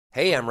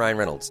Hey, I'm Ryan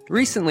Reynolds.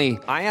 Recently,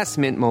 I asked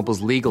Mint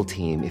Mobile's legal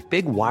team if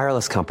big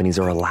wireless companies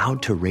are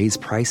allowed to raise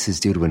prices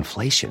due to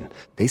inflation.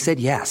 They said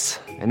yes.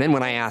 And then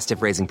when I asked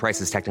if raising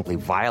prices technically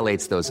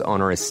violates those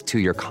onerous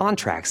two-year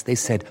contracts, they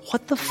said,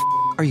 "What the f***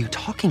 are you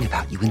talking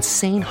about, you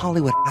insane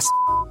Hollywood ass?"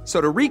 So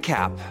to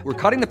recap, we're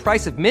cutting the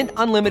price of Mint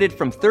Unlimited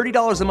from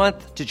 $30 a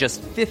month to just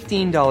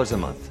 $15 a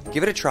month.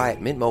 Give it a try at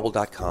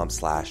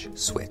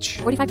mintmobile.com/switch.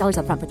 $45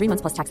 up front for 3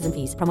 months plus taxes and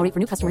fees. Promo rate for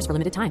new customers for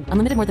limited time.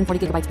 Unlimited more than 40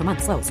 gigabytes per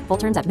month. Slows full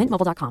terms at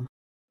mintmobile.com.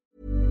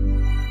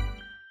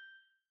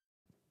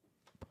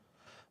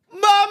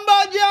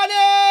 Mamba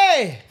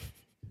Johnny!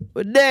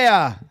 We're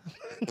there.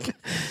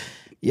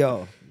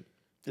 Yo,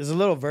 there's a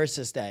little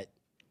versus that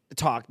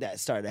talk that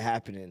started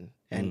happening.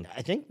 And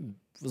I think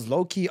was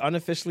low-key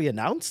unofficially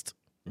announced.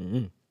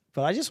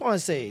 But I just want to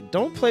say,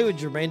 don't play with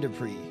Jermaine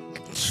Dupri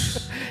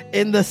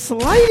in the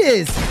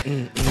slightest.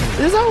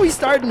 This is how we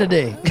starting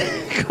today.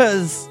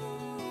 Because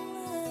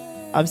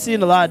I'm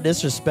seeing a lot of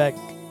disrespect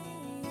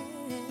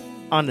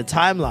on the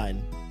timeline.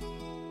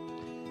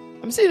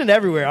 I'm seeing it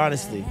everywhere,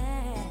 honestly.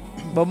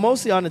 But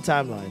mostly on the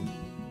timeline.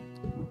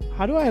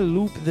 How do I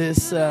loop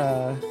this?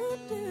 How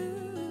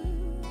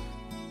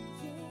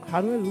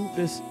do I loop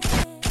this?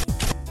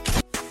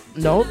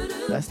 Nope,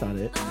 that's not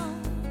it.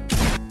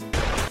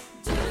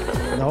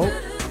 Nope,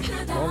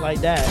 don't like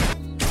that.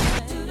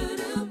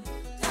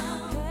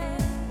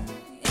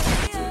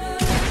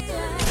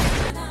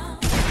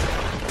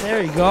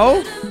 There you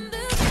go.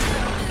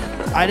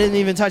 I didn't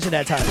even touch it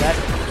that time.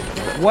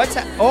 What's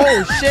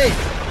oh shit.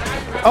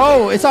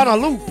 Oh, it's on a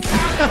loop.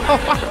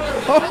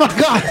 Oh my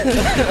god.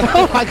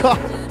 Oh my god.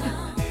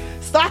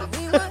 Stop.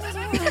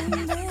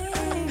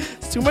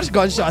 It's too much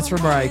gunshots for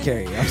Mariah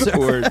Carey. I'm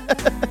sorry.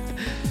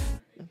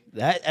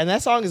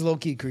 That song is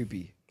low-key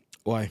creepy.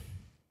 Why?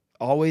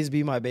 Always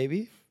Be My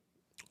Baby.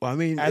 Well, I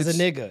mean, as a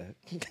nigga,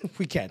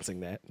 we can't sing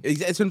that.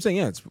 That's what I'm saying.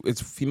 Yeah,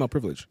 it's female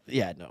privilege.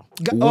 Yeah, no.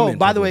 Oh,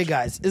 by the way,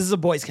 guys, this is a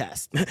boys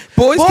cast.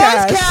 boys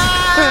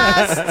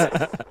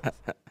cast.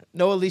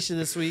 No Alicia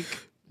this week.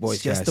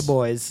 Boys just cast. The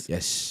boys.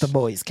 Yes, the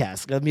boys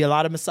cast. Gonna be a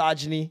lot of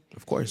misogyny.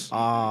 Of course.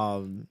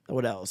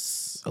 What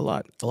else? A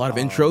lot of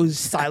intros.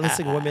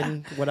 Silencing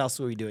women. What else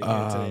were we doing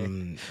here today?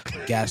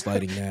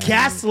 Gaslighting them.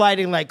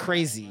 Gaslighting like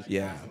crazy.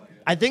 Yeah.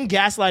 I think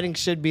gaslighting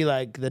should be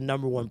like the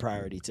number one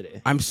priority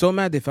today. I'm so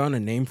mad they found a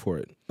name for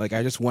it. Like,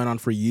 I just went on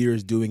for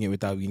years doing it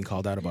without being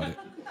called out about it.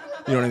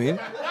 You know what I mean?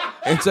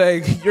 It's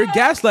like, you're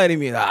gaslighting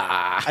me.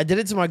 I did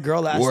it to my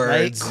girl last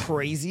night.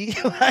 Crazy.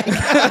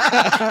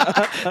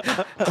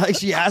 Like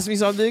she asked me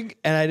something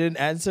and I didn't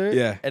answer.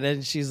 Yeah. And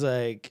then she's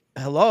like,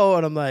 hello.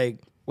 And I'm like,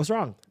 what's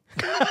wrong?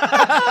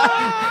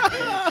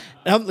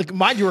 And I'm like,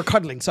 mind you, we're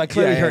cuddling, so I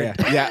clearly heard.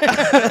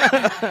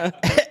 Yeah.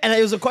 And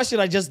it was a question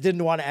I just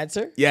didn't want to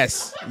answer.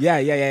 Yes.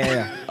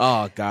 Yeah.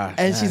 Oh, God.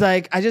 And she's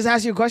like, I just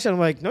asked you a question. I'm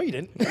like, no, you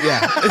didn't.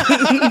 Yeah.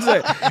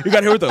 Like, you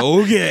got here with the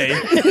okay.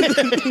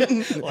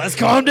 Let's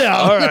calm down.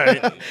 All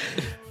right.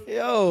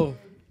 Yo,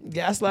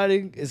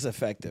 gaslighting is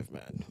effective,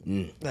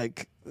 man.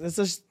 Like, let's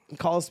just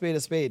call a spade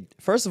a spade.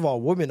 First of all,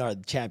 women are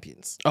the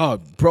champions. Oh,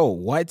 bro,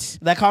 what?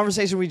 That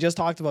conversation we just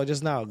talked about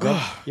just now.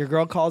 Your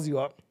girl calls you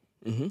up,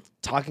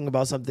 talking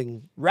about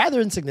something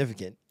rather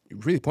insignificant.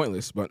 Really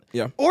pointless, but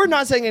yeah. Or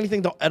not saying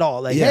anything at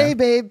all. Like, hey,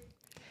 babe.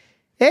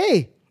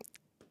 Hey.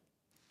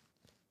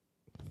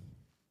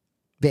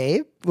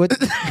 Babe? What's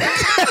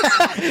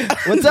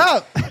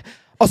up?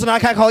 Oh, so now I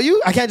can't call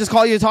you? I can't just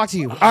call you to talk to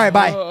you. All right,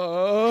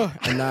 bye.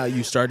 And now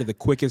you started the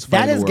quickest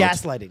fight That in the is world.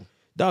 gaslighting.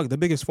 Dog, the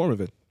biggest form of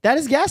it. That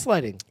is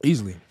gaslighting.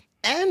 Easily.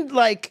 And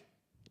like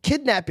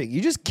kidnapping. You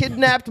just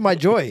kidnapped my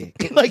joy.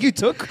 Like you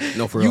took.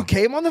 No, for real. You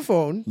came on the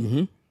phone.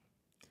 Mm-hmm.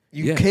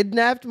 You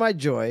kidnapped my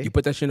joy. You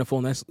put that shit in a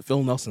Phil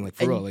Nelson, like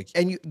for real. Like,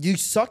 and you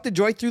sucked the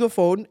joy through the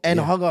phone and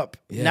hung up.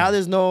 Yeah. Now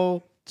there's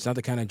no. It's not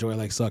the kind of joy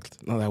like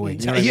sucked. Not that way.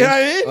 You know what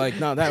I mean? Like,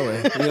 not that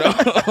way. You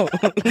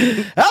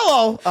know?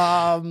 Hello.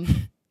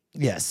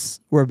 Yes,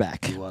 we're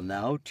back. You are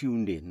now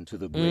tuned in to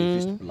the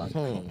greatest blood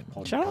clot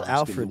podcast. Shout out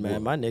Alfred,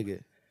 man, my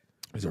nigga.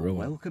 It's a real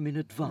one. Welcome in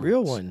advance.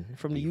 Real one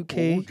from the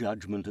UK.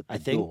 Judgment at the I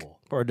think, door.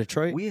 or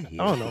Detroit. We're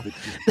here I don't know.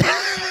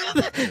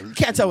 You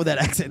Can't tell with that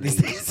accent these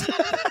days.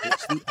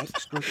 It's the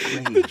extra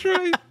train.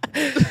 Detroit.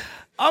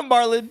 I'm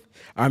Marlon.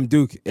 I'm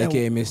Duke,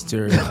 aka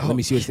Mr. Let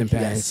me see what's in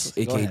pants,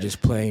 Yes, go aka ahead.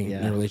 just playing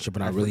in Yeah. a relationship,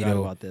 but I not really forgot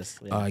though. about this.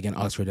 Yeah. Again,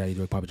 Oxford Daddy,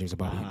 Duke, Papa James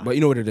about it. But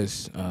you know what it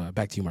is.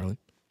 Back to you, Marlon.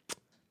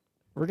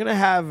 We're going to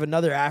have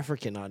another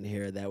African on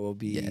here that will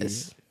be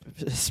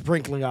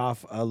sprinkling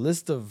off a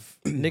list of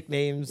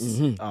nicknames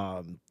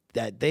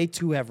that they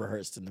too have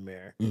rehearsed in the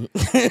mirror.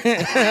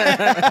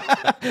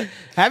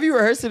 Have you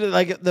rehearsed it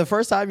like the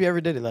first time you ever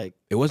did it? Like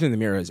It wasn't in the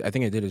mirror. I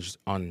think I did it just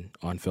on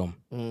film.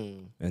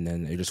 And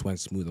then it just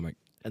went smooth. I'm like,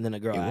 and then a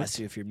girl asks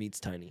you if your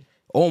meat's tiny.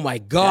 oh my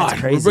God.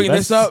 That's crazy. We're bringing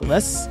this up.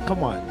 Let's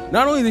come on.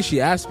 Not only did she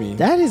ask me,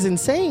 That is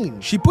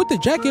insane. she put the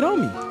jacket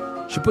on me.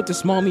 She put the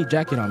small meat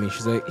jacket on me.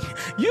 She's like,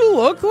 "You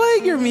look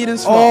like your meat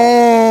is small."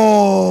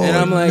 Oh, and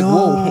I'm like,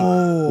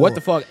 "Whoa, what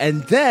the fuck?"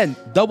 And then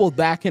doubled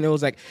back, and it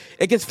was like,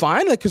 "It gets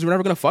fine, like, because we're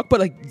never gonna fuck."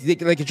 But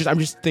it's just, I'm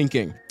just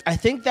thinking. I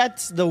think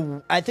that's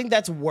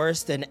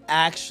worse than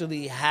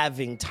actually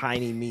having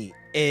tiny meat.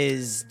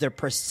 Is the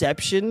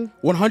perception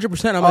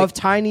 100%. I'm of like,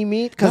 tiny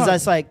meat? Because No.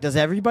 that's like, does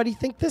everybody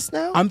think this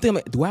now? I'm thinking,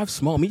 like, do I have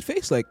small meat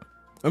face? Like,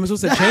 am I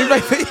supposed to change my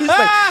face?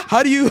 Like,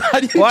 how do you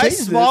Why change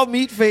small this?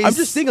 meat face? I'm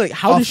just thinking, like,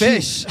 how a does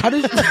fish? she? How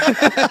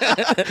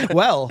does?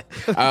 Well,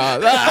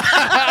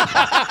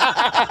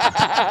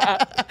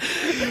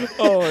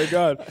 Oh my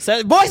god.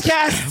 so, boys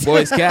cast.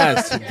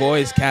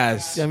 Boys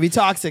cast. Gonna be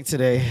toxic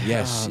today.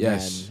 Yes,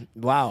 yes. Man.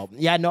 Wow.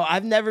 Yeah, no,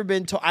 I've never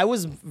been told. I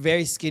was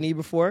very skinny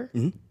before,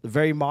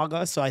 very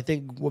maga, so I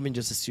think women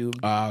just assume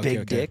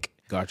big dick.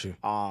 Got you.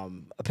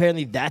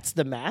 Apparently that's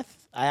the math.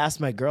 I asked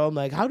my girl, I'm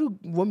like, how do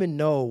women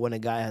know when a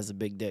guy has a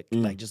big dick?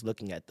 Like just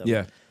looking at them.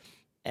 Yeah.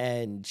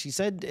 And she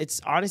said it's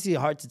honestly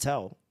hard to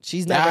tell.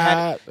 She's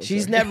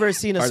never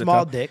seen a Hard to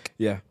small tell. dick,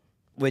 Yeah.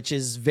 which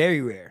is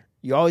very rare.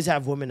 You always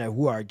have women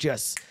who are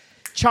just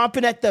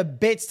chomping at the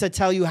bits to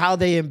tell you how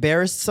they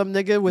embarrassed some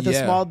nigga with a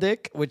Yeah. small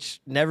dick, which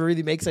never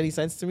really makes any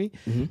sense to me.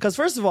 Because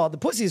first of all, the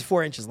pussy is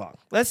 4 inches long.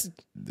 Let's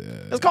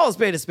call a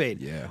spade a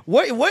spade. Yeah.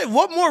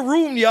 What more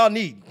room do y'all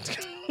need?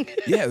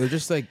 Yeah, they're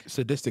just like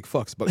sadistic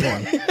fucks, but go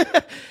on.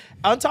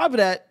 On top of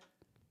that,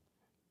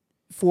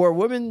 for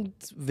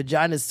women's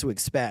vaginas to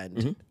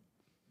expand,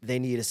 they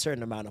need a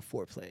certain amount of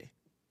foreplay.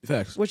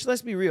 Facts. Which,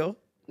 let's be real,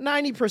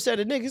 90%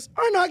 of niggas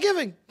are not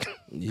giving.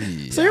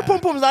 So your pum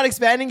pum's not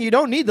expanding. You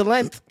don't need the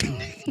length.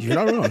 You're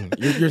not wrong.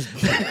 You're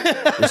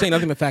saying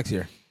nothing but facts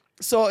here.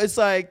 So it's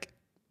like,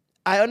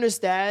 I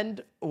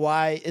understand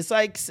why. It's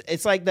like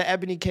the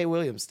Ebony K.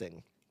 Williams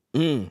thing.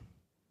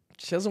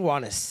 She doesn't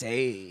want to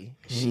say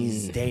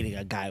she's dating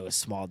a guy with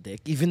small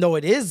dick, even though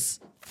it is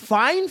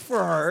fine for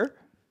her.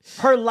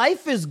 Her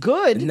life is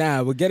good.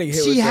 Nah, we're getting hit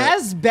with She the-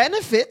 has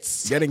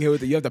benefits, Getting hit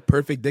with you have the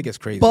perfect dick is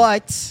crazy.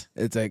 but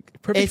it's like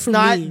perfect it's for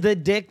not me. the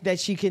dick that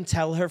she can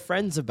tell her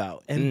friends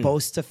about and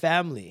boast to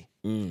family.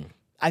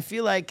 I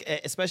feel like,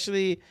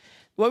 especially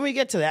when we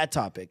get to that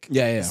topic,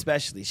 Yeah.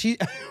 especially she's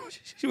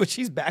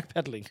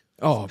backpedaling.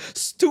 Oh,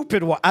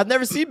 Stupid. I've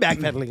never seen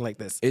backpedaling like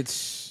this.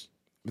 it's.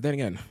 But then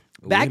again,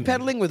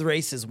 Backpedaling with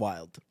race is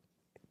wild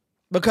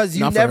because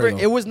you Not for her, never. though.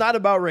 It was not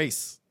about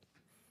race.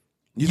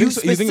 You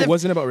think it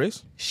wasn't about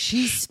race?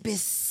 She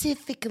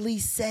specifically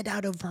said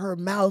out of her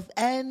mouth,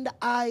 and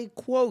I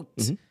quote,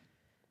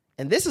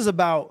 and this is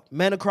about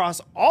men across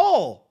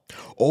all.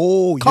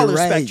 Oh, Color you're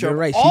right. spectrum, You're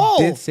right. all.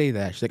 She did say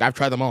that. She's like, I've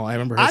tried them all. I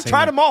remember her I saying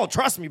tried that. them all.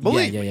 Trust me,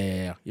 believe.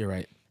 Yeah. You're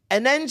right.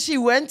 And then she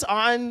went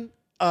on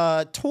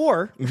a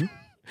tour,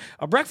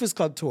 a Breakfast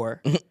Club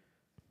tour,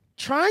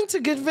 trying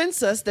to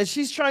convince us that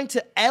she's trying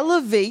to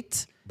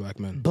elevate Black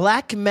men.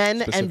 black men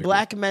and Specifically.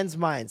 black men's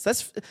minds.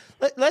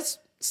 Let's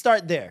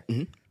start there.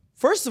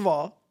 First of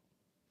all,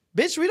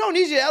 bitch, we don't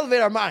need you to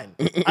elevate our mind.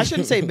 I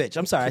shouldn't say bitch.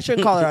 I'm sorry. I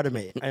shouldn't call her out of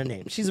her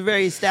name. She's a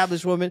very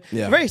established woman,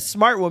 Yeah. a very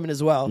smart woman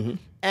as well.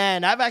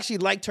 And I've actually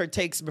liked her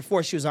takes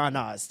before she was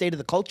on State of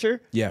the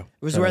Culture. Yeah. It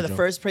was Shout where out the Joe.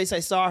 first place I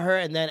saw her.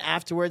 And then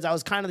afterwards, I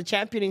was kind of the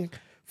championing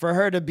for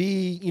her to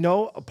be,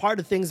 a part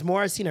of things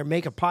more. I've seen her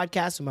make a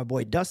podcast with my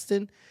boy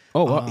Dustin.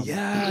 Oh, wow.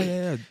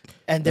 Yeah.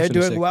 And they're Dustin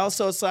is doing sick. well.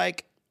 So it's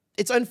like,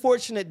 it's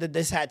unfortunate that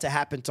this had to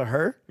happen to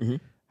her.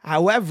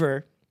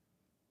 However,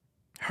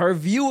 her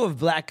view of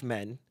black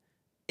men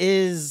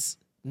is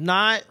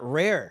not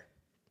rare.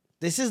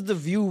 This is the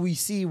view we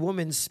see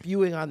women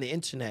spewing on the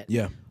internet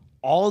Yeah.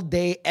 all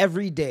day,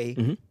 every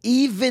day,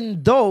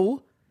 even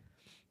though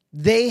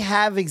they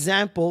have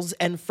examples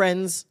and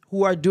friends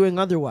who are doing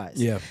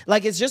otherwise. Yeah.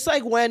 Like, it's just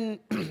like when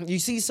you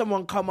see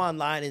someone come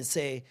online and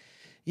say,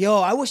 yo,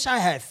 I wish I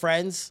had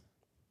friends.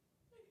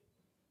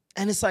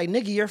 And it's like,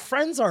 nigga, your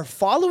friends are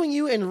following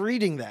you and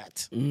reading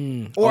that.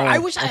 Or I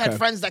wish I had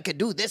friends that could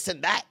do this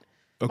and that.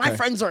 My Okay.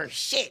 friends are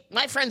shit.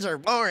 My friends are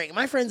boring.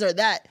 My friends are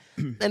that.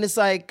 And it's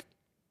like,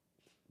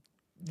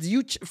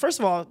 first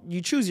of all,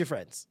 you choose your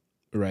friends.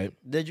 Right.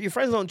 Your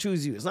friends don't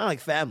choose you. It's not like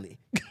family.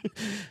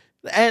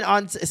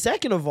 And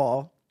second of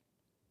all,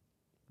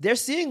 they're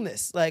seeing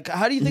this. Like,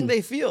 how do you think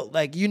they feel?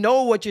 Like,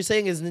 what you're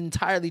saying is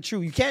entirely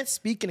true. You can't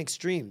speak in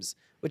extremes,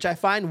 which I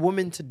find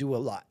women to do a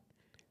lot.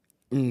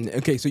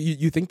 Okay, so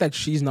you think that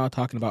she's not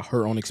talking about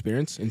her own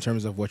experience in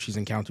terms of what she's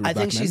encountered with I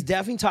black think men? she's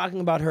definitely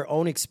talking about her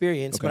own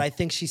experience, but Okay. I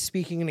think she's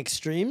speaking in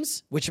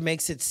extremes, which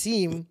makes it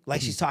seem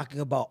like she's talking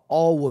about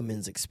all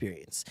women's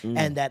experience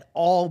and that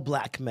all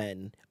black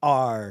men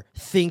are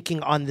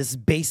thinking on this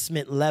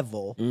basement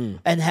level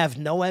and have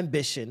no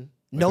ambition,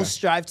 no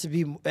strive to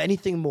be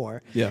anything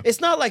more. Yeah. It's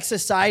not like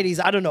society's,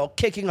 I don't know,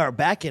 kicking our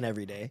back in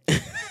every day.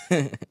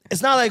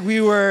 It's not like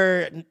we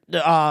were,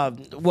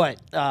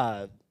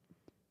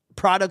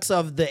 products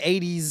of the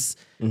 80s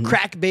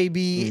crack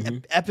baby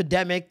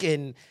epidemic,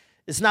 and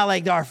it's not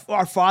like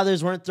our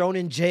fathers weren't thrown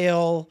in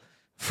jail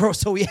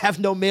so we have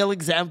no male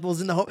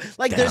examples in the home.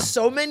 Like, there's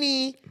so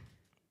many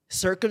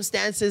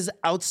circumstances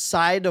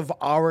outside of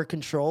our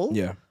control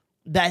Yeah.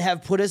 that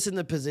have put us in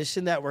the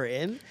position that we're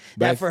in,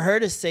 But that for her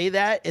to say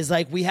that is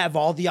like we have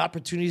all the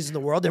opportunities in the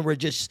world and we're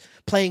just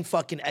playing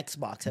fucking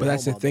Xbox. But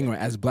that's the thing, right?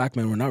 As black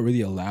men, we're not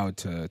really allowed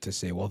to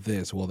say, well,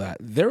 this, well, that.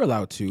 They're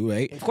allowed to,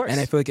 right? Of course. And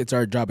I feel like it's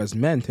our job as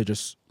men to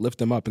just lift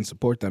them up and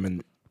support them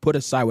and put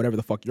aside whatever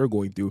the fuck you're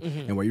going through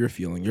and what you're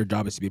feeling. Your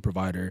job is to be a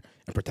provider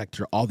and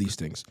protector, all these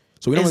things.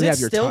 So we don't Is really it have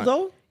your still time.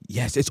 though?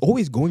 Yes, it's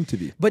always going to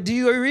be. But do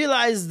you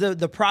realize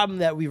the problem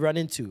that we run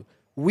into?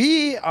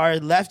 We are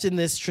left in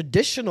this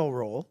traditional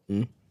role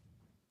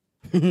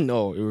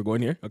No, we were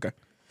going here? Okay.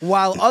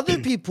 while other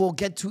people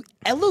get to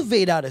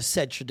elevate out of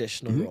said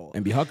traditional role.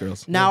 And be hot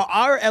girls. Now,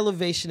 our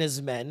elevation as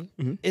men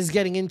is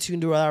getting in tune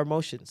to our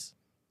emotions.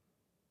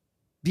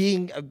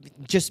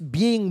 Just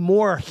being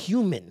more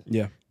human,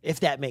 Yeah. if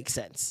that makes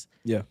sense.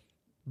 Yeah.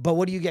 But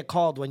what do you get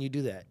called when you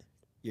do that?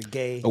 You're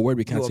gay. A word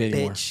we can't you're say a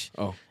anymore. bitch,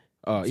 Oh.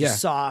 you're Yeah.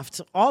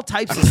 soft, all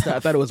types of I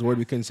stuff. thought it was a word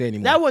we couldn't say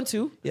anymore. That one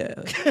too. Yeah.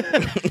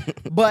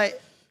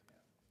 But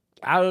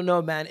I don't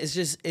know, man. It's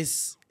just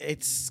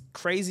it's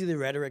crazy the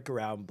rhetoric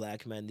around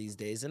black men these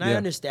days, and I Yeah.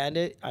 understand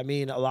it. I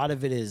mean, a lot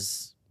of it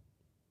is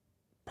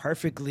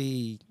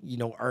perfectly,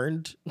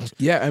 earned.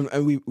 Yeah,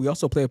 and we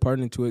also play a part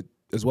into it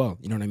as well.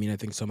 You know what I mean? I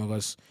think some of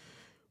us,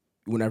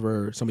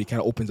 whenever somebody kind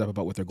of opens up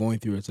about what they're going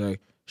through, it's like,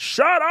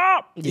 shut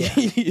up! Yeah.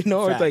 You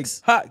know, Facts.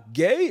 it's like, hot,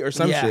 gay, or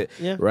some Yeah, shit.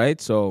 yeah. Right?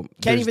 So Can't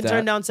there's even that.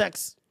 turn down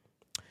sex.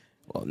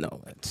 Well,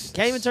 no. It's,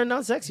 Can't even turn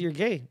down sex. You're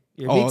gay.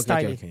 Your Oh, meat's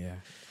okay, tiny. okay, yeah.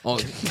 Oh,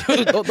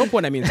 don't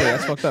point at me and say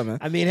that's fucked up, man.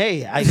 I mean,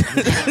 hey,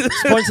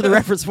 just point to the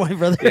reference point,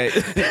 brother.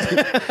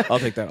 Yeah, I'll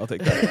take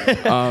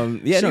that.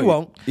 Yeah, She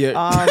won't. Yeah,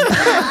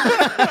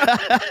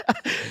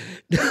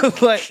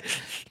 But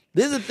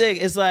this is the thing.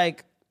 It's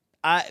like,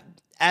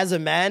 as a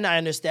man, I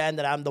understand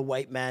that I'm the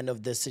white man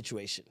of this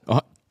situation.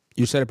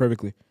 you said it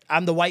perfectly.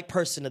 I'm the white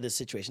person of this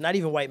situation. Not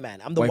even white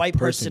man. I'm the White white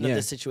person person, of yeah.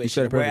 this You said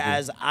situation. it perfectly.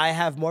 Whereas I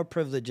have more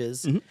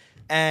privileges,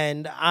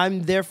 and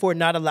I'm therefore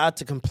not allowed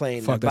to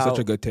complain Fuck, about that's such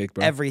a good take,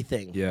 bro.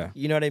 everything. Yeah.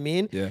 You know what I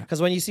mean? Yeah.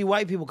 Because when you see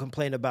white people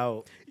complain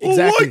about,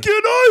 Exactly. why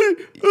can't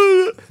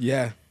I?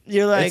 Yeah.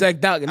 You're like, It's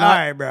like, that, all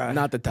right, bro.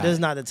 Not the time. This is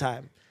not the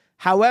time.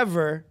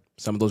 However,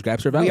 Some of those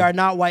gaps are valid. we are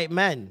not white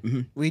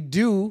men. We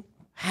do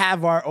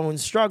have our own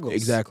struggles.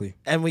 Exactly.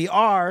 And we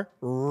are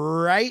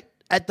right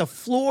at the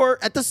floor,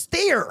 at the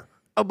stair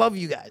above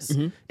you guys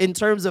in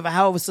terms of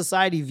how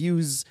society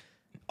views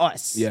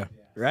us. Yeah.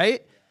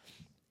 Right?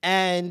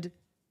 And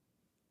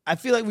I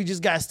feel like we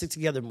just got to stick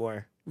together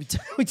more.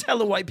 We tell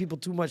the white people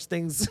too much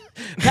things.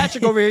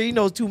 Patrick over here, he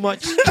knows too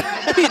much.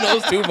 He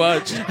knows too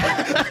much.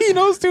 He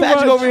knows too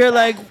Patrick much. over here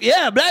like,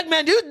 yeah, black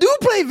men do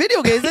play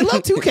video games. They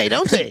love 2K,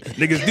 don't they?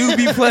 Niggas do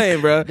be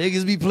playing, bro.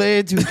 Niggas be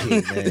playing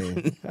 2K,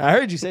 man. I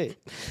heard you say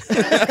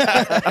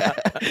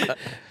it.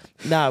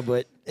 Nah,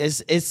 but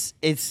it's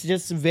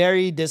just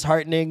very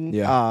disheartening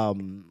Yeah.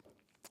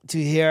 to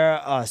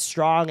hear a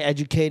strong,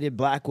 educated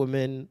black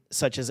woman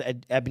such as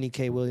Ebony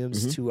K.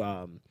 Williams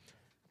to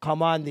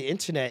come on the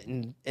internet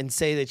and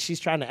say that she's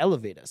trying to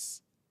elevate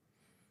us.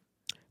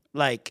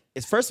 Like,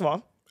 it's first of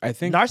all, I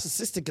think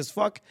narcissistic as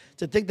fuck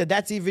to think that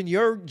that's even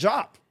your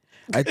job.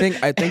 I think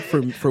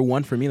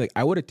for me, like,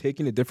 I would have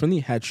taken it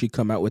differently had she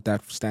come out with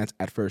that stance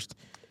at first.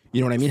 You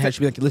know what I mean? Had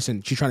she be like,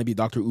 listen, she's trying to be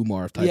Dr.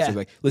 Umar type. Yeah. So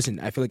like, listen,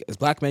 I feel like as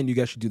black men, you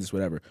guys should do this,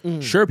 whatever.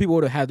 Sure, people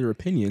would have had their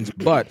opinions,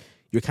 but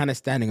you're kind of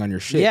standing on your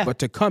shit. Yeah. But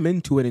to come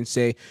into it and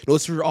say, no,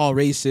 it's for all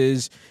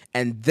races,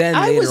 and then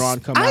later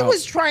on come out. I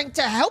was trying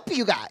to help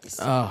you guys.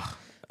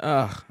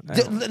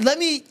 Let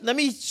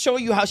me show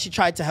you how she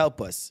tried to help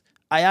us.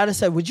 Ayana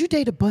said, would you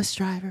date a bus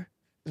driver?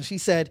 And she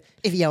said,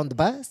 if he owned the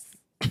bus.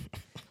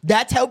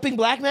 That's helping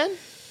black men?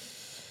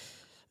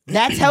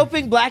 That's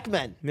helping black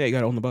men. Yeah, you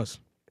got to own the bus.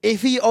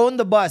 If he owned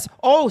the bus.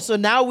 Oh, so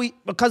now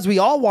because we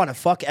all want to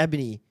fuck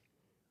Ebony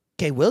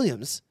K.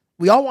 Williams,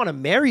 we all want to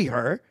marry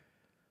her,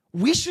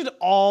 we should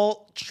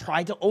all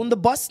try to own the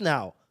bus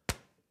now.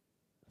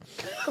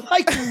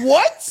 Like,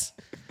 what?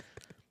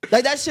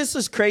 Like, that's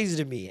just crazy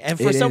to me. And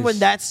for It someone is.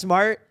 that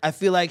smart, I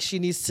feel like she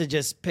needs to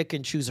just pick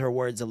and choose her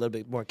words a little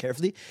bit more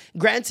carefully.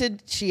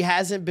 Granted, she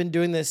hasn't been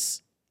doing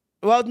this.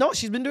 Well, no,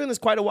 she's been doing this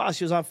quite a while.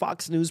 She was on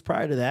Fox News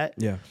prior to that.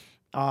 Yeah.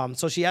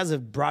 So she has a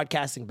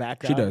broadcasting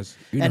background. She does.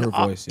 Even her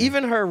voice, yeah.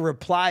 Even her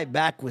reply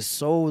back was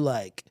so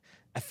like,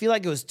 I feel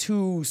like it was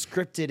too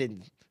scripted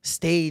and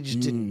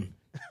staged and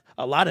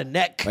a lot of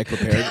neck. Like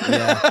prepared.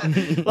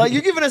 Yeah. Like,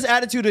 you're giving us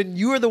attitude and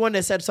you were the one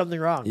that said something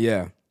wrong.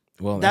 Yeah.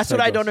 Well, That's how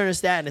what it I don't goes.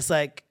 understand. It's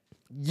like,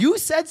 you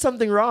said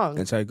something wrong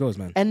That's how it goes,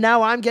 man. and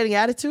now I'm getting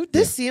attitude.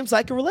 This seems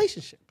like a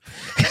relationship.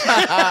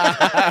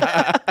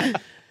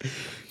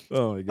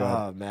 Oh my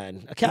god. Oh,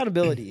 man.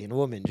 Accountability in a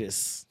woman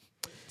just,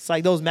 it's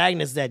like those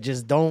magnets that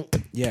just don't,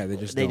 Yeah, they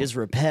they just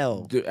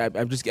repel. Dude,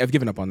 I've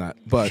given up on that.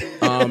 But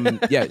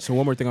yeah. So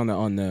one more thing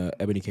on the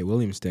Ebony K.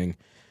 Williams thing.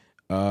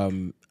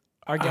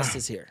 Our guest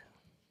is here.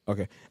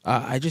 Okay.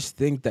 I just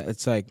think that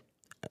it's like,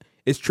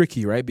 it's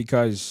tricky, right?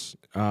 Because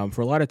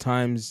for a lot of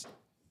times,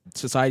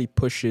 society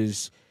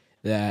pushes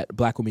that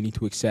black women need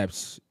to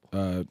accept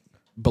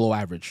below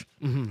average,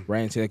 right?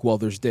 And say like, well,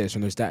 there's this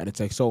and there's that, and it's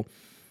like, so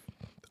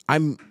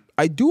I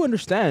I do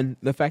understand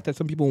the fact that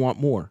some people want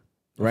more,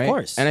 right? Of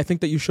course. And I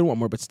think that you should want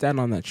more, but stand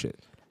on that shit.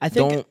 I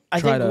think Don't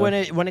try to-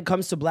 when it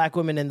comes to black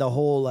women and the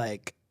whole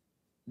like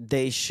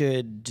they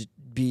should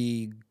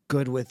be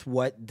good with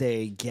what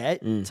they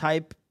get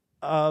type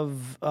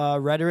of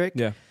rhetoric.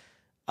 Yeah.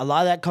 A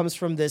lot of that comes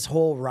from this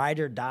whole ride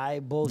or die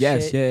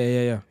bullshit.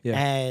 Yes. Yeah.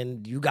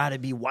 And you got to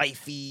be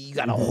wifey. You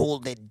got to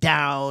hold it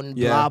down.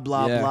 Yeah, Blah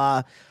blah yeah.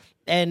 blah.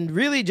 And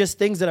really, just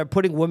things that are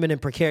putting women in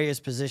precarious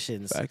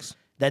positions Facts.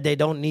 that they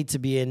don't need to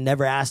be in,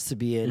 never asked to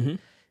be in,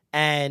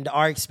 and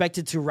are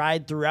expected to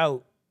ride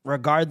throughout,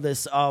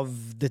 regardless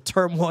of the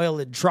turmoil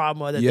and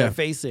trauma that they're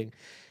facing.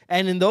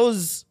 And in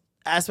those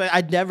aspects,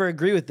 I'd never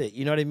agree with it.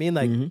 You know what I mean?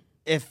 Like,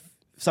 if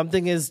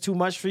something is too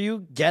much for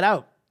you, get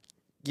out.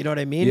 You know what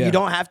I mean? Yeah. You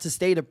don't have to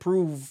stay to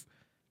prove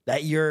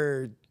that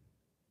you're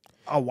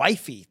a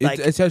wifey. Like,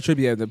 It's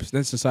actually, yeah,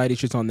 then society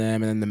shits on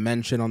them, and then the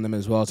men shit on them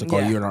as well. It's like, oh,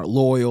 Yeah. you're not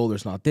loyal,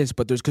 there's not this,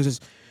 but there's, because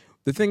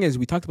the thing is,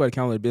 we talked about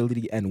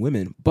accountability and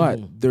women, but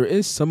there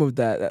is some of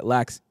that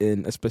lacks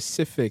in a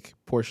specific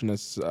portion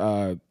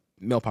of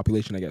male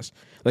population, I guess.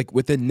 Like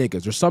within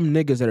niggas. There's some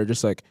niggas that are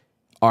just like,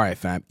 all right,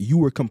 fam, you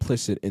were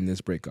complicit in this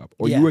breakup,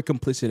 or Yeah. you were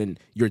complicit in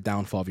your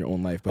downfall of your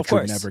own life, but Of you're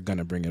course. never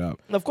gonna bring it up.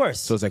 of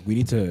course. So it's like, we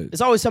need to, it's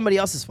always somebody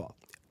else's fault.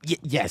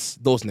 yes,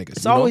 those niggas.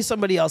 It's you know? always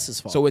somebody else's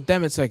fault. So with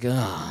them, it's like,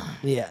 ugh.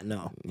 Yeah,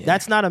 no.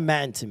 That's not a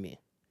man to me.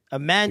 A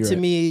man You're to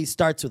right. me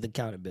starts with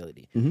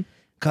accountability.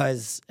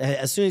 Because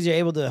as soon as you're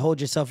able to hold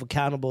yourself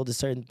accountable to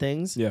certain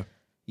things, Yeah.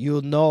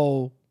 you'll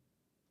know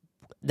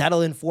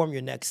that'll inform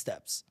your next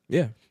steps.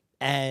 Yeah.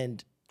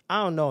 And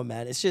I don't know,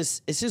 man. It's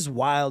just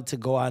wild to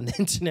go on the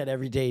internet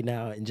every day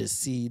now and just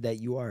see that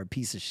you are a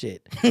piece of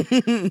shit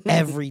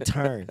every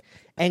turn.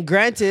 And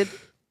granted,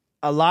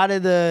 a lot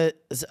of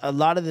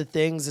the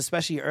things,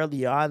 especially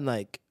early on,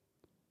 like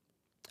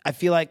I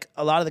feel like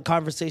a lot of the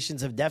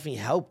conversations have definitely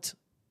helped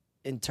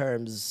in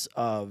terms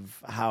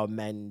of how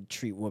men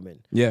treat women.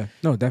 Yeah.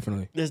 No,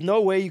 definitely. There's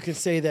no way you can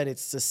say that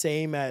it's the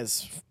same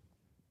as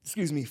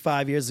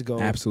 5 years ago.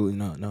 Absolutely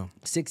not. No.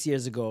 6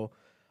 years ago.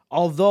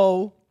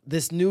 Although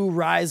this new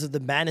rise of the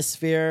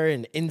manosphere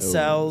and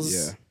incels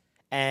yeah.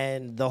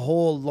 and the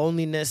whole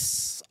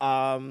loneliness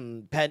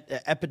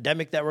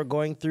epidemic that we're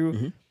going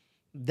through,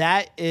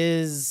 that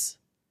is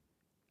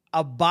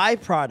a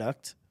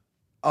byproduct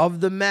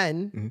of the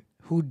men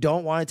who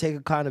don't want to take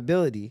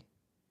accountability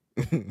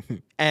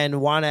and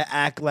want to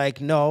act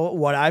like, no,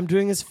 what I'm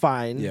doing is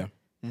fine. Yeah.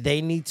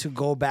 They need to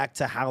go back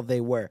to how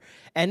they were.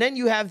 And then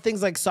you have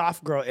things like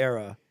soft girl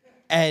era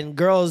and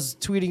girls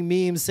tweeting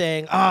memes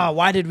saying,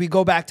 why did we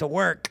go back to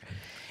work?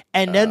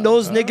 And then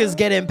those niggas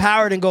get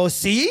empowered and go,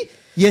 see?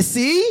 You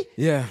see?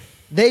 Yeah.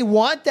 They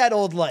want that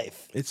old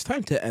life. It's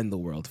time to end the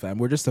world, fam.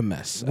 We're just a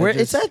mess.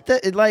 It's at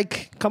the,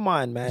 like, come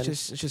on, man.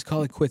 Just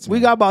call it quits. We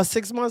man. got about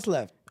 6 months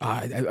left.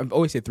 I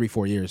always say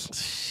 3-4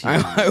 years.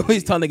 I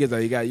always tell niggas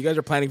that you guys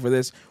are planning for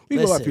this. We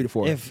go about 3 to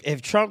 4.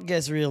 If Trump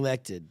gets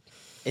reelected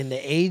in the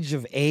age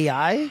of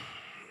AI,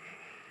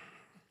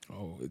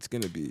 oh, it's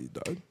gonna be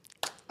dog.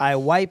 I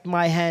wipe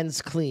my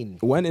hands clean.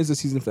 When is the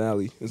season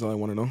finale? Is all I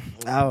want to know.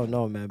 I don't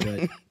know, man,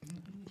 but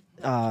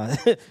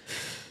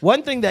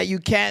one thing that you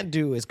can't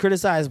do is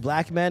criticize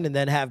black men and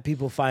then have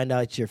people find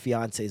out your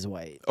fiance's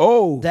white.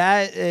 Oh,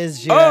 That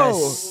is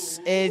just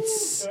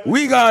it's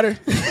we got her.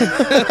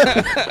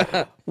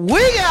 we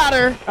got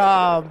her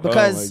Oh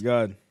because my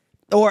god.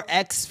 or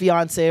ex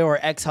fiance or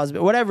ex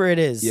husband, whatever it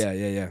is.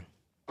 Yeah.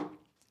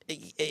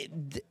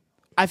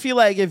 I feel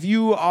like if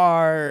you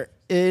are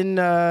in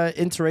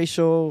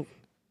interracial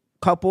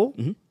couple,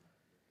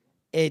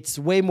 it's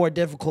way more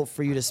difficult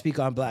for you to speak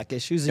on black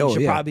issues, and you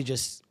should probably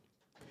just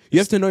You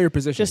have to know your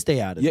position. Just stay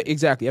out of Yeah, it.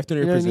 exactly. You have to know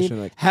you your know what I position.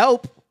 mean? Like,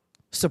 Help,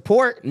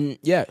 support,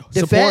 yeah,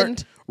 defend,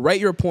 support. Write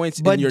your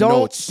points but in your don't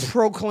notes.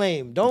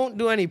 proclaim. Don't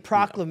do any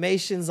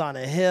proclamations on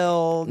a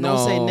hill. No.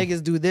 Don't say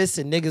niggas do this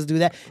and niggas do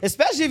that.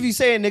 Especially if you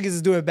saying niggas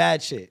is doing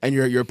bad shit. And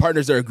your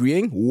partners are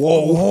agreeing.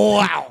 Whoa,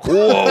 Wow.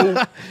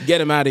 whoa,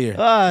 get him out of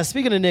here.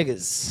 Speaking of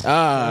niggas.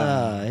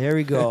 Here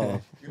we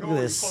go. Look at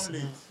this.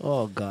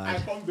 Oh,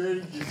 God.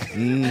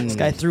 This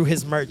guy threw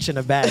his merch in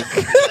a bag.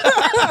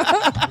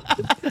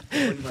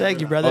 Thank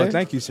you, brother. Oh,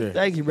 thank you, sir.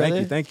 Thank you,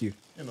 brother. Thank you.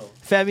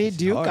 Femi,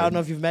 Duke. hard. I don't know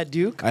if you've met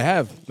Duke. I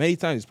have many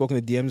times spoken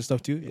to DMs and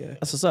stuff too. Yeah.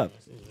 That's what's up.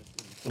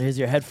 Here's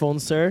your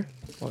headphones, sir.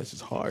 Oh, this is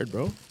hard,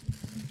 bro.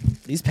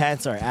 These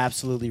pants are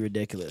absolutely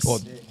ridiculous. Oh,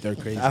 they're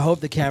crazy. I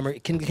hope the camera...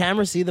 Can the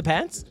camera see the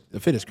pants? The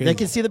fit is crazy. They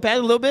can see the pants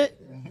a little bit?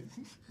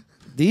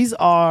 These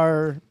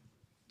are...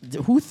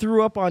 Who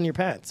threw up on your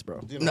pants,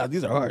 bro? No,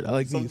 these are hard. I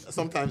like these.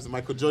 Sometimes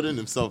Michael Jordan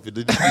himself, he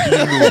didn't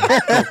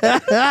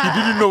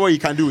know what he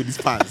can do with his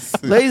pants.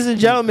 Ladies and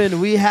gentlemen,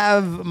 we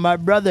have my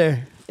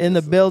brother in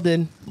the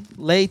building.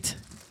 Late,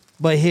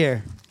 but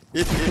here. Do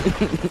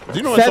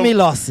you know Femi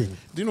Lawson.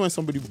 Do you know when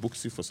somebody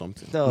books you for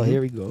something? Oh,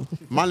 here we go.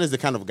 Man is the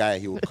kind of guy,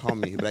 he will call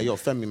me. He'll be like, yo,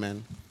 Femi,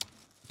 man,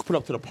 put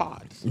up to the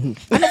pod. And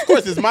of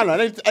course, it's man.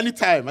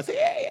 Anytime. I say,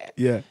 yeah.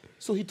 Yeah.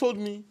 So he told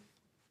me,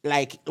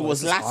 like, it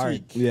was last hard.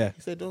 week. Yeah.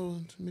 He said, oh,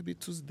 maybe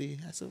Tuesday.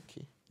 I said,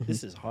 okay.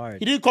 This is hard.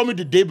 He didn't call me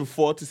the day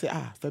before to say,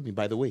 Femi,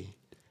 by the way,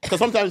 Because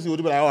sometimes he would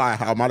be like, oh,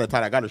 I'm out of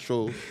time. I got a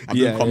show. I'm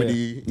doing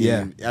comedy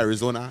in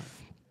Arizona.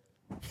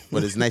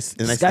 But it's nice.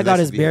 This guy got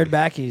his beard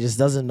back. He just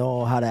doesn't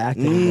know how to act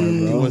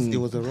anymore, bro. It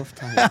was a rough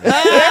time.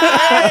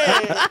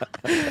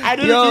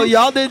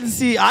 Y'all didn't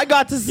see. I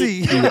got to see.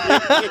 You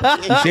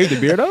shaved the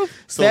beard off?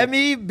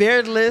 Femi,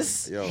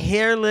 beardless,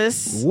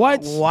 hairless.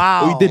 What?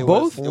 Wow. Oh, you did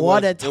both?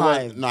 What a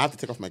time. No, I have to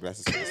take off my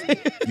glasses.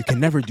 You can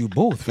never do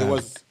both. It fam.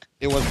 was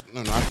no,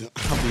 I have to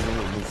even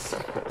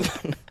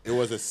move. It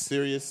was a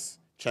serious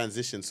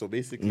transition. So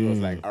basically, it was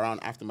like around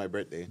after my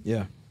birthday.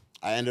 Yeah.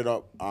 I ended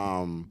up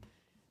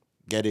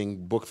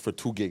getting booked for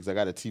 2 gigs. I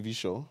got a TV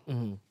show.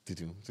 And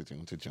then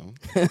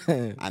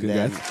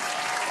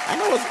I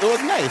know it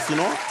was nice, you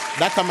know.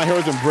 That time my hair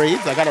was in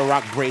braids. I got to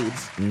rock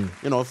braids. You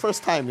know,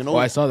 first time, you know. Oh,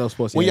 I saw those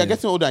posts. When you're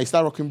getting older, you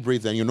start rocking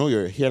braids and you know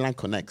your hairline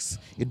connects.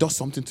 It does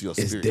something to your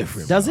spirit. It's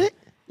different. Does it?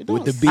 It does.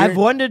 With the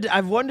beard.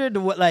 I've wondered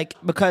what, like,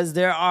 because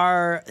there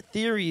are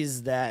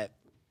theories that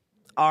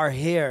our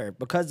hair,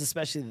 because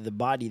especially the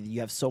body, you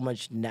have so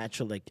much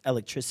natural like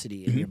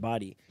electricity in your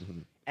body.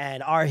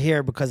 And our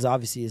hair, because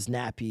obviously it's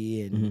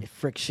nappy and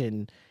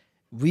friction,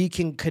 we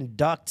can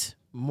conduct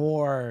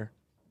more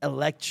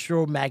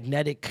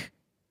electromagnetic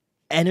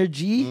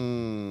energy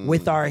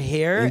with our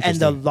hair. And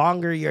the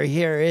longer your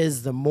hair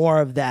is, the more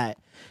of that.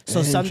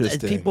 So some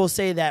people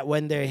say that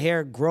when their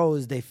hair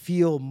grows, they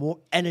feel more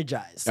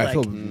energized. I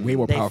feel way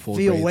more powerful.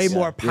 They feel with way braids.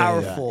 more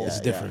powerful. It's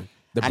different.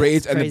 The And braids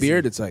it's and the crazy.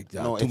 beard, it's like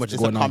No, too much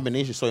it's going a on.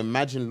 combination. So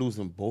imagine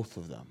losing both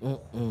of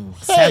them.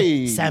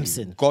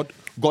 Samson. God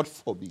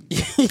forbid.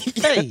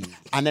 Hey.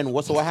 And then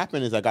what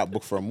happened is I got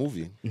booked for a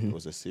movie. It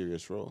was a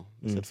serious role.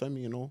 I said,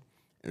 Femi, you know,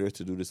 in order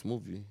to do this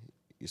movie,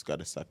 you just got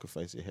to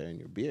sacrifice your hair and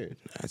your beard.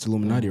 That's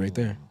Illuminati right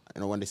there.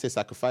 You know, when they say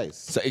sacrifice,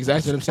 So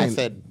exactly what I'm I saying.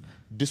 said,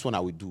 this one I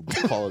would do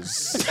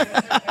because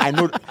I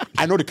know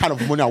the kind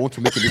of money I want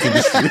to make in this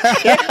industry.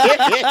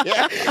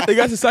 They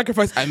got to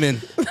sacrifice. I'm in.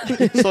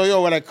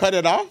 So, when I cut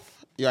it off,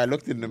 I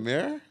looked in the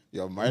mirror.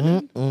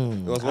 Marlon.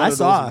 It was one of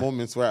those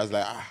moments where I was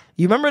like,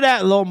 You remember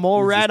that little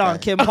mole rat guy? on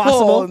Kim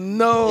Possible? Oh,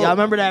 no. Yeah, I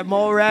remember that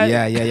mole rat.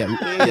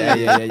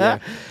 Yeah.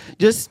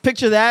 Just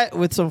picture that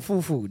with some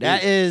fufu.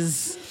 That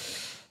is.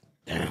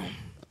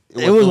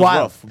 it was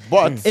wild. rough.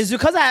 But It's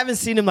because I haven't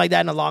seen him like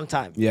that in a long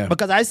time. Yeah.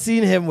 Because I've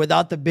seen him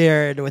without the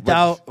beard,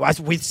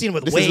 we've seen him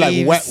with this waves.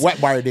 is like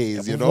wet bar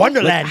days, you know?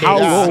 Wonderland How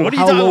days. low? What are you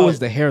How talking low about? was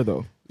the hair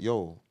though?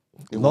 Yo,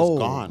 it Low. was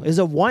gone. It's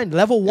a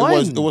level one.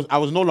 It was. I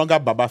was no longer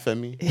Baba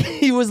Femi.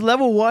 He was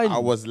level one. I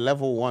was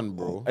level 1,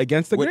 bro.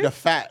 Against the with grain?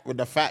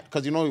 the fat,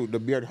 because you know the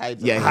beard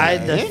hides.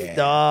 Hide the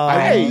dog.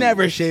 I'm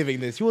never shaving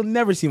this. You will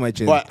never see my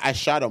chin. But I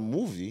shot a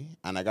movie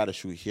and I got to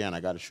shoot here and I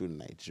got to shoot in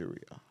Nigeria.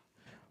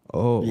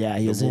 oh, Yeah,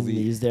 he was there.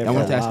 I for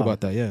wanted a to ask while. about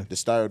that. Yeah. The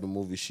star of the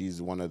movie,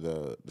 she's one of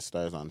the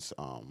stars on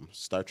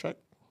Star Trek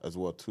as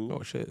well too.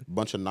 Oh, shit.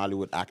 Bunch of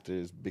Nollywood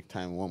actors, big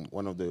time.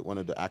 One of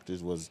the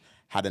actors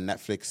had a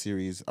Netflix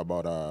series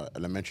about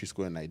elementary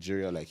school in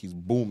Nigeria. Like he's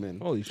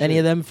booming. Holy shit. Any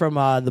of them from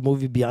the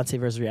movie Beyonce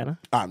versus Rihanna?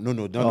 No,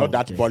 not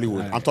that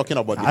Bollywood. I'm talking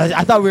about.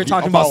 I thought we were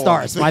talking about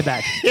upper stars. ones. My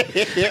bad.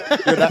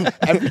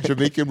 Every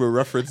Jamaican will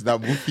reference that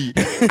movie.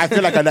 I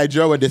feel like a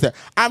Nigerian when they say,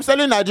 "I'm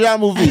selling Nigerian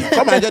movies.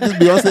 Come and get this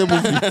Beyonce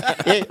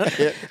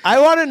movie." I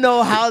want to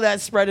know how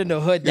that spread in the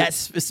hood, that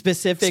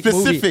specific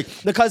movie.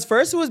 Specific. Because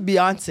first it was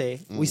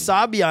Beyonce. We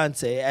saw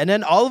Beyonce. And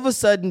then all of a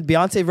sudden,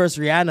 Beyonce versus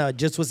Rihanna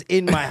just was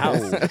in my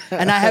house.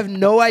 And I have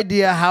no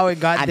idea how it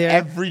got And there.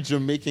 every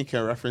Jamaican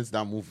can reference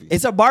that movie.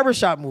 It's a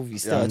barbershop movie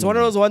still. Yeah. It's one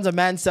of those ones a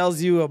man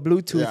sells you a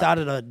Bluetooth Yeah.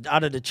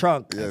 out of the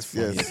trunk. Yes.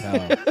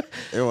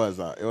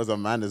 It was a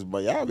madness,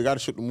 but yeah, we got to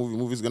shoot the movie.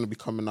 Movie's gonna be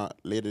coming out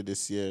later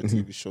this year.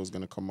 TV show's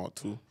gonna come out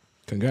too.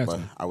 Congrats. But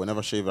man. I will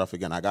never shave it off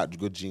again. I got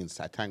good genes.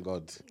 I thank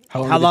God.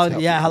 How long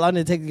did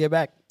it take to get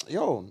back?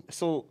 Yo,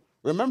 so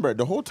remember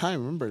the whole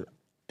time. My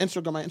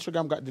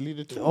Instagram got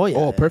deleted too. Oh yeah.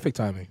 Oh, perfect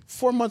timing.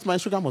 4 months, my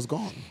Instagram was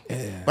gone.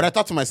 But I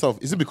thought to myself,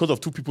 is it because of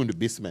 2 people in the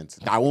basement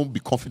that I won't be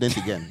confident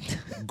again?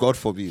 God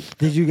forbid.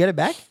 Did you get it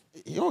back?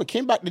 Yo, it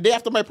came back the day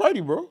after my party,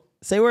 bro.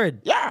 Say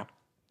word. Yeah.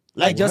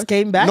 Like just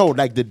came back? No,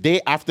 like the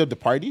day after the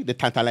party, the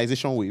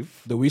tantalization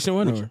wave. The recent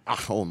one, or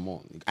Oh,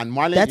 man. And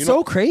Marlon, That's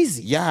so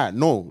crazy. Yeah,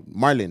 no,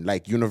 Marlon,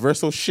 like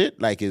universal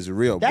shit, like is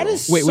real. That bro.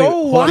 is Wait, so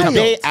hold on. The wild.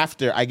 day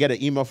after, I get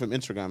an email from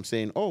Instagram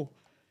saying, "Oh,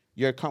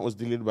 your account was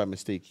deleted by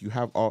mistake. You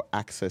have all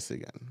access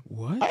again."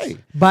 What? Hey,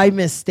 By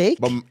mistake?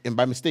 but and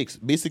by mistakes,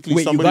 basically,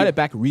 wait, somebody you got it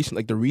back recent,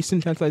 like the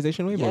recent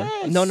tantalization wave? Or?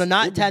 Yes. No,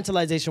 not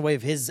Tantalization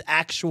Wave. His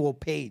actual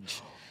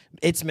page.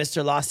 It's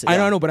Mr. Lawson. I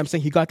don't know, but I'm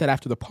saying he got that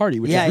after the party,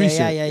 which Yeah, is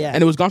recent. yeah.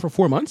 And it was gone for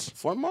 4 months.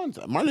 4 months.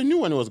 Marlon knew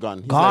when it was gone.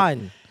 He's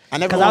Gone.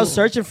 Like, Because I was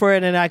searching for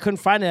it and I couldn't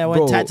find it. I went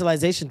Bro,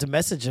 Tantalization to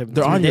message him.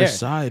 They're through on there. your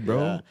side, bro.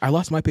 Yeah. I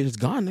lost my page. It's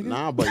gone, nigga.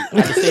 Nah, but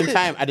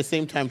at the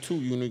same time too,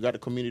 you got a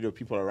community of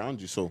people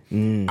around you. So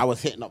I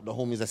was hitting up the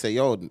homies. I say,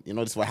 "Yo,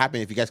 this is what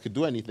happened. If you guys could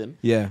do anything."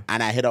 Yeah.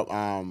 And I hit up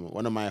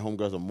one of my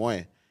homegirls,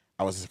 Amoy.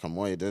 I was just like,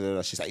 Amoy, da, da,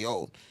 da. She's like,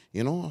 "Yo,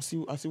 I'll see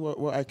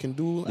what I can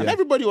do." And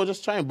everybody was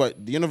just trying,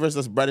 but the universe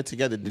just brought it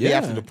together the day Yeah.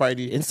 after the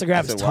party.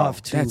 Instagram's I said, wow.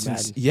 tough too, That's man.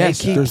 yes,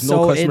 They keep there's no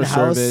so customer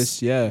in-house.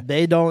 service. Yeah.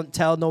 They don't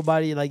tell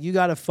nobody. Like, you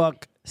got to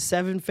fuck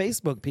 7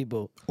 Facebook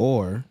people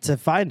Or to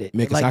find it,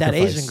 Make a like that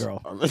sacrifice. Asian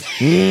girl.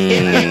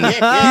 he's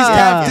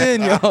tapped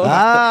in, yo. He's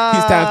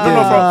tapped in.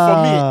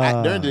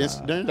 No, for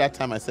me, during that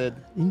time, I said,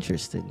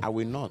 Interesting. I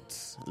will not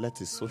let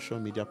a social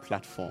media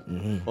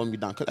platform hold me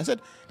down. 'Cause I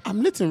said,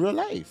 I'm lit in real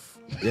life.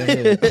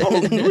 Yeah.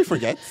 Oh, do we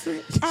forget?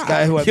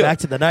 Guy who went back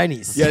to the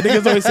 90s. Yeah,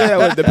 niggas always say that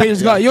when the page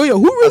is gone. Yo,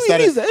 who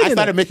really is that? I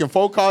started making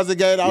phone calls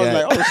again. I was Yeah.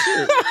 like, oh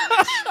shit.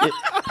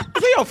 I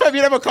said, yo, Femi,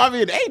 you never called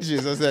me in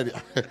ages. I said,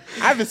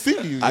 I haven't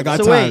seen you. I got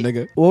So time, wait,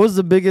 nigga. what was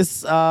the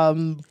biggest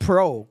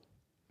pro?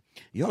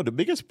 Yo, the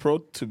biggest pro,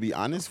 to be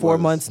honest, 4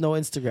 was months, no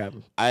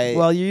Instagram. I-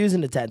 Well, you're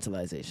using the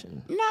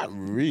tantalization. Not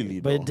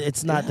really, But though.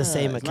 it's not the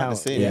same it's account. Not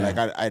the same. Yeah.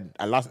 Like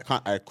I lost.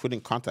 I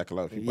couldn't contact a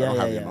lot of people. Yeah, I don't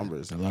have yeah, their yeah.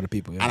 numbers, A lot of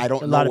people, yeah. and I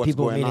don't A know lot of what's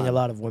people going meaning on. a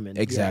lot of women.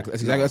 Exactly. Yeah.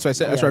 That's exactly. That's why I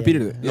said. That's Yeah, why I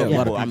repeated yeah. it. No, Yeah, a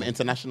lot people, of I'm people. an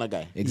international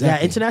guy. Exactly.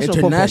 Yeah, international.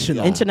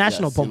 International. Pom-pom.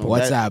 International Yes, you know, pom-pom.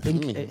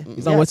 WhatsApp.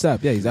 He's on Yeah. WhatsApp.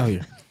 Yeah, he's out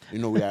here. You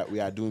know, we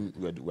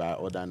are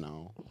order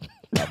now.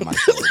 We have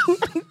masters,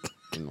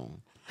 you know,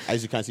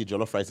 as you can see,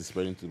 jollof rice is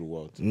spreading to the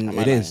world. Am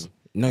I It is. lying?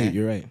 No, Eh?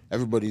 you're right.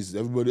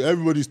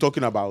 Everybody's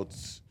talking about.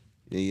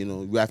 You know,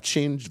 we have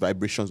changed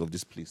vibrations of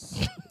this place.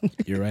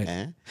 You're right.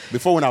 Eh?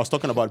 Before, when I was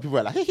talking about it, people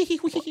were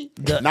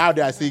like, now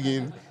they are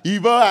singing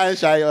Eva and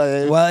Shai.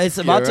 Well, it's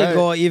about You're to right.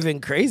 go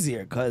even crazier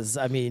because,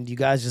 I mean, you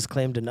guys just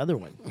claimed another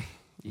one.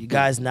 You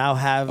guys now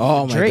have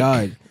Oh, my Drake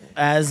God.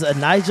 as a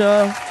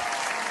Niger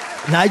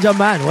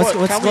man. What's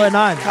Can we- going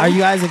on? can Are we- you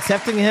guys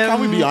accepting him?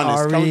 Can we be honest?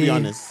 Are Can we be we-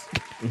 honest?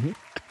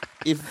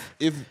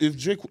 If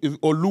Drake, if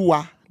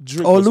Oluwa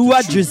Drake was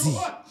Oluwa to choose-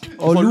 Drizzy. if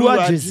Oluwa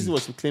Drizzy Drizzy.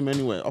 was to claim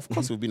anywhere, of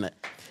course it would be like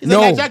he's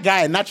No. a Niger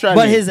guy naturally.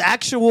 But his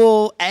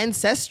actual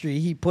ancestry,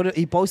 he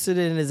posted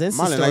it in his Insta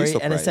Marlon, are you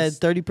story, and it said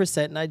surprised?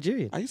 30%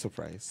 Nigerian. Are you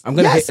surprised? I'm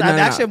gonna. Yes, hit, no, I'm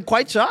no, no. actually I'm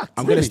quite shocked.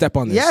 I'm gonna step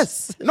on this.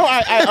 Yes, No,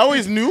 I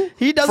always knew.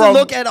 he doesn't from-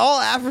 look at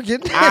all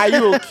African. Are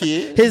you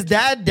okay? His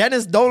dad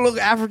Dennis don't look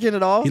African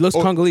at all. He looks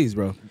Congolese,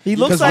 bro. He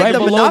looks 'Cause like right the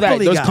below that,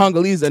 Monopoly those guy.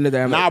 Congolese under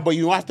there. I'm Nah, like, but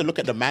you have to look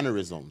at the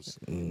mannerisms.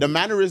 The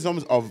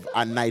mannerisms of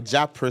a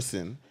Niger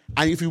person.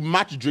 And if you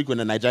match Drake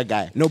with a Niger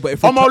guy. No, but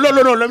if no, we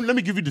no. Let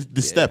me give you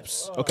the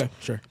steps. okay,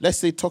 sure. Let's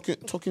say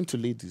talking to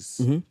ladies.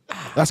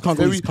 That's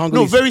Congolese. Very,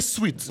 Congolese. no, very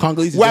sweet.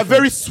 Congolese is We are different.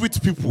 very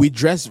sweet people. We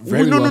dress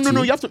very no, well. no.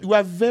 too. You have to. We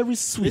are very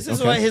sweet. This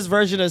is what his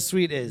version of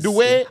sweet is. The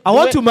way- I the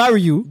want way- to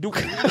marry you.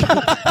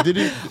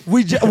 Didn't.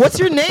 What's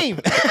your name?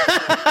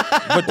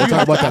 But We'll you talk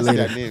have about to that ask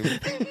later.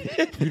 their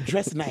name. You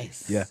dress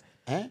nice. Yeah.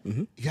 Eh?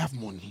 You have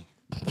money.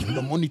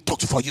 The money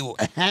talks for you.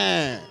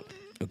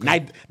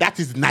 That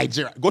is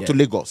Nigeria. Go to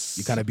Lagos.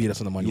 You kind of beat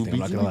us on the money You'll thing.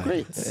 be I'm not gonna lie.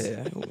 great.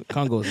 Yeah,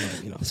 Congo is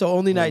not, you know. So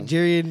only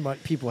Nigerian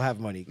people have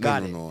money.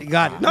 Got no. it.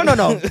 Got it.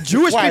 No.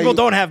 Jewish Why? people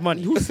don't have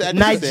money. Who said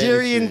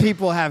Nigerian anything?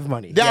 people have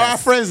money. They are our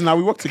Yes. friends now.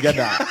 We work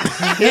together.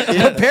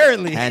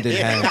 Apparently. Hand in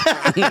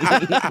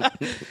hand.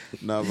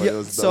 No, but it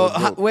was, So that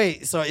was dope.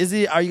 wait. So is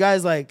he? Are you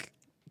guys like?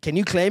 Can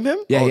you claim him?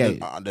 Yeah, Oh,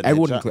 yeah. the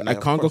Everyone Niger- can claim. yeah, of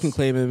Congo course. can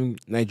claim him.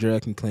 Nigeria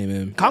can claim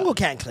him. Congo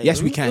can't claim. Yes,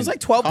 him. we can. It was like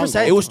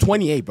 12%. It was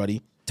 28,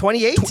 buddy.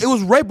 28. It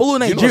was right below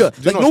Do you know Nigeria. what's-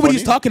 do you Like know what's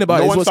nobody's funny? talking about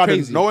no it. one It's saw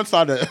crazy. No one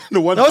saw the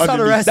one. No one saw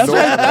the rest. That's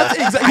right. That's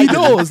exactly. You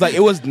know, it's like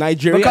it was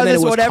Nigeria Because and then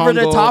it's it was whatever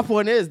Congo. the top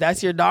one is.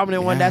 That's your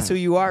dominant one. Yeah. That's who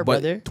you are,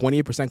 But brother.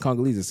 28%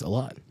 Congolese is a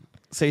lot.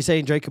 So you're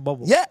saying Drake and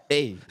Bubble? Yeah.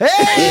 Hey.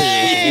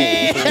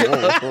 Hey!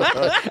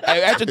 I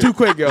answered too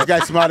quick, yo. This guy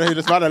smiled. He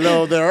just smiled a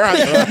little there. Right?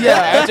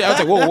 Yeah, I was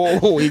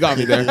like, whoa, he got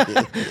me there.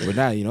 But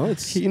now, you know,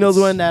 it's. You know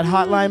when that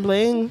hotline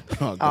bling?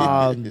 Oh,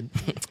 God.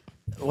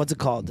 What's it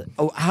called?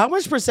 Oh, how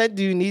much percent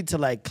do you need to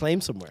like claim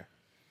somewhere?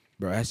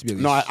 Bro, it has to be at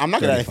least No, I'm not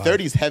gonna lie. 35.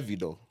 30 is heavy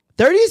though.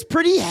 30 is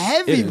pretty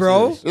heavy, It is,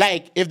 bro. it is.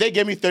 Like if they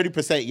gave me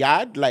 30%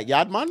 yard, like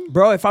yard man.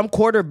 Bro, if I'm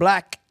quarter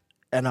black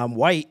and I'm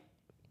white,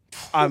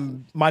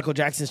 I'm Michael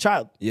Jackson's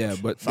child. Yeah,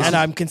 but And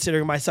I'm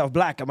considering myself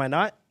black, am I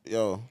not?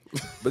 Yo,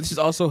 but this is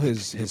also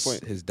his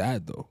point. his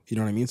dad though. You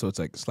know what I mean? So it's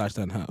like slashed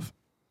that in half.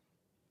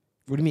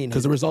 What do you mean?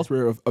 Because the results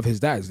were of his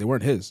dad's. They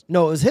weren't his.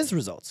 No, it was his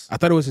results. I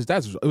thought it was his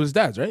dad's. It was his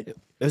dad's, right? It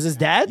was his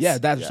dad's? Yeah,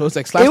 dad's. So it's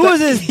like slashed. It was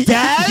that- his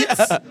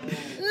dad's?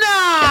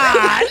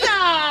 Nah.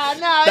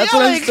 That's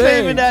Y'all what I'm ain't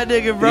claiming saying. that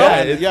nigga, bro.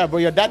 yeah, but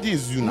your daddy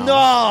is you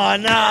now.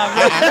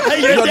 No,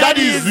 Your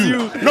daddy is you.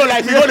 No,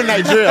 like if you go to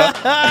Nigeria, like,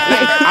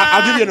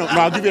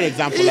 I'll give you an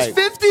example. He's Like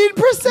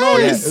 15%. No,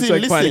 Yeah, listen, it's like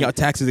listen. finding out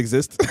taxes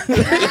exist.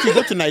 if you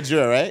go to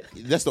Nigeria, right?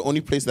 That's the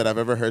only place that I've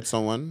ever heard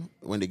someone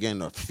when they get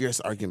in a fierce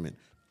argument.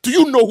 Do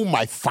you know who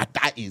my father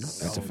is?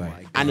 That's a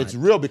fact. And it's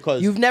real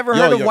because You've never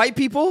heard of white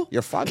people?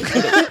 Your father.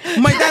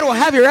 My dad will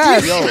have your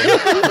ass.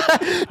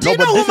 Do you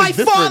know who my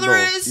father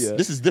is?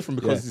 This is different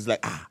because he's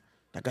like,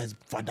 that guy's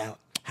father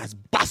has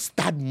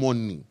bastard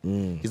money.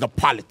 He's a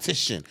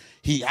politician.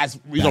 He has,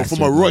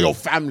 from a royal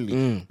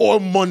family. All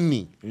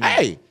money.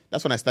 Hey,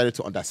 that's when I started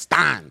to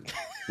understand.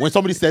 When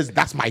somebody says,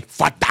 that's my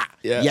father.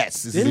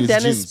 Yes. It's in Didn't his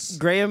Dennis genes.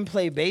 Graham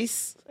play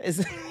bass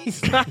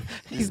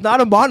He's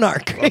not a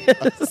monarch.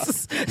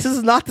 this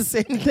is not the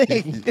same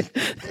thing.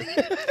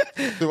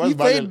 Didn't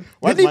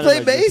he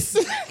play bass?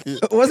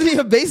 Wasn't he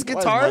a bass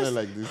guitarist?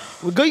 Like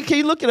this? Well, can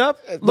you look it up?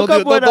 Don't Look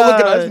up what. look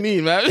at us,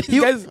 me, man.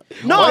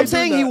 No, I'm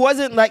saying he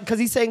wasn't like because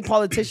he's saying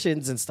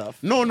politicians and stuff.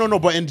 No.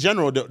 But in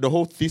general, the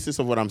whole thesis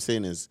of what I'm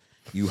saying is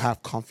you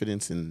have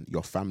confidence in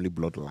your family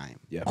bloodline.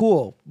 Yeah.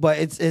 Cool, but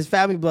his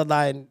family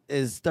bloodline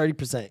is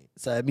 30%,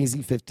 so that means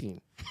he's 15.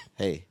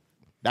 Hey,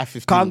 that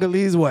 15.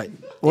 Congolese, what?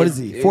 What is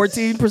he?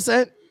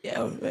 14%?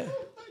 Yeah.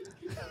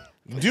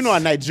 Do you know a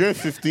Nigerian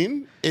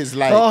 15 is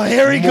like? Oh,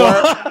 here we go.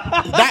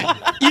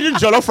 That eating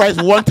jollof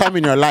rice one time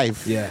in your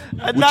life. Yeah.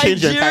 A will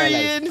change your entire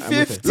Nigerian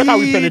life. 15. Look how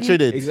we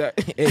penetrated.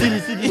 Exactly.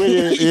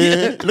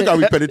 Look how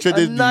we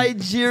penetrated. A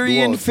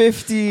Nigerian the world.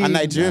 15. A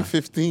Nigerian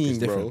 15,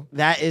 bro.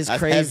 That is That's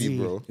crazy, heavy,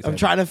 bro. I'm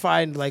trying to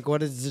find like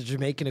what is the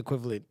Jamaican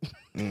equivalent.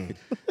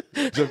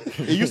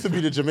 It used to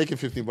be the Jamaican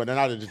 15, but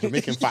now the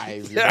Jamaican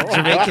 5. You know?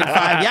 Jamaican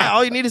 5. Yeah,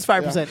 all you need is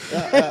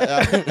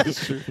 5%.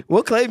 It's true.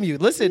 We'll claim you.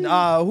 Listen,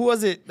 who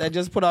was it that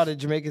just put out a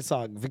Jamaican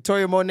song?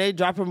 Victoria Monet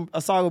dropping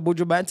a song with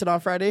Buju Banton on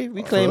Friday.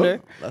 We claimed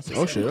her.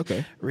 Oh shit.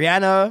 Okay.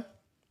 Rihanna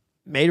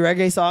made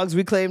reggae songs.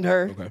 We claimed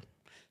her. Okay.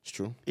 It's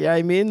true. Yeah,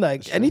 I mean,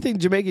 like anything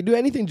Jamaican, do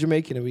anything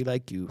Jamaican, and we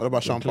like you. What about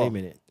We're Sean Paul?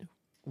 claiming it.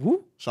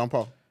 Who? Sean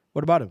Paul,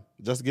 What about him?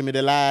 just give me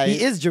the lie.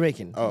 He is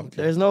Jamaican. Oh, okay.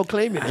 There's no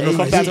claiming. You know, He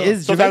sometimes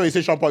is when Jamaican. we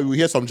say Sean Paul, we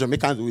hear some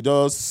Jamaicans with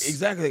us.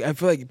 Exactly. I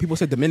feel like people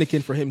said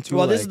Dominican for him too.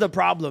 Well, this like- is the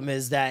problem: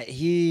 is that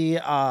he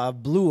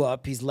blew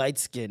up. He's light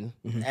skinned,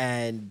 Mm-hmm.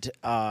 and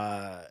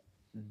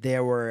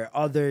there were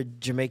other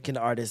Jamaican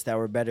artists that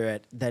were better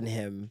than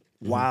him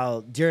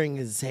while during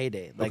his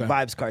heyday, like Okay.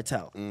 Vibes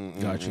Cartel.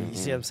 Got you. You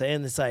see what I'm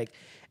saying? It's like,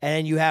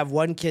 and you have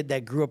one kid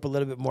that grew up a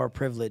little bit more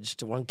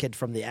privileged, one kid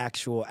from the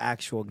actual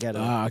ghetto.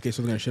 Ah, okay.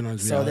 So they're gonna shit on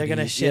his So they're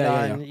gonna shit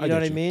on, you know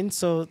what I get mean?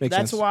 So Makes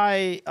that's sense.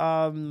 why,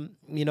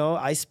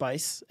 Ice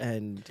Spice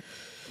and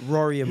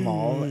Rory and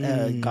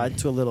Mal got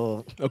into a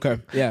little. Okay.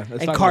 Yeah.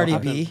 let's And talk Cardi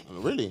about- B.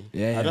 Really?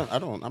 Yeah.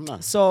 I'm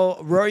not. So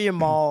Rory and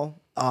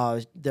Mal,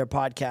 their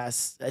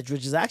podcast,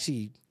 which is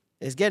actually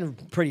is getting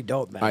pretty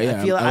dope, man.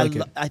 Yeah, I feel I like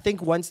it. I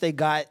think once they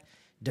got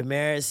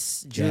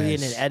Damaris, Julian,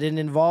 Yes. and Eden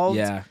involved,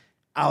 Yeah.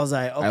 I was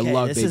like, okay,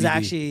 love this Baby is B.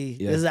 actually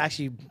Yeah. this is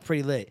actually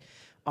pretty lit.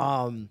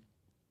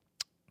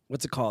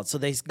 What's it called? So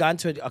they got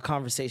into a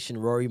conversation,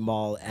 Rory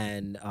Mal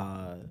and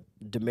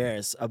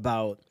Damaris,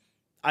 about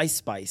Ice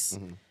Spice.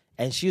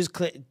 And she was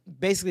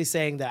basically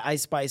saying that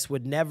Ice Spice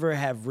would never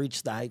have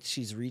reached the height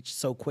she's reached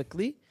so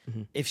quickly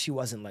if she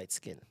wasn't light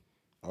skinned.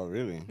 Oh,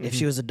 really? If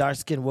she was a dark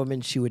skinned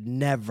woman, she would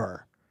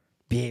never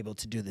be able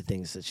to do the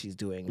things that she's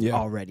doing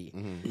already.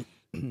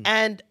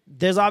 And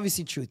there's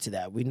obviously truth to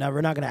that. we're not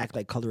going to act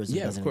like colorism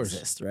Yeah, of doesn't course.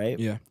 exist, right?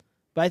 Yeah.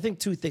 But I think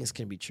two things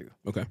can be true.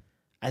 Okay.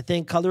 I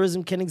think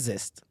colorism can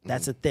exist.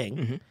 That's a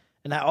thing.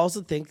 And I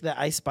also think that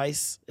Ice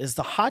Spice is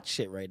the hot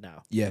shit right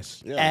now.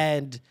 Yes.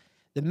 And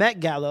the Met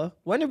Gala,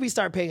 when did we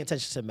start paying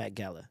attention to the Met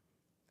Gala?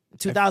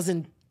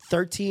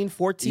 2013,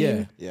 14?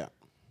 Yeah. Yeah.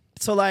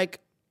 So,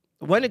 like,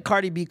 when did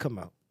Cardi B come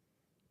out?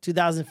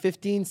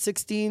 2015,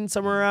 16,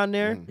 somewhere around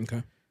there?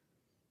 Okay.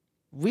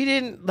 We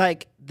didn't,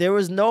 like, there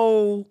was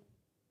no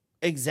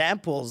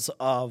examples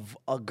of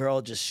a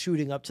girl just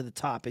shooting up to the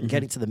top and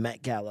getting to the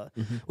Met Gala,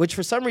 which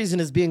for some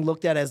reason is being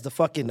looked at as the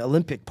fucking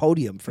Olympic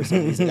podium for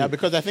some reason. Yeah,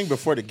 because I think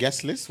before the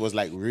guest list was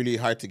like really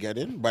hard to get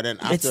in, but then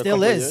after still a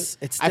couple is. years,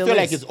 It I still feel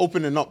like is. it's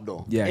opening up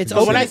though. Yeah. It's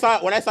Because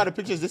open. when I saw the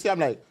pictures this year, I'm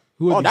like,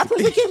 Who oh, would that be-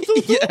 person came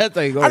too. Yeah, it's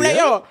like, oh, I'm like,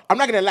 yeah? yo, I'm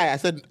not gonna lie. I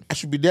said I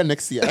should be there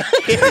next year.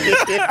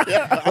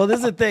 Well, this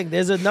is the thing.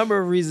 There's a number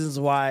of reasons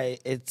why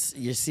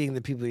you're seeing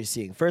the people you're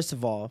seeing. First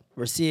of all,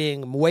 we're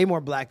seeing way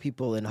more black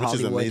people in is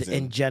Hollywood amazing.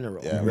 in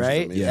general, Yeah, which is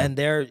right? amazing. And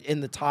they're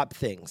in the top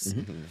things.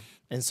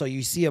 And so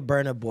you see a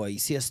Burna Boy, you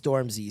see a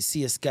Stormzy, you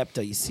see a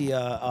Skepta, you see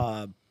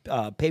a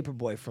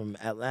Paperboy from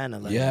Atlanta,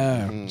 like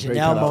Yeah.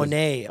 Janelle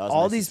Monáe. was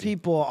All nice to these see.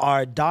 people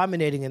are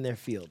dominating in their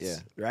fields, Yeah.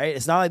 right?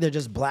 It's not like they're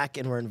just black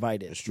and we're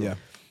invited. Yeah.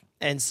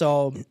 And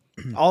so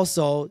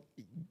also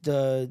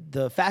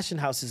the fashion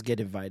houses get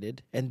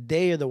invited and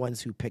they are the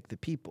ones who pick the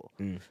people.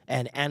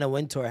 And Anna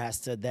Wintour has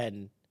to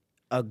then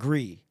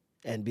agree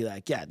and be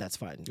like, yeah, that's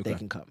fine. They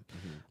can come.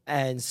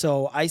 And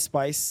so Ice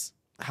Spice,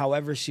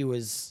 however she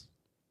was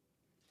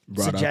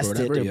Brought up or suggested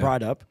whatever, or yeah.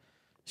 brought up,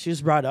 she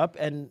was brought up.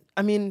 And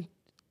I mean,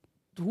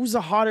 who's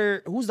the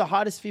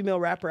hottest female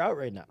rapper out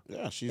right now?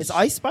 Yeah, she's It's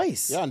Ice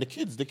Spice. Yeah, and the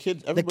kids, The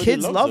everybody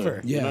kids loves love her.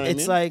 her. You know what I It's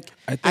mean? like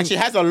I think and she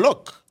has a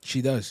look.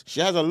 she does.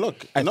 She has a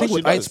look. I No, think she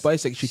with Ice does.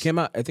 Spice, like she came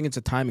out. I think it's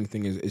a timing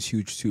thing is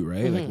huge too,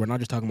 right? Like we're not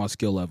just talking about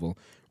skill level.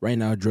 Right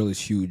now, drill is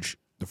huge.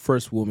 The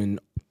first woman,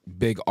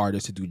 big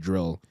artist to do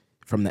drill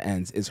from the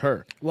ends is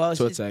her. Well,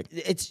 so it's like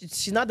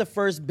she's not the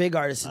first big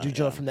artist to do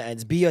drill from the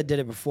ends. Bia did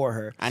it before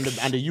her, And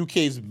the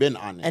UK's been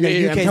on it. and the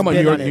yeah, I'm UK's talking about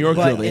been New York- on it. New York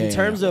but drill, yeah, in yeah,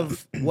 terms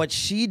of what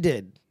she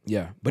did,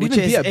 yeah. But Which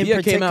even is in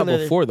Bia came out particular-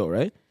 before though,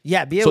 right?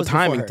 yeah, Bia So was before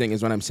timing her. thing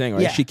is what I'm saying,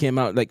 right? Yeah. She came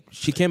out in the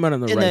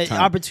in right the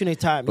time, opportunity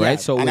time, right? yeah.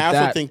 So And with I also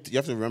that, think you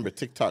have to remember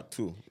TikTok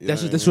too. You know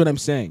that's what I that's mean? what I'm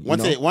saying.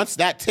 Once you know? once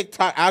that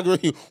TikTok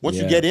algorithm, once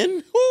you Yeah. get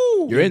in, whoo,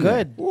 You're in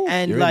there. good. Woo,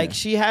 And you're in like there.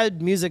 she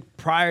had music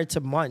prior to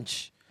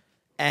Munch,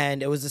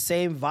 and it was the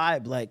same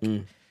vibe. Like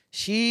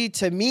she,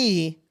 to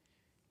me,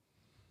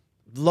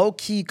 low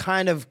key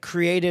kind of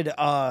created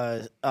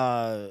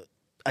a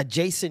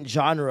adjacent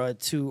genre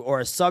to or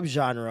a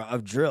subgenre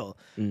of drill,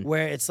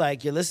 where it's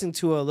like you're listening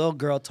to a little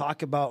girl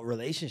talk about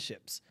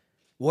relationships.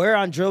 Where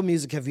on drill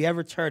music have you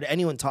ever heard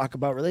anyone talk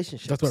about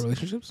relationships? Talk about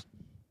relationships?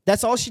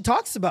 That's all she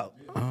talks about.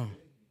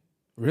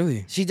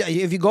 Really?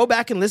 If you go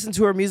back and listen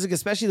to her music,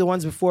 especially the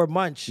ones before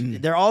Munch,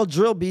 they're all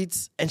drill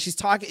beats, and she's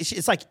talking.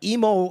 It's like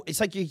emo. It's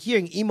like you're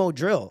hearing emo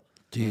drill.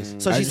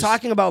 Jeez. So she's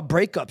talking about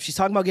breakups. She's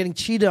talking about getting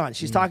cheated on.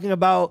 She's talking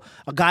about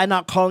a guy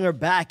not calling her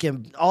back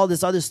and all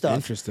this other stuff.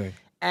 Interesting.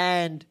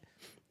 And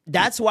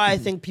that's why I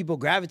think people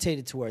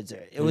gravitated towards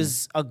her. It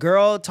was a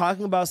girl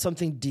talking about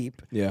something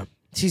deep. Yeah.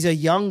 She's a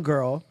young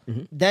girl.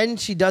 Then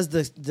she does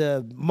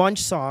the Munch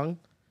song.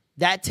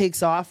 That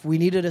takes off. We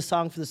needed a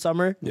song for the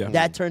summer. Yeah.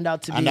 That turned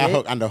out to be And that it.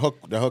 hook, and the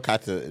hook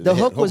had to. The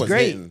hook was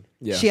great. hitting.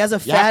 Yeah. She has a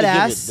You have fat to give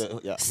ass.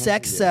 it the-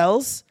 Sex yeah.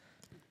 sells.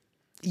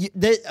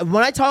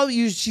 When I tell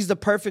you she's the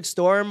perfect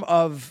storm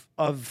of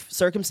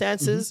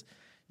circumstances,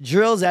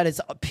 drill's at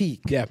its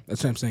peak. Yeah,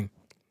 that's what I'm saying.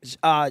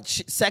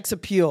 Sex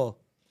appeal.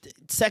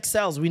 Sex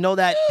sells. We know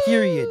that,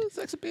 period.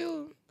 Sex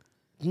appeal.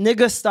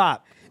 Nigga,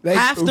 stop. Like,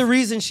 Half the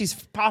reason she's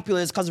popular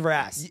is because of her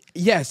ass.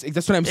 Yes,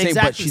 that's what I'm saying. But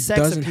Exactly, she sex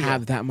doesn't appeal.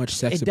 have that much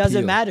sex It appeal.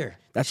 doesn't matter.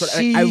 That's what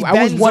She I was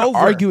bends one over.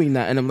 arguing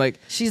that, and I'm like,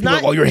 She's people are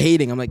not- like, oh, you're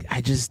hating. I'm like,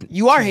 I just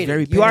You are she's hating.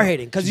 very You are pale.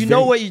 hating because She's you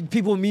know very- what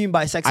people mean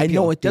by sex I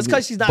appeal. know what they Just mean,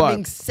 because she's not but-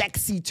 being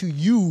sexy to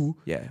you,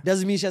 Yeah.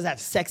 doesn't mean she doesn't have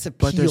sex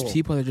appeal. But there's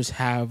people that just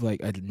have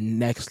like a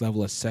next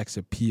level of sex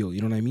appeal.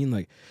 You know what I mean?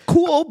 Like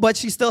cool, but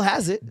she still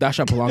has it.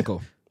 Dasha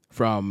Polanco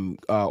from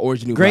Orange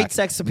is the New Great Black.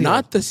 sex appeal.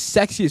 Not the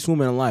sexiest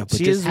woman alive, but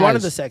She just is one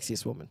of the has-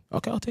 sexiest women.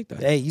 Okay, I'll take that.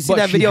 Hey, you see But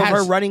that she video of her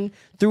has- running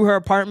through her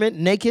apartment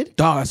naked?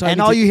 Dog, I saw and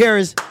it. all you hear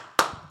is,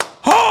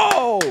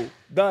 Oh,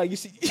 dog, you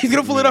see, he's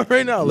gonna pull it up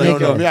right now. Like,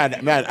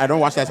 No, I don't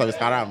watch that stuff. It's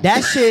haram.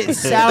 that shit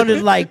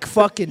sounded like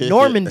fucking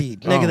Normandy.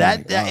 Nigga, my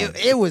that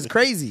it was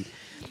crazy.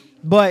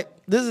 But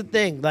this is the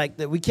thing, like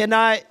that we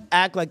cannot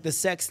act like the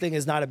sex thing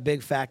is not a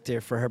big factor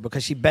for her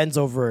because she bends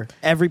over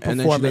every and then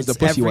she performance. does the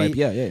pussy every, wipe.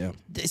 Yeah.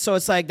 So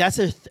it's like that's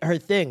her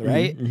thing,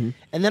 right?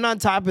 And then on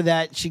top of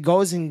that, she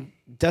goes and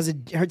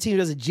her team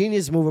does a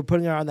genius move of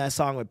putting her on that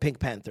song with Pink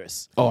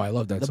Panthers. Oh, I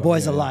love that. The song.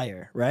 Boy's yeah, a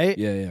Liar, right?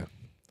 Yeah.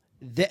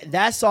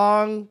 That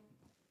song,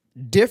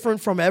 different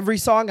from every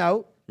song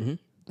out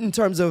in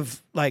terms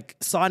of like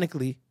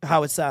sonically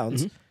how it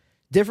sounds,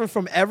 different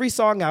from every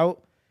song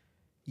out.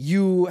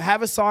 You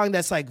have a song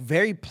that's like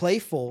very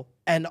playful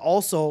and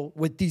also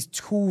with these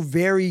two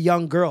very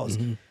young girls.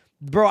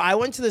 Bro, I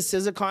went to the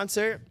SZA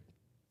concert,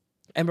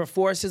 and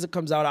before SZA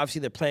comes out,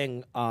 obviously they're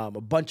playing a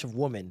bunch of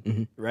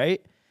women,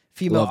 right?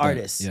 Female Love that.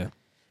 artists. Yeah.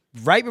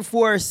 Right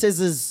before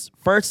SZA's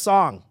first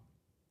song,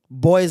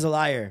 Boy is a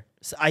Liar,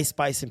 Ice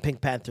Spice and Pink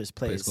Panthers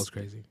plays. Place goes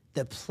crazy.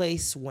 The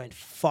place went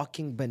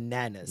fucking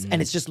bananas. And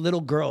it's just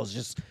little girls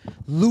just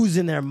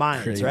losing their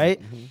minds, Crazy.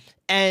 right?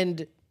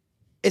 And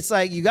it's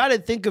like, you got to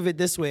think of it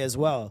this way as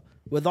well.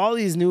 With all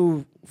these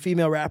new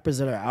female rappers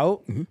that are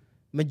out,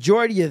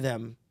 majority of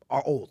them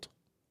are old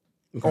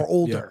or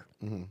older,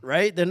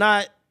 right? They're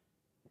not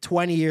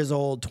 20 years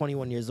old,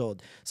 21 years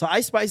old. So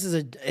Ice Spice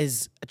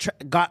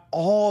got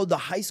all the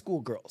high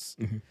school girls.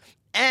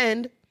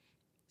 And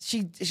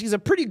she's a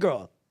pretty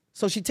girl.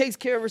 So she takes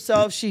care of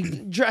herself. She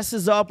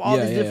dresses up, all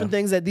these different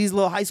things that these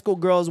little high school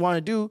girls want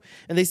to do.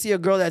 And they see a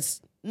girl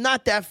that's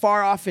not that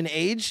far off in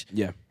age.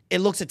 Yeah. It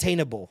looks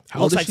attainable.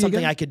 How Looks old is like she something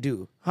again? I could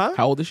do. Huh?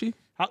 How old is she?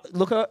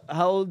 Look at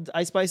how old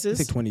Ice Spice I is.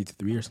 think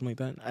 23 or something like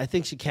that. I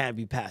think she can't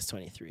be past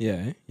 23.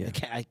 Yeah.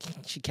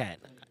 She can't.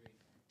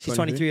 She's 23?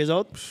 23 years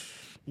old?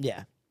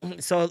 Yeah.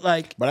 So,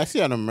 like, But I see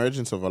an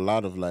emergence of a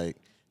lot of like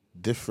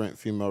different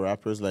female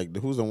rappers. Like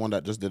who's the one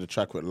that just did a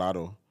track with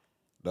Lotto?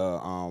 The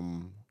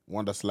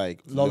one that's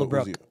like Lola Lil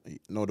Brooke. Uzi.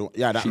 No,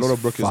 that She's Lola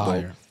Brooke is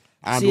fire. dope.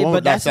 And See, the one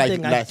but that's the like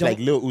thing, I that's like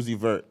don't- Lil Uzi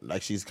Vert.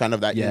 Like she's kind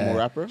of that emo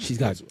rapper. She's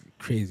got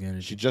crazy She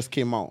energy. just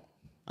came out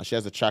and she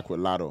has a track with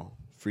Lotto,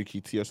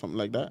 Freaky T or something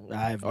like that.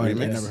 I've I've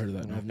Remix? never heard of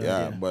that. No. I have no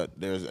Yeah, idea. but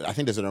I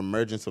think there's an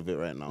emergence of it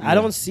right now. I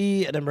don't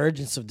see an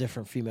emergence of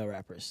different female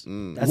rappers.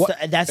 That's What?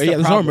 that's the Yeah,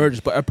 there's no problem.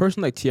 emergence. But a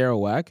person like Tierra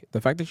Whack, the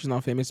fact that she's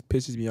not famous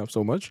pisses me off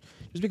so much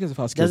just because of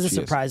how skilled Doesn't she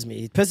is. surprise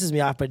me. It pisses me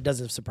off, but it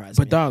doesn't surprise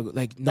me. But dog,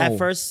 like no. That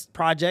first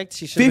project,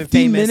 she should have been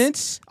 15 famous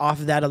minutes? off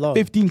of that alone.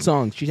 15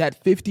 songs. She had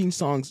 15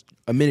 songs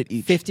a minute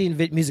each. 15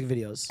 music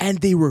videos. And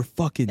they were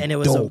fucking And it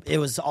was dope. it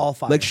was all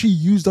fire. Like she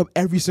used up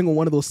every single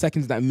one of those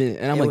seconds that minute,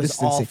 and I'm It like, was this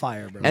is all insane.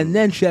 fire, bro. And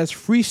then she has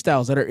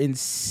freestyles that are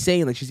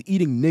insane. Like she's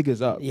eating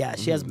niggas up. Yeah,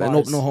 she has Like,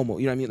 bars. no homo.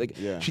 You know what I mean? Like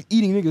Yeah. she's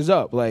eating niggas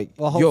up. Like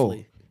Well,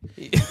 hopefully.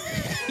 yo,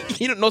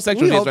 you don't know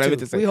sexual We shit. hope What I to. meant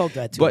to say. We hope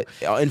that too. But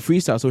in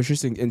freestyle, so it's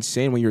just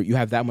insane when you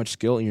have that much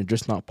skill and you're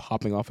just not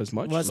popping off as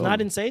much. Well, it's So- not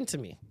insane to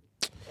me.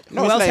 No,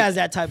 Who it's else like- has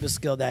that type of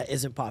skill that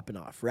isn't popping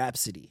off?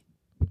 Rhapsody.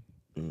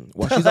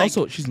 Well, she's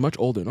like- she's much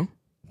older, no?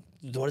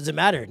 What does it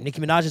matter? Nicki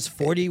Minaj is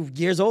 40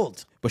 years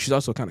old. But she's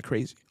also kind of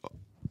crazy.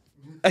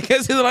 I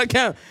guess it's not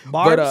count.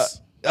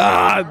 Barbs?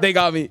 But they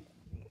got me.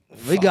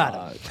 We got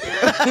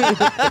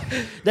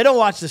them. They don't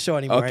watch the show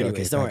anymore, Okay,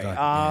 anyways. okay, Don't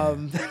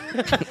worry.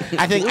 thank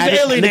I think We've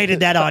alienated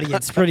that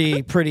audience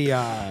pretty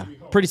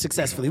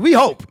successfully. We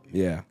hope.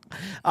 Yeah.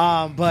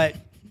 But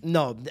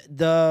no,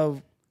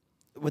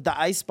 with the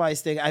Ice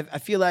Spice thing, I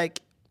feel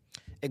like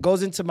it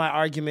goes into my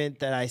argument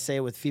that I say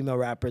with female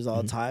rappers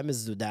all the time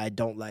is that I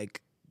don't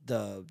like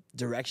the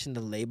direction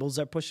the labels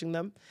are pushing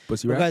them.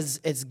 Pussy rap? Because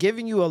it's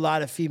giving you a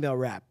lot of female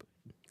rap.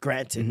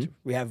 Granted,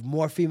 we have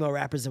more female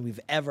rappers than we've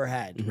ever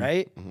had,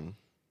 right?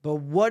 But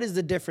what is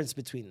the difference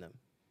between them?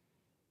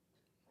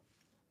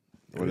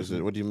 What is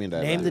it? What do you mean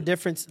that? Name the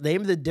difference.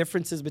 Name the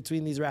differences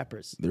between these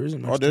rappers. There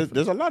isn't Oh, much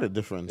there's a lot of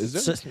difference. Is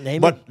there? So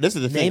name But it- this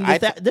is the thing. Name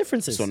the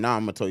differences. So now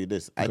I'm gonna tell you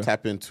this. I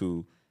tap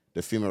into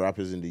the female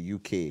rappers in the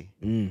UK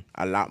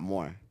a lot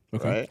more.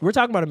 Right? We're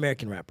talking about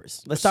American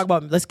rappers.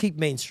 Let's keep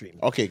mainstream.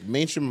 Okay,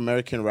 mainstream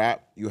American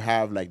rap, you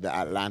have like the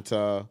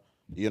Atlanta,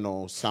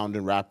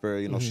 sounding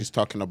rapper. She's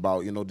talking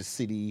about, the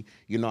city.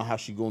 You know how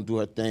she gonna do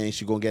her thing.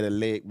 She gonna get a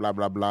lick, blah,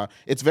 blah, blah.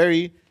 It's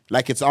very,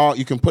 like it's all,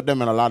 you can put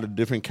them in a lot of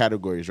different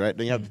categories, right?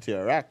 Then you have the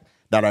Tierra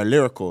that are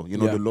lyrical, the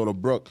Lola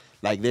Brooke.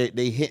 Like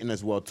they hitting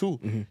as well too.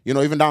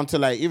 Even down to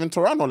like, even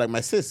Toronto, like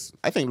my sis.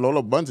 I think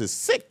Lola Buns is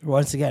sick.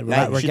 Once again,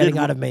 Like, we're she getting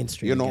did- out of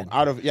mainstream. again.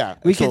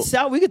 We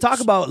We could talk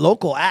about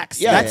local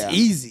acts. Yeah, That's yeah.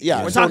 easy.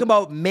 Yeah, We're so- talking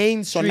about So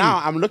mainstream.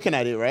 now I'm looking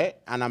at it, right?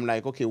 And I'm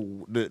like, okay,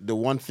 the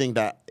one thing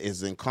that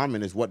is in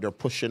common is what they're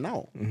pushing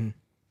out.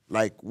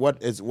 Like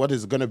what is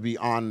going to be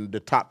on the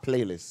top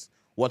playlist?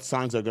 What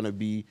songs are going to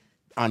be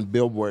on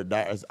Billboard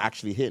that is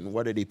actually hitting?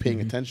 What are they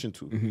paying attention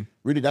to?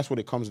 Really, that's what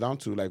it comes down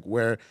to, like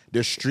where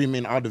they're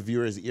streaming all the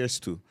viewers' ears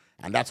to.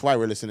 And that's why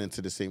we're listening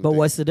to the same But thing.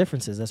 what's the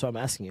differences? That's what I'm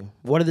asking you.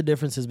 What are the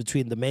differences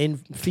between the main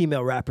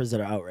female rappers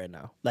that are out right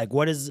now? Like,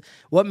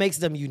 what makes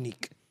them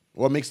unique?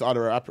 What makes the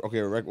other rapper,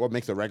 what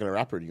makes a regular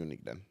rapper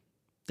unique then?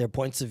 Their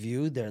points of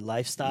view, their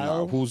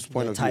lifestyle. Whose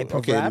point their of view? type of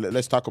Okay, rap?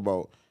 let's talk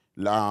about,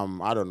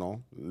 I don't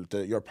know,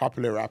 your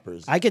popular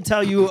rappers. I can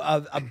tell you,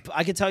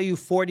 I can tell you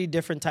 40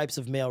 different types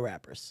of male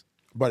rappers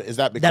But is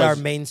that because that are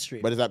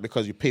mainstream. But is that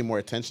because you pay more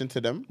attention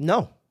to them?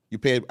 No, You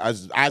pay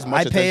as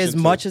much. I pay as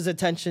attention much to, as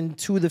attention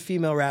to the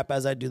female rap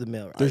as I do the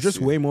male rap. There's just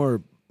way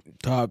more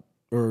top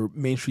or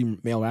mainstream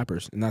male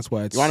rappers, and that's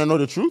why it's. You want to know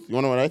the truth? You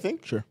want to know what I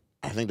think? Sure.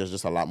 I think there's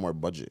just a lot more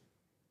budget,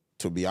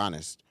 to be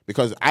honest.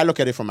 Because I look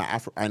at it from an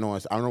Afro. I know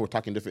we're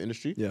talking different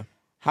industry. Yeah.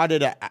 How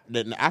did an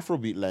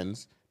Afrobeat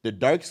lens, the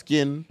dark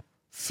skinned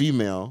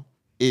female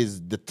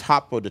is the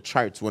top of the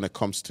charts when it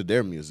comes to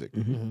their music?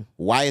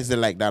 Why is it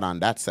like that on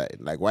that side?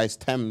 Like why is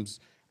Thames?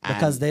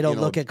 because and, they don't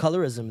look at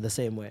colorism the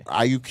same way.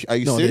 Are you No,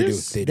 they do.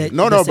 serious? They do.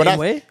 No, The but same that's,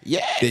 way?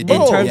 yeah, They bro.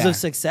 do. In terms yeah. of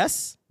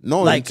success, No,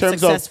 in like terms of-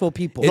 successful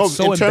people. It's No,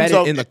 so in terms embedded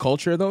of- in the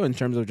culture, though, in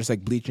terms of just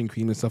like bleaching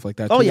cream and stuff like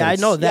that. Oh, too, yeah, I it's-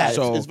 know that. Yeah,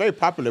 So it's very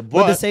popular,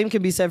 But the but same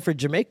can be said for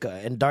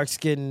Jamaica, and dark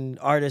skinned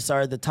artists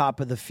are the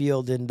top of the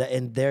field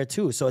in there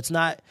too. So it's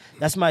not.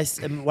 That's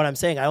what I'm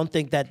saying. I don't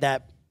think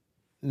that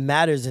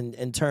matters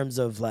in terms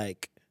of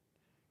like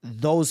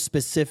those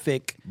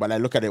specific But I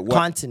look at it,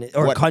 continent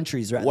or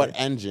countries rather. What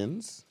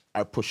engines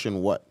are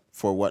pushing what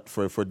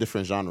for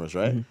different genres,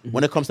 right?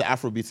 When it comes to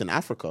Afrobeats in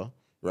Africa,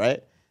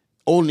 right?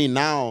 Only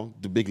now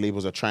the big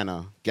labels are trying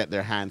to get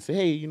their hands, say,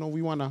 hey,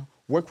 we want to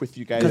work with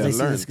you guys Because and they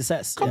see learn. the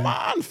success. Come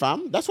Yeah. on,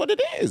 fam. That's what it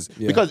is.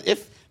 Because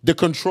if the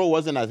control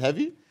wasn't as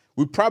heavy,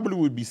 we probably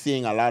would be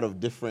seeing a lot of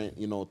different,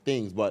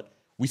 things. But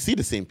we see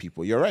the same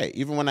people. You're right.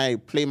 Even when I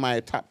play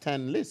my top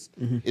 10 list,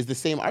 it's the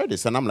same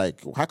artist. And I'm like,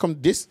 how come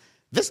this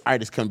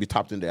artist can be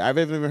topped in there? I've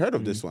never even heard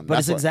of this one. But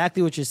That's it's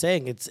exactly what you're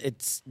saying.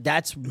 It's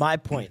that's my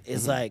point.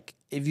 It's like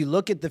if you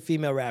look at the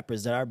female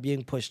rappers that are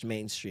being pushed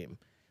mainstream,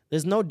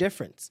 there's no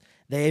difference.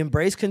 They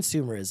embrace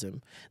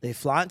consumerism. They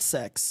flaunt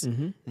sex.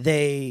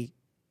 They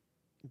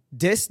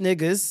diss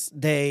niggas.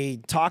 They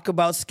talk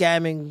about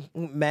scamming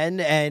men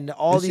and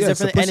all It's- these yeah,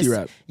 it's a different. pussy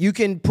rap. You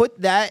can put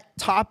that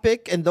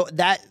topic and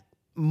that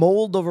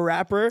mold of a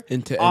rapper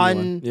Into on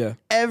anyone, yeah.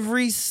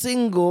 every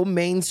single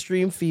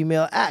mainstream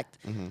female act.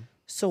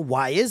 So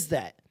why is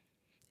that?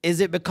 Is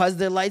it because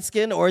they're light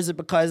skinned or is it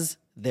because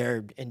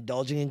they're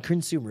indulging in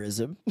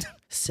consumerism,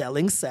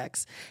 selling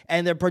sex,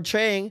 and they're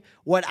portraying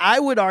what I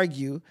would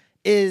argue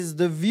is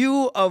the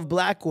view of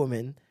black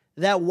women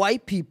that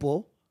white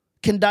people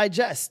can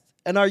digest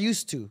and are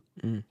used to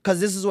because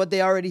this is what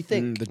they already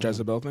think. the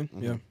Jezebel thing.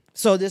 Yeah.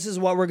 So this is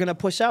what we're going to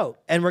push out.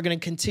 And we're going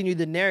to continue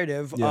the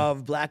narrative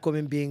of black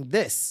women being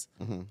this,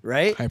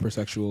 right?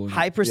 Hypersexual. and-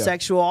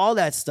 Hypersexual, all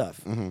that stuff.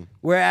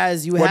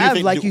 Whereas you What do you have,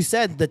 think like you- you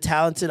said, the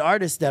talented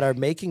artists that are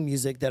making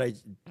music that are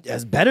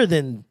as better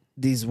than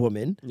these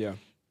women, Yeah.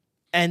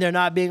 and they're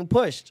not being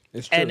pushed.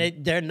 It's true.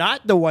 And they're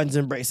not the ones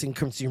embracing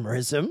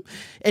consumerism.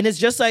 And it's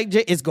just like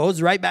it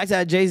goes right back to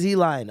that Jay-Z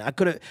line. I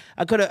could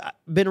have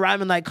been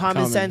rhyming like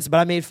common sense, but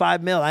I made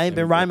 $5 million. I ain't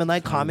been rhyming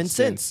like common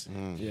sense.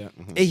 Yeah.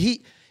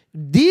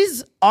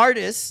 These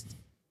artists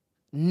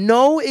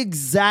know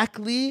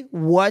exactly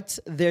what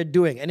they're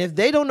doing. And if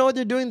they don't know what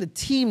they're doing, the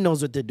team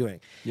knows what they're doing.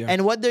 Yeah.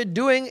 And what they're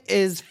doing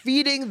is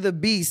feeding the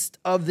beast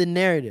of the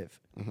narrative.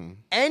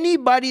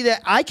 Anybody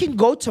that I can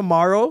go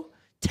tomorrow,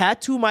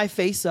 tattoo my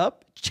face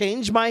up,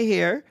 change my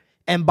hair,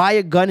 and buy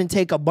a gun and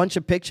take a bunch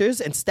of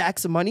pictures and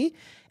stacks of money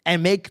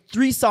and make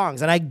 3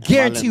 songs. And I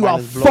guarantee you I'll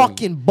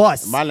fucking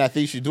bust. Man, I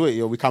think you should do it,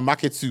 yo. We can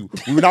market too.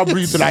 We will not bring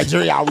you to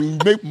Nigeria. We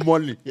make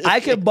money. I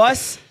could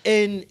bust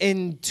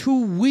in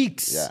 2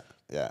 weeks.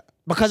 Yeah.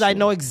 Because I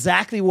know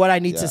exactly what I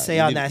need to say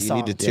on that song.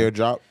 You need the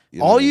teardrop.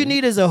 All you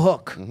need is a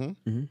hook.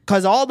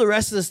 Because all the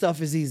rest of the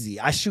stuff is easy.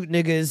 I shoot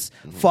niggas,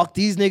 fuck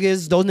these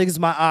niggas, those niggas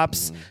my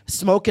ops,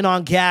 smoking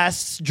on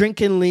gas,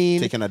 drinking lean.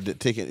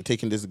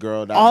 Taking this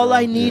girl down. All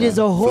I need is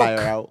a hook. Fly her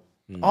out.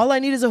 All I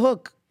need is a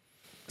hook.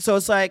 So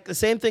it's like the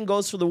same thing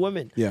goes for the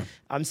women. Yeah.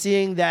 I'm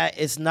seeing that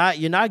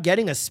you're not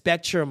getting a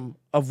spectrum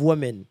of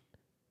women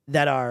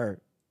that are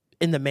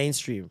in the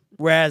mainstream.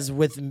 Whereas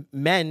with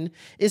men,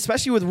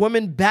 especially with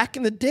women back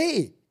in the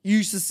day, you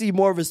used to see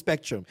more of a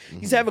spectrum. You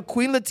used to have a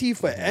Queen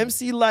Latifah,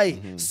 MC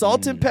Light,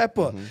 Salt and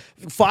Pepper,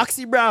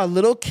 Foxy Brown,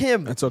 Lil'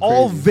 Kim, That's so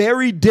all crazy.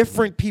 very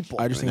different people.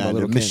 I just think Nah, about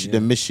the Little Kim.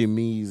 the Missy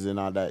Me's and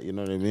all that. You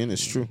know what I mean?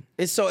 It's true.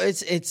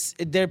 It's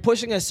they're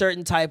pushing a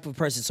certain type of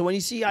person. So when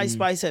you see Ice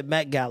Spice at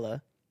Met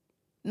Gala,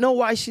 know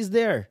why she's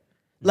there.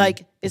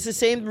 Like, it's the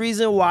same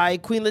reason why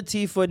Queen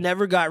Latifah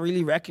never got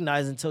really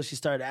recognized until she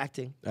started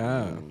acting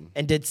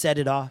and did Set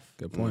It Off.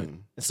 Good point.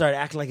 And started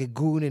acting like a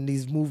goon in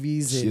these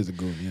movies. She and is a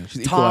goon, yeah. She's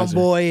the equalizer.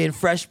 Tomboy and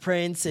Fresh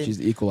Prince. And She's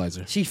the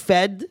equalizer. she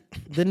fed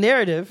the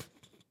narrative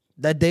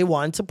that they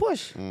wanted to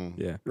push,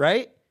 Yeah.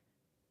 right?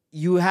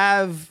 You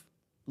have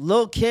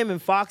Lil' Kim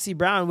and Foxy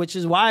Brown, which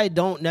is why I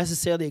don't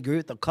necessarily agree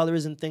with the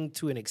colorism thing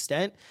to an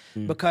extent,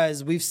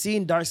 because we've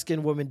seen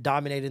dark-skinned women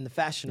dominate in the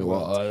fashion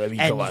world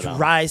and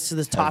rise to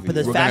the top of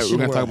the We're fashion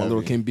gonna world. talk about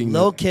Little Kim being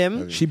Lil'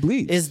 Kim she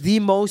bleeds. is the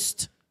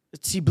most.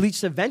 She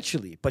bleached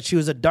eventually, but she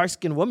was a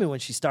dark-skinned woman when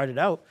she started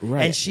out,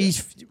 Right. and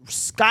she's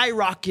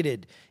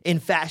skyrocketed in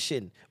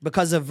fashion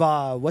because of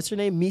what's her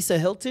name, Misa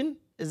Hilton.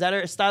 Is that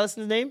her stylist's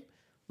name?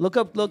 Look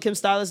up Lil' Kim's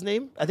stylist's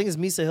name. I think it's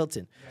Misa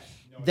Hilton.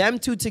 Them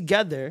two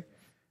together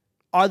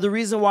are the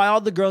reason why all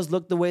the girls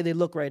look the way they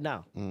look right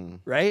now,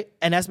 right?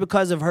 And that's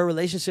because of her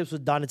relationships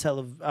with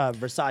Donatella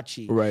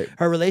Versace, Right.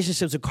 her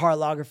relationships with Karl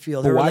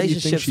Lagerfeld, But her why do you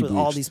think relationships she with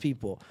all bleached? these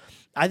people.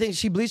 I think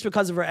she bleached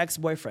because of her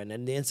ex-boyfriend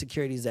and the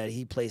insecurities that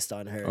he placed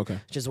on her, Okay.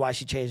 which is why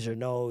she changed her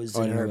nose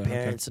I and know her that, okay.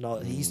 parents and all.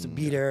 He used to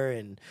beat her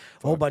and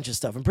a whole bunch of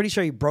stuff. I'm pretty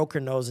sure he broke her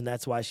nose, and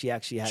that's why she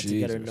actually had to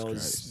get her Jesus nose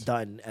Christ.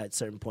 done at a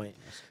certain point.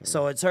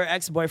 So it's her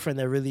ex-boyfriend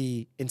that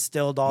really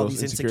instilled all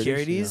Those these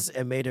insecurities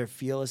and made her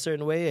feel a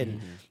certain way,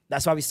 and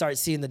that's why we started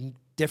seeing the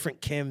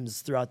different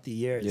Kims throughout the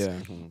years. Yeah.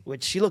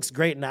 Which she looks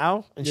great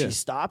now, and Yeah. she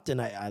stopped,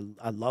 and I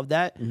love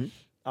that.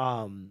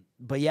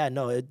 But yeah,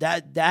 no,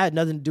 that had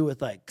nothing to do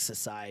with like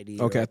society.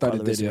 Okay, or I thought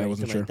it did, colorism yeah, or I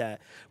wasn't anything sure. like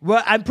that.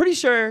 Well, I'm pretty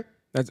sure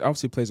That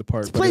obviously plays a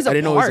part. it but plays I a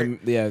didn't know part. it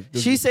was yeah.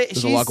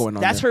 There's a lot going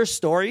on That's there. her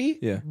story.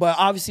 Yeah. But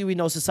obviously, we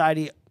know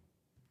society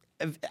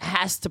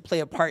has to play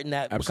a part in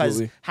that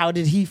Absolutely. because how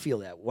did he feel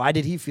that? Why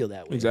did he feel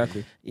that way?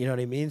 Exactly. You know what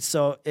I mean?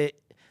 So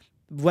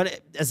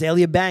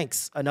Azalea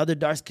Banks, another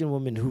dark-skinned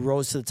woman who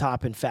rose to the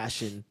top in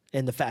fashion,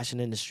 in the fashion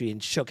industry,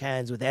 and shook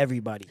hands with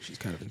everybody. She's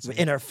kind of insane.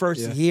 In her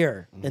first Yeah.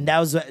 year. And that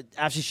was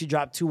after she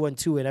dropped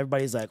 212, and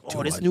everybody's like,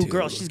 oh, this new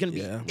girl, 212. she's going to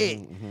be Yeah.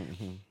 it.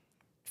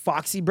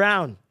 Foxy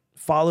Brown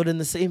followed in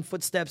the same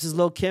footsteps as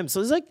Lil' Kim.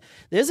 So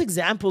there's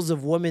examples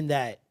of women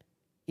that,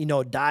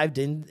 dived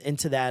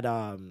into that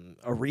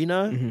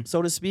arena,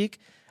 so to speak.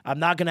 I'm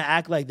not going to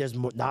act like there's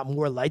not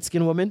more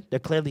light-skinned women. There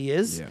clearly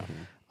is.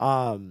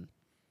 Yeah.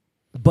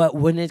 But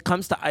when it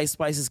comes to Ice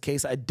Spice's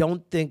case, I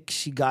don't think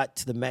she got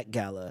to the Met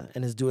Gala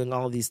and is doing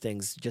all of these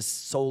things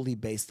just solely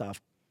based off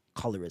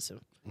colorism.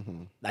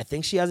 I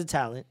think she has a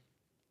talent.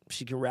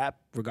 She can rap,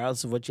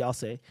 regardless of what y'all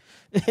say.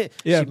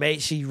 Yeah.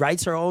 She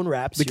writes her own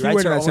raps. The She key writes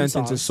word her in own that sentence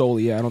songs. is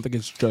solely. Yeah, I don't think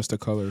it's just a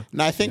color.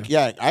 No, I think,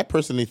 I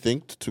personally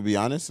think, to be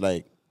honest,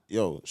 like,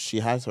 she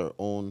has her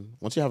own.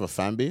 Once you have a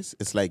fan base,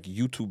 it's like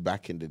YouTube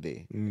back in the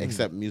day,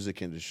 except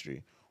music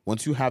industry.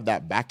 Once you have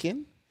that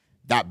backing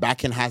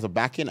has a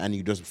backing, and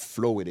you just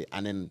flow with it.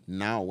 And then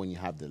now, when you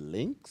have the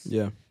links,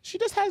 she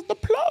just has the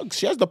plugs.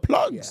 She has the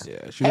plugs.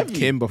 Yeah, she was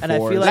Kim before. And I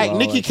feel as like well.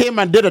 Nicki came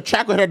and did a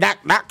track with her.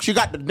 She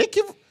got the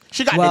Nicki.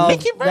 She got well, the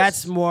Nicki verse.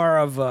 that's more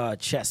of a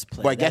chess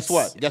play. But guess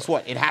what? Guess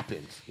what? It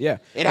happened. Yeah,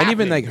 It and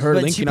even happened. like her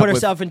But linking she put up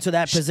herself into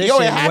that position Yo, it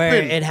where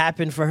happened. it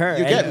happened for her.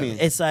 You And get me?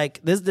 It's like,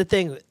 this is the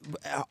thing.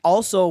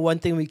 Also, one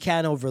thing we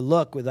can't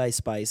overlook with Ice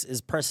Spice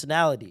is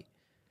personality.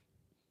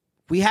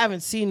 We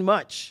haven't seen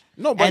much.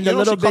 No, but and you the know,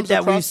 little she bit comes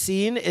that we've across-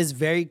 seen is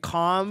very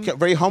calm.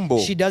 Very humble.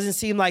 She doesn't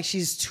seem like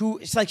she's too.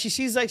 It's like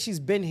she's like she's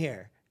been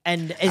here,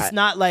 and it's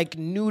not like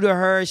new to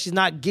her. She's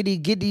not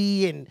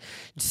giddy and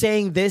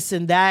saying this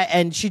and that,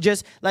 and she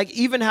just like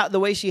even how the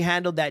way she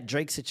handled that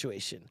Drake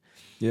situation.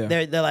 Yeah.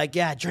 They're like,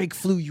 yeah, Drake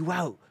flew you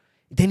out.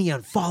 Then he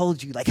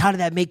unfollowed you. Like, how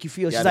did that make you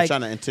feel? Yeah, She's they're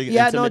like, trying to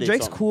yeah, no, intimidate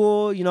Drake's something.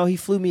 cool. He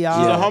flew me out.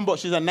 She's a humble.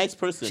 She's a nice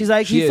person. She's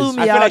like, She he flew is.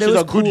 me I feel out. like It she's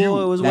was a good cool.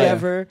 you. It was Yeah.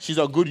 whatever. She's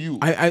a good you.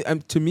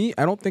 To me,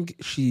 I don't think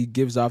she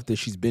gives off the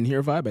she's been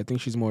here vibe. I think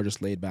she's more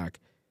just laid back.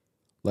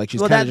 Like she's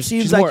Well, kind that of just.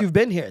 seems she's like more, you've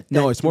been here.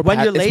 No, That- it's more. when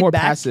you're it's laid more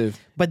back, passive.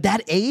 But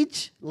that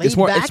age, laid It's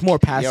more. back, It's more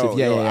passive.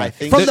 Yeah. I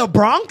think From the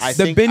Bronx? I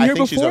They've think, been I here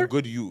think she's before? a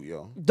good you,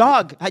 yo.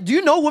 Dog, do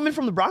you know women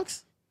from the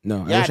Bronx?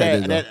 No, I Yeah, wish I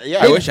did. though. yeah.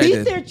 I They wish I beat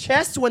did. their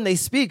chest when they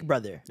speak,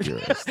 brother.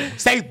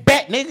 Say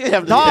bet,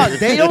 nigga. Dog,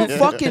 they don't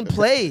fucking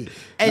play.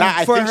 And Nah,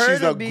 I for think her she's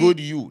to a be, good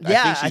youth.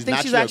 Yeah, I think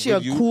she's actually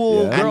a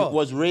cool girl. And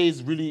was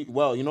raised really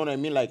well. You know what I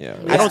mean? Like, Yeah.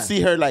 I don't see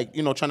her like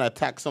trying to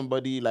attack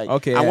somebody. Like,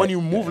 Okay, and yeah, when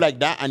you move like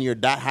that and you're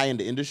that high in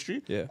the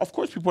industry, Yeah. of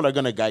course people are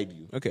gonna guide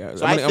you. Okay,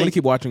 So I'm gonna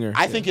keep watching her.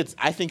 I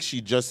Yeah. think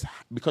she just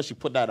because she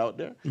put that out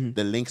there,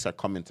 the links are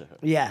coming to her.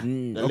 Yeah.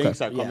 The okay.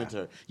 links are coming Yeah. to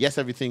her. Yes,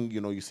 everything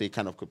you say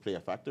kind of could play a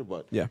factor,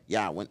 but Yeah.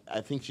 when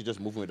I think she's just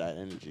moving with that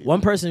energy.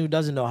 One person who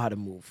doesn't know how to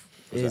move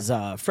is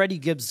Freddie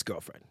Gibbs'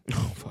 girlfriend.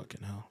 Oh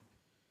fucking hell.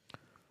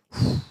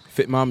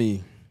 Fit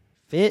mommy.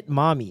 Fit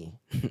mommy.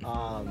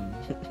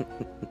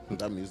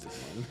 That music,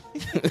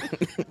 man.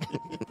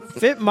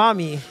 Fit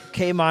mommy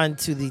came on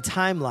to the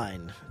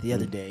timeline the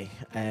other day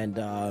and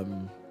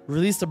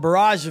released a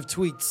barrage of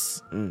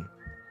tweets.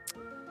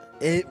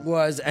 It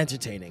was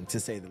entertaining, to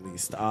say the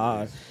least.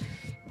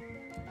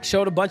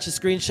 Showed a bunch of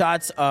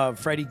screenshots of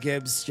Freddie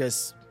Gibbs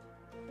just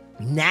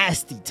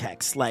nasty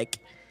texts. Like,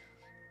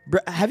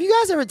 have you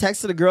guys ever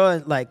texted a girl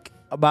and like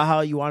about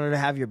how you want her to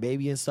have your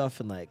baby and stuff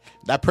and like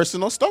That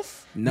personal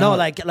stuff? no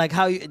like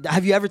how you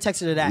have you ever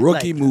texted her that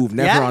Rookie like, move,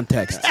 never yeah? on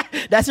text.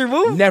 That's your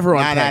move? Never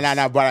on text.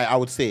 Nah, but I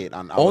would say it.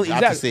 And I would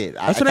have to say it.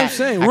 That's what I'm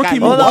saying. I Rookie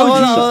can't- move. Hold Why on,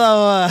 would hold you-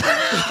 on,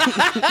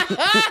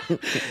 hold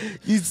on.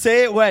 You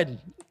say it when?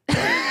 You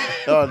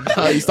stop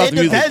It the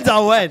music. depends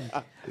on when.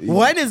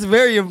 When is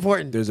very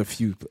important. There's a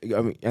few.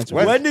 I mean, answer.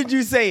 When did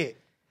you say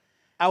it?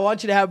 I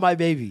want you to have my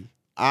baby.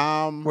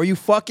 Were you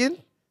fucking?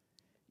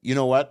 You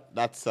know what?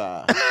 That's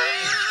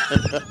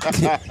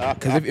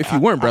Because if you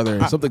weren't,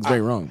 brother, something's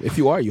very wrong. If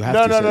you are, you have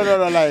to. say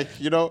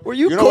it. no. Like Were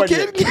you know when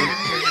cooking?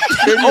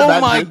 Oh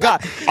my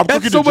God, I'm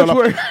that's cooking so the much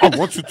jollof. work. I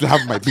want you to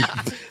have my baby,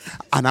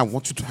 and I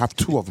want you to have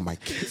 2 of my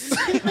kids.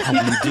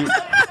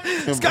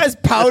 This guy's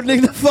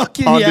pounding the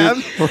fucking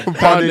yam.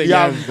 Pounded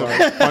yam,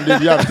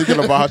 pounded yam.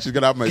 Thinking about how she's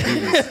gonna have my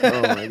babies.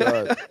 Oh my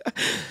god.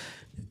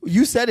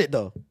 You said it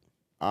though.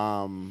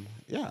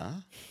 Yeah.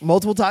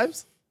 Multiple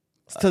times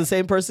to the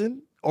same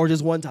person or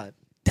just one time?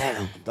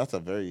 Damn. That's a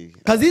very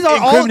Because these are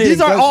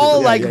Incriminating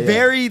all question. like Yeah, yeah.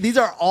 very. These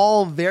are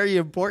all very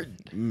important.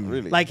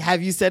 really Like,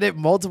 have you said it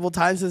multiple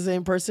times to the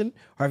same person,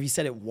 or have you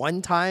said it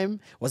one time?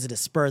 Was it a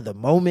spur of the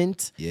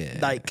moment? Yeah.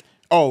 Like,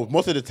 Oh,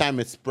 most of the time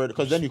it's spur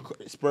because then you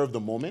spur of the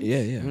moment. Yeah.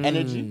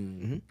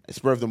 Energy.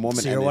 Spur of the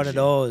moment. so you're one of energy.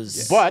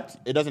 those. But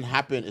it doesn't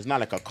happen. It's not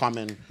like a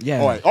common.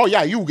 Yeah. Oh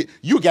yeah.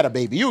 You get a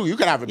baby. You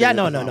can have a baby. Yeah,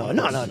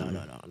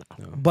 no.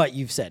 But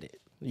you've said it.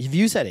 Have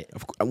you said it?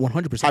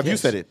 100%. Have you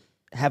said it?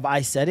 Have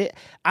I said it?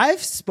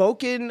 I've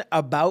spoken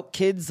about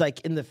kids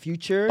like in the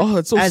future. Oh,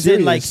 that's so as serious.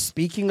 in like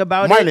speaking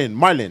about it.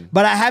 Marlon.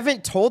 But I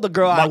haven't told the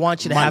girl I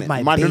want you to have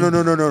my baby. No.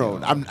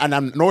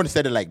 No one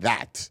said it like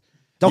that.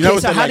 You Okay, never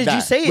so said how like did that.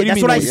 you say What do it? you That's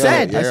mean, what I like,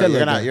 said. I said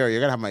like that. You're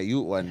gonna have my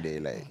youth one day,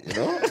 like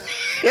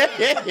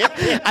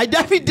I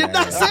definitely did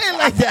not say it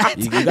like that.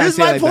 You gotta This is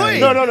say my it like that. point.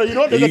 No. You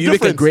know, there's a You make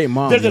a difference. great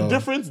mom, There's yo. a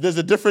difference. There's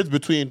a difference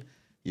between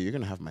you're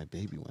gonna have my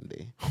baby one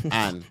day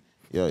and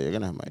you're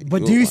gonna have my.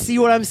 But youth do you one see day.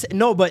 what I'm saying?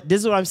 No, but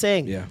this is what I'm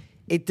saying. Yeah.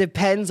 It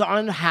depends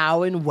on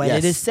how and when Yes.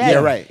 it is said.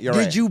 You're right, you're Did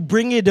right. you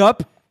bring it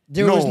up?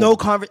 There was no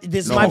conversation.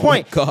 This is my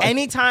point. God.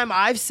 Anytime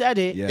I've said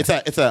it, Yeah.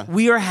 It's a.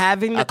 we are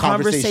having the A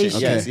conversation.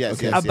 conversation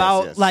Yes,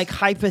 about yes. like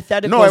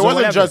hypotheticals. No, it or wasn't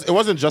whatever. just. It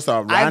wasn't just a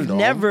I've random.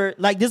 never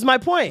like this is my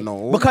point.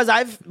 No. Because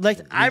I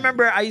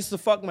remember I used to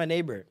fuck my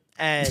neighbor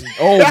and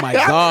Oh my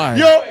God.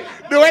 Yo,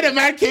 the way the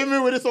man came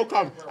in with it so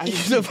calm. I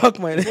used to fuck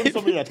my neighbor.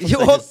 somebody that Yo,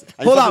 looks like hold this.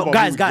 I hold used to on, go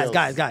guys. with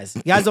girls.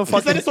 You guys don't He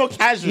fuck said it so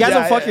casual. You guys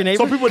don't fuck your neighbor?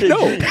 Some people they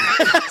dream.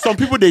 Some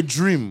people they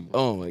dream.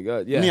 Oh my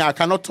God. Yeah. Me, I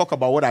cannot talk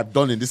about what I've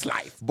done in this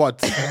life,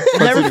 but You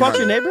never fuck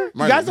your neighbor? You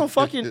Marlon. guys don't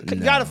fuck your. You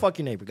gotta fuck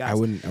your neighbor, guys. I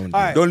wouldn't All do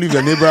right. Don't leave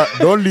your neighbor.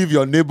 Don't leave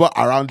your neighbor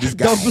around this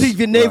guy. Don't leave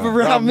your neighbor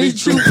around me,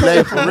 true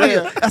player for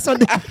real. That's on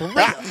for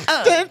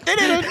real.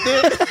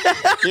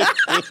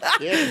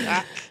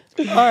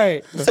 All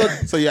right. So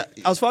So yeah.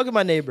 I was fucking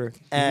my neighbor,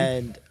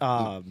 and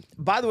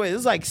by the way, this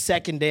is like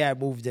second day I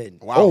moved in.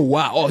 Wow. Oh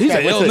wow. Oh, he's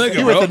a ill nigga,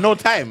 He bro. was no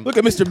time. Look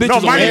at Mr. Bitches No,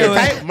 over man is here. the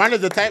type. Man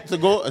is the type to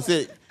go and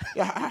say,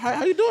 yeah,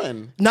 how you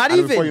doing? Not And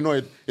even. before you know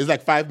it, it's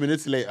like 5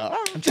 minutes later.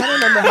 I'm trying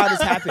to remember how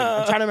this happened.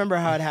 I'm trying to remember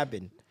how it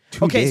happened.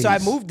 Okay, so I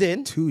moved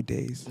in. 2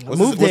 days.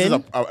 Moved in.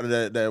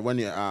 When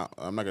you,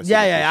 I'm not gonna. Say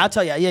Yeah, I'll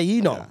tell you. Yeah,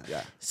 you know.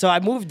 Yeah. So I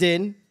moved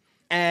in,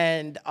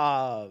 and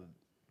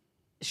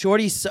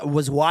Shorty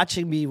was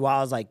watching me while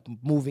I was like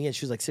moving in.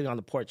 She was like sitting on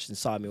the porch and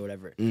saw me, or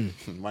whatever. Man,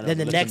 Then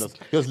the next-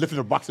 he was lifting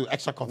the box with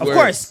extra cover. Of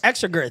course,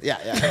 extra girth. Yeah.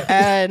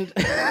 And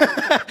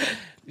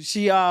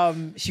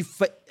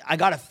I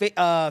got a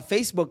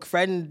Facebook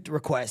friend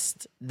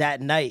request that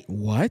night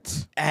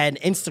What? and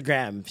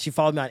Instagram. She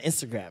followed me on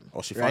Instagram.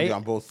 Oh, she found right? you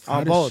on both.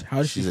 On both. How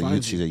does she find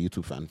you? She's a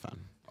YouTube fan.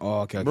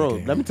 Oh, okay. Bro,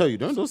 okay. let me tell you,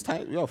 during those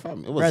times, yo,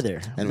 fam, it was.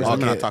 Brother. Anyways, let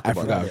me not talk I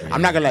about forgot. that. I'm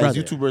not gonna lie,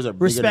 Brother. YouTubers are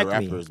bigger Respect than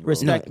me. rappers, bro.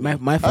 Respect No,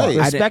 my fault. Hey.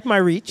 I Respect didn't- my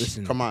reach.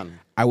 Listen, Come on.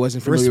 I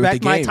wasn't familiar Respect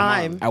with the my game.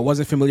 time. I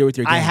wasn't familiar with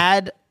your game. I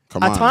had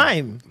Come a on.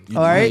 time.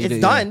 All right, you it's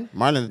did, done.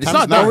 Marlon, It's time's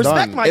not done.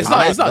 Respect done. my It's time.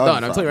 not. It's not done, done.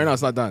 I'm fam. telling you right now,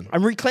 it's not done.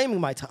 I'm reclaiming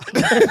my time.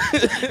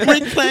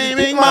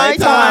 Reclaiming my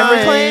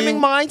Reclaiming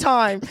my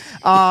time.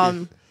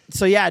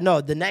 So yeah,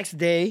 no. The next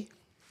day,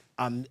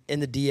 I'm in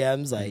the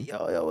DMs like,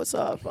 yo, what's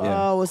up? Yeah.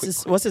 Oh,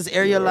 what's this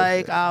area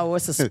like?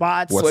 What's the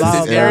spots? What's Blah,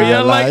 this blah,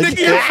 area blah. like? Nigga,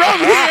 you're from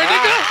here,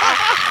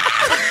 nigga.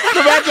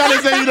 The man trying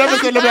to say you never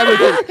said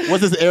everything.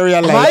 What's this area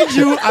like? Mind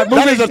you, I'm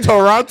that is moving. a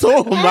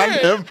Toronto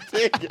man.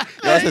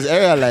 What's this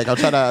area like? I'm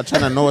trying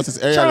to know what's this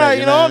area like.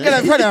 You know,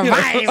 get a put a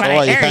vibe Oh, on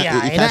the you area.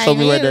 can't show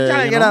me where the, trying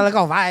to you get know? a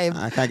little vibe.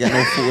 I can't get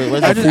no food.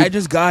 Where's the food? I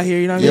just got here,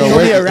 you know what I Yo, mean? Show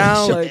me where's-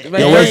 around. Like, Yo,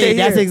 man, where's- hey,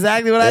 That's here.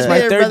 exactly what I It's said. my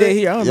third brother. day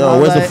here. I don't Yo, know.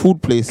 where's the like-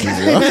 food places?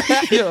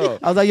 Yo? Yo.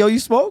 I was like, yo, you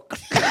smoke?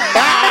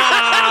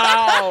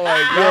 Oh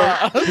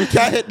my god. You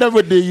can't hit them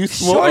with the you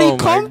smoke. Shorty, Oh my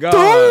come God.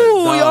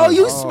 through. Yo, Dog.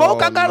 you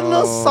smoke? I got a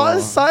little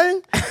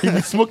son. You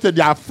smoked it,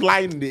 you're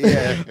flying in the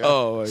air.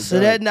 Oh my god. So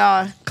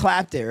then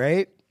clapped it,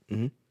 right?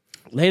 Mm-hmm.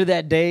 Later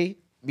that day,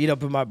 meet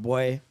up with my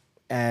boy,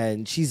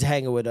 and she's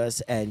hanging with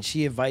us, and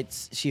she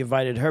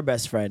invited her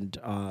best friend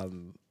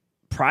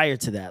prior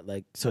to that,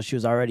 like, so she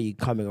was already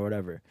coming or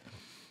whatever.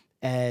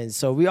 And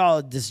so we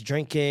all just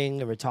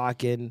drinking and we're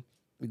talking.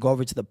 We go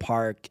over to the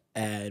park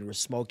and we're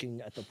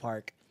smoking at the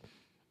park,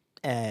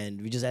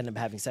 and we just end up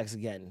having sex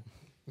again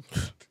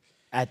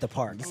at the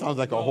park. Sounds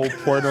like a whole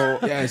porno.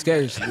 Yeah, it's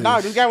getting. No,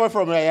 this guy went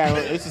from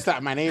it's just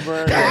like my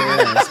neighbor.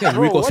 It's getting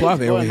Bro, Rico what is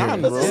Suave over going here.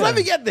 on, bro? Just let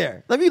me get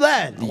there. Let me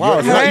land. Wow,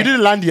 you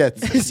didn't land yet.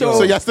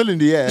 So you're still in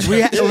the air.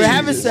 We're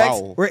having sex.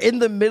 Wow. We're in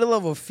the middle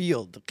of a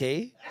field,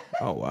 okay?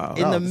 Oh wow.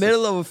 In the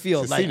middle of a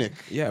field. It's Like, scenic.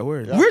 Yeah,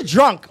 word. we're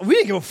drunk. We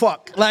didn't give a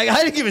fuck. Like,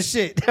 I didn't give a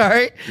shit. All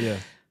right? Yeah.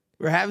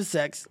 We're having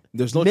sex.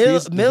 There's no middle,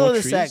 trees? There's Middle no of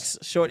the trees? sex.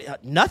 Shorty.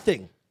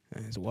 Nothing.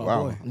 It's a wild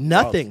Wow. boy.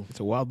 Nothing. It's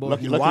a wild boy.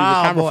 Lucky Wow,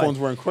 the camera boy. phones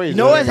weren't crazy. You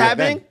know what's back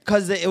happening? then.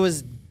 Because it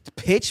was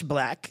pitch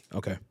black.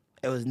 Okay.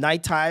 It was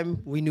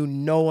nighttime. We knew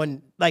no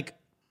one, like,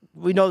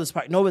 we know this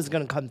part. No one's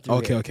going to come through.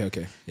 Okay. here.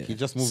 Okay. Yeah. He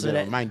just moved So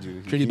there, that- mind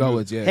you. Trinity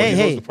Bellwoods. Yeah. Hey, He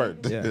hey. knows the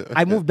part. Yeah.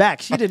 I moved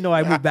back. She didn't know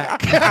I moved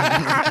back.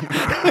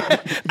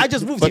 I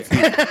just moved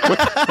here.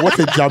 What's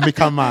a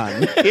Jamaica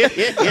man?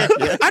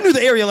 I knew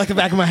the area like the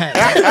back of my hand.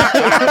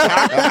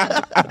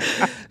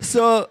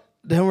 So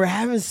then we're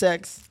having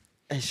sex,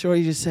 and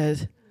Shorty just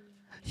says,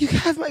 "You can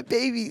have my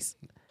babies."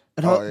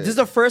 And this is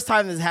the first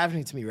time this is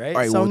happening to me, right?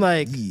 All right, so I'm well,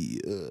 like,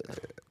 the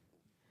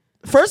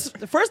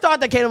first thought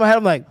that came to my head,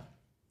 I'm like,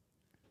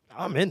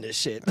 I'm in this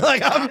shit.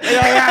 Like, I'm,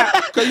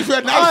 Because you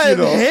feel nice, you I'm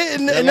know.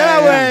 hitting, Yeah, and yeah, then I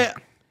yeah. went,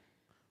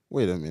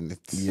 Wait a minute.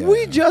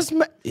 we just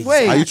met.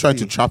 Wait, Are you trying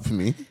to trap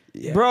me?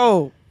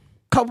 bro,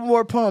 couple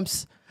more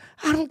pumps.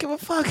 I don't give a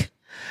fuck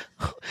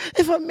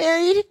if I'm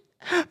married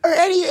or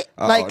any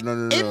like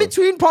no, in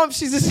between pumps.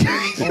 She's just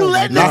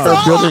letting Not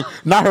us her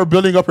off. not her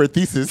building up her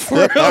thesis.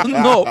 No,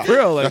 for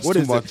real. Like, That's what too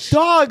is much. it?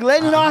 Dog,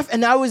 letting it off,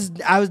 and I was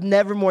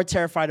never more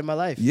terrified in my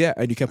life. Yeah,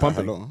 and you kept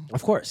pumping. Hello.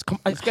 Of course, come.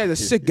 This guy's a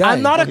sick guy.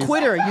 I'm not a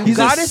quitter. You He's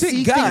a gotta sick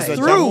see guy. things He's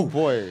a through. Jamu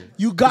boy.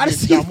 You gotta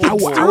He's a see Jamu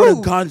things boy. I would have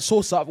through. gone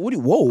so soft. What do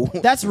you? Whoa.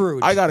 That's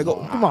rude. I gotta go.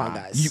 Come on,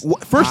 guys.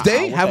 First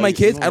day, what have are my you-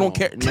 kids. I no. don't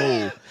care.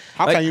 No.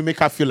 How can you make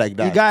her feel like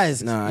that? You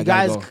guys, Nah, I you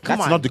gotta guys, go. come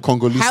That's on. not the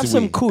Congolese Have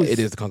some way. couth. It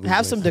is the Congolese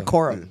Have way. some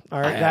decorum.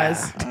 All right,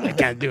 guys. I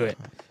can't do it.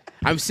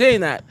 I'm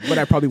saying that, but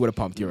I probably would have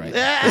pumped. You're right.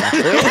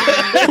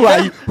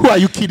 Who are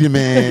you kidding,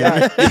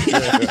 man?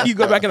 You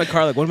go back in the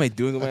car like, what am I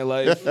doing with my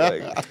life?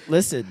 Like,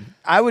 Listen,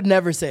 I would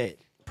never say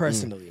it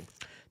personally.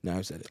 no,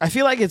 I've said it. I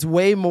feel like it's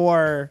way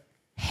more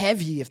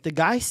heavy if the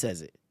guy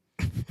says it.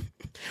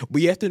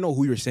 But you have to know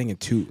who you're saying it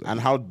to. And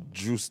how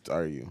juiced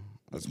are you?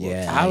 As well?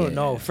 Yeah. I don't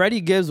know.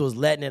 Freddie Gibbs was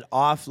letting it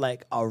off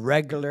like a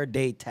regular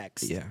day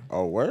text. Yeah.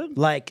 Oh, word?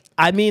 Like,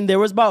 I mean, there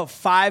was about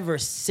 5 or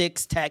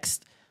 6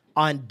 texts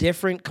on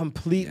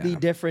completely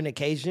different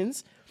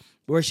occasions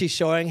where she's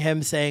showing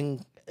him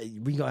saying,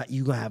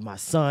 you gonna have my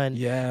son.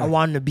 Yeah. I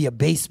want him to be a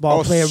baseball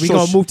Oh, player. We so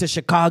gonna move to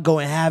Chicago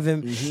and have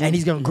him, Mm-hmm. and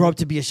he's gonna grow up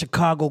to be a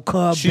Chicago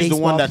Cub She's baseball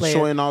the one that's player.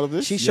 showing all of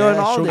this? She's showing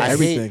Yeah, all showing this.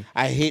 everything.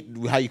 I hate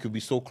how you could be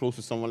so close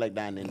to someone like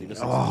that and then they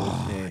just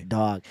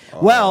Dog.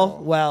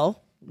 Well.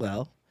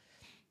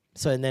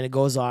 So and then it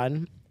goes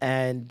on,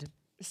 and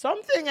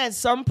something at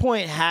some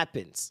point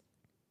happens.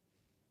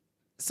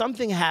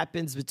 Something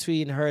happens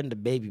between her and the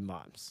baby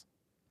moms,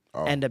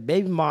 and the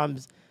baby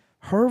moms,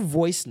 her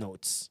voice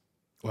notes.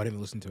 Oh, I didn't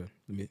even listen to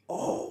it.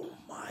 Oh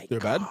my They're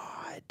bad?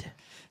 God!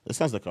 It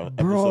sounds like an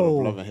Bro. episode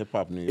of Love and Hip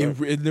Hop New York.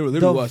 It literally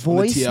The was. On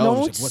the voice TL, I was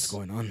notes? like, what's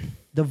going on?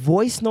 The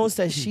voice notes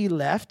that she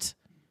left.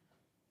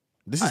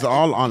 This is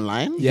all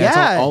online? Yeah,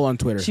 it's all on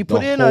Twitter. She The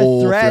put in a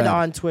whole thread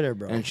on Twitter,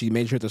 bro. And she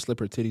made sure to slip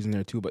her titties in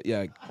there too. But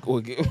yeah, we'll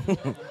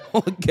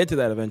get to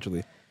that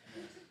eventually.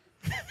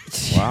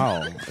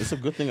 Wow. It's a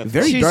good thing.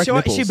 Very dark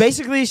nipples. She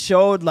basically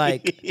showed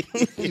like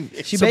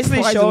she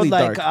basically showed Surprisingly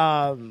like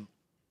dark.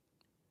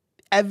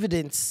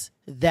 evidence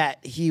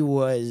that he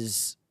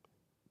was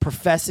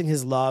professing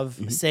his love,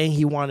 saying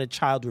he wanted a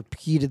child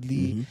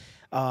repeatedly.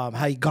 How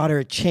he got her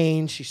a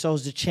chain. She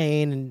shows the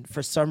chain, and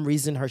for some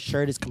reason her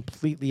shirt is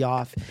completely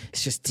off.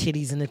 It's just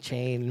titties in the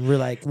chain, and we're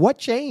like, "What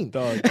chain?"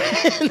 Dog.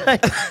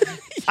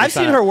 I've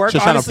seen her work.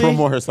 She's trying to honestly.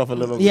 promote herself a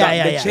little bit.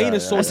 Yeah, The chain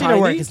is so I've seen tiny.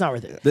 her work. It's not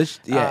worth it.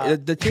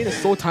 The chain is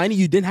so tiny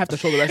you didn't have to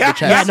show the rest of the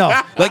chest. Yeah,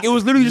 no. Like it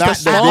was literally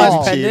just a Not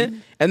small that big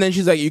pendant, and then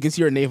she's like, you can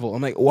see her navel.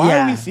 I'm like, why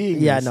are we seeing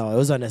this? Yeah, no, it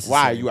was unnecessary.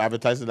 Why are you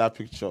advertising that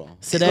picture?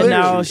 So then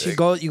now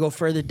Literally. you go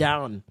further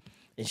down,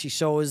 and she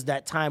shows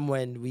that time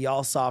when we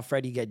all saw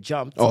Freddie get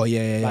jumped. Oh,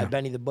 yeah, by yeah.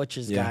 Benny the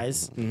Butcher's Yeah.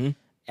 guys.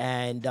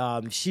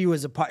 And she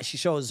was a part. She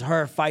shows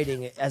her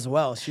fighting as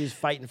well. She was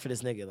fighting for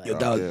this nigga. Like,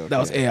 That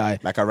was AI.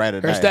 Like a ride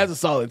or Her die. stats are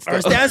solid.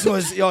 her stance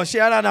was, she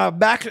had on a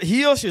back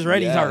heel. She was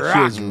ready to She rock.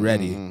 was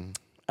ready.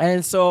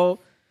 And so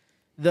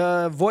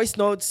the voice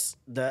notes,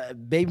 the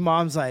baby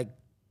mom's like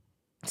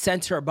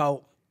sent her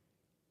about,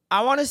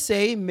 I want to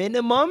say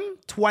minimum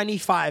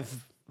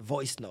 25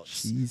 voice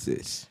notes.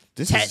 Jesus.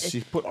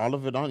 She put all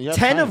of it on. Yeah,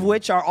 10 of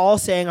which are all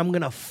saying, I'm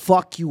going to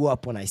fuck you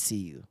up when I see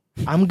you.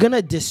 I'm going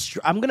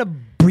to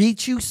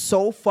breach you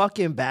so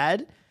fucking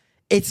bad.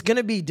 It's going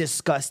to be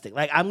disgusting.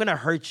 Like, I'm going to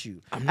hurt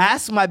you.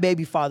 Ask my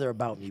baby father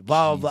about me.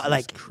 Blah, blah, blah.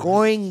 Like,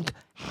 going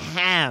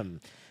ham.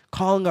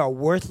 Calling her a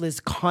worthless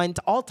cunt.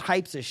 All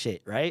types of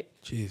shit, right?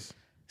 Jeez.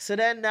 So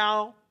then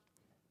now,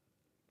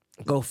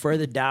 go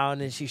further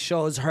down, and she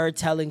shows her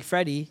telling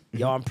Freddie,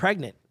 yo, I'm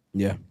pregnant.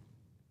 Yeah.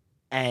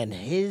 And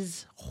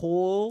his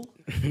whole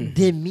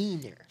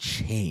demeanor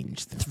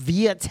Changed.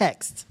 via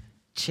text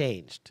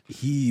changed.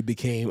 He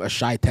became a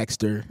shy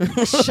texter.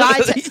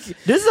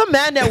 This is a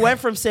man that went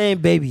from saying,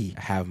 baby,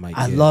 Have my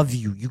I kid. love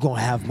you. You're going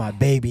to have my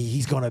baby.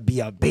 He's going to be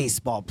a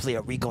baseball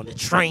player. We're going to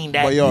train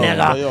that But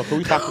nigga. yo,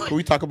 can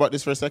we talk about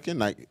this for a second?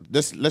 Like,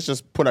 let's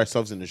just put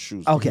ourselves in the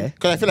shoes. Okay.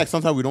 Because I feel like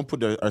sometimes we don't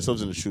put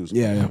ourselves in the shoes.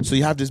 Yeah, yeah. So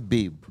you have this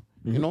babe.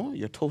 You know,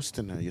 you're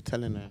toasting her. You're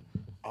telling her.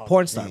 all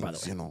Porn the star, by the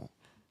things, way. You know.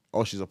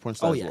 Oh, she's a porn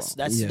star. Oh, as yes.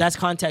 well. That's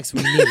context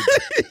we need.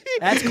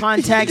 That's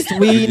context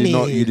we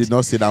need. You did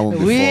not say that one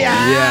before.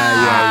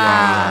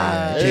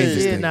 Yeah. Hey.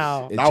 See it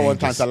now. It That one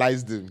changes.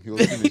 tantalized him. He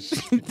was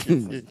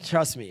finished.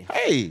 Trust me.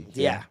 Hey.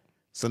 Yeah.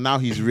 So now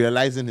he's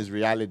realizing his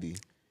reality.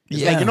 It's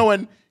Yeah. like, you know,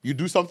 when you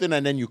do something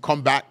and then you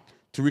come back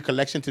to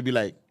recollection to be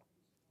like,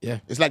 Yeah.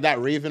 it's like that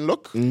Raven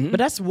look. But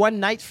that's one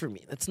night for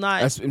me. That's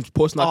not That's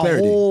post not a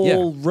clarity. whole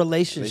Yeah.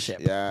 relationship.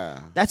 Yeah.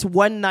 That's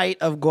one night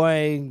of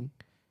going,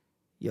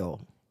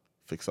 yo,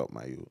 Fix up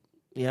my youth.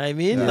 you know what I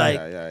mean? Yeah, Like,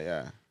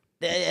 yeah.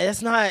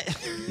 that's not.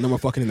 No more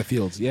fucking in the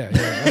fields. Yeah.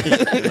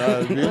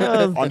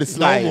 On the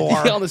slide. No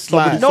more. On the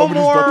slide. No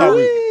Somebody's more.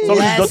 Somebody's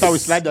Less. daughter will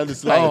slide down the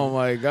slide. Oh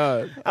my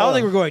God. I don't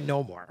think we're going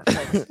no more.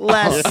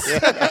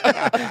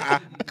 Less.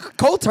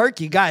 Cold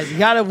turkey, guys. You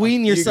gotta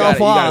wean yourself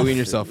You off. gotta wean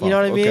yourself off. You know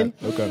what I Okay, mean?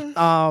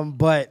 Okay.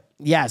 But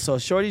yeah, so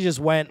Shorty just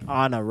went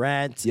on a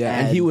rant. Yeah,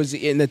 and he was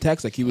in the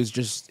text like he was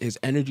just his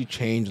energy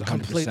changed 100%.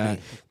 Complete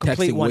Texting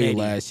way 180.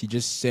 less. He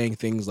just saying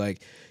things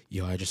like,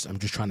 "Yo, I'm just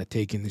trying to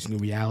take in this new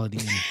reality.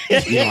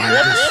 And, you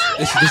know,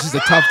 this is a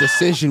tough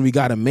decision we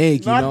got to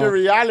make. You Not know, the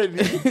reality.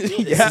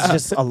 This is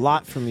just a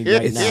lot for me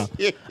right now.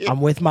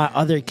 I'm with my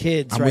other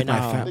kids I'm right with my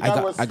now. family.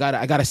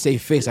 I got to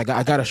save face. I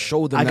got to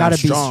show them. I that gotta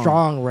I'm be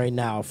strong right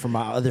now for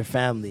my other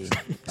family.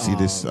 See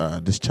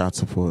this child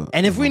support.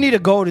 And if we need to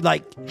go to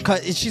like,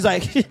 'cause she's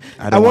like, at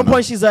don't one wanna-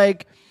 point she's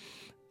like,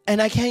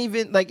 and I can't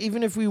even like,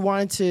 even if we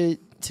wanted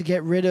to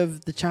get rid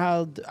of the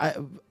child,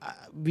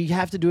 we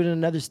have to do it in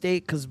another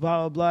state because blah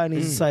blah blah. And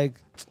he's just like,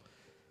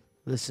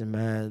 listen,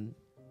 man,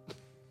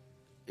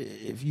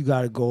 if you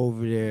gotta go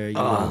over there, you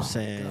know what I'm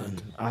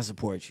saying. I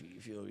support you.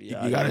 You feel me?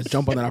 You got to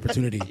jump on that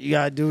opportunity. You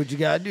gotta do what you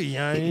gotta do. You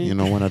know what I mean? You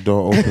know, when a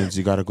door opens,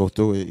 you got to go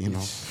through it, you know.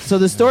 So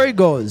the story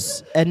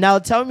goes, and now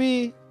tell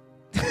me,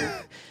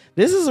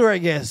 this is where it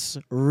gets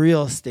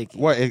real sticky.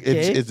 What?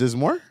 okay? Is this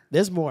more?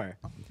 There's more.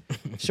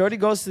 Shorty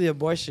goes to the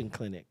abortion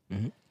clinic.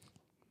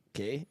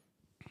 Okay.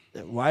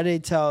 Why they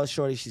tell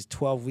Shorty she's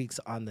 12 weeks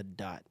on the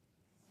dot?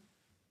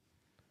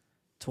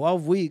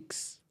 12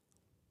 weeks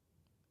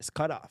is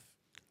cut off.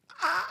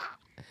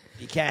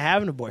 You can't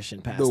have an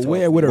abortion past The 12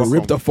 way I would have What's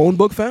ripped a phone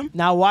book, fam.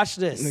 Now watch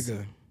this.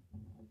 Nigga.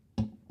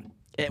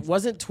 It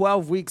wasn't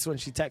 12 weeks when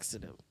she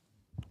texted him.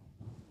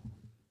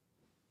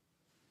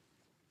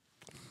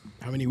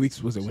 How many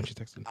weeks was it when she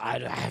texted? I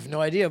have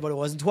no idea, but it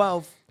wasn't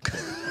 12.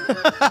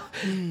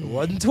 It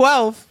wasn't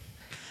 12.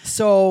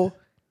 So,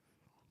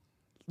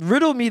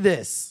 riddle me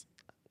this.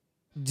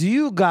 Do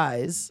you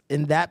guys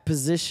in that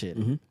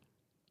position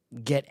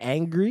get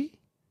angry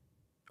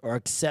or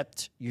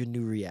accept your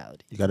new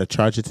reality? You got to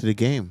charge it to the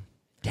game.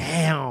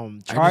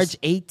 Damn. Charge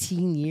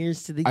 18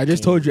 years to the I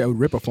just game. told you I would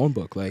rip a phone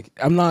book. Like,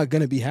 I'm not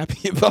gonna be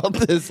happy about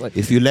this. Like,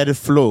 If you let it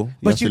flow,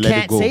 But you have to let it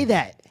can't go. say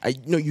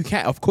that. no, you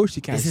can't. Of course,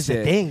 you can't. This is say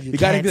the it. thing. You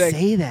gotta can't be like,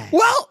 say that.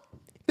 well,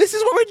 this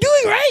is what we're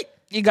doing, right?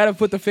 You gotta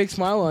put the fake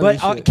smile on.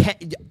 But and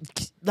shit.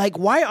 like,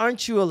 why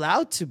aren't you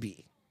allowed to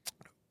be?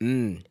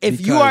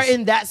 If you are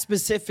in that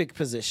specific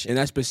position. in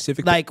that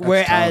specific, Like, that's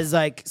whereas, tough.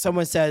 like,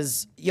 someone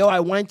says, yo, I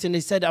went and they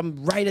said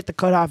I'm right at the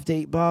cutoff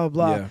date, blah,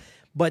 blah, blah. Yeah.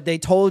 But they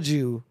told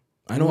you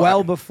know well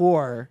I-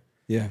 before,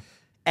 yeah,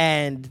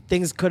 and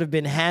things could have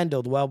been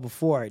handled well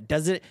before.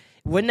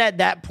 Wouldn't at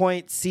that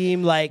point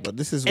seem like, But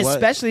this is what-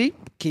 especially,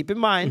 keep in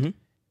mind,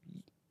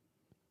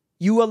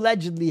 you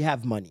allegedly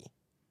have money.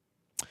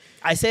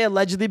 I say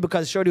allegedly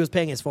because Shorty was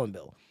paying his phone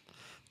bill.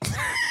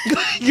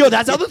 Yo,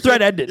 that's how the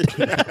thread ended.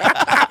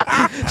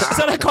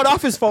 So I cut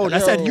off his phone. I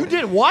said, "You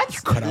did what?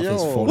 Cut off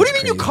his phone. What do you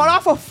mean you cut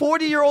off a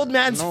 40-year-old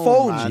man's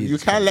phone? Man, you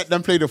can't let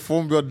them play the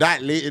phone bill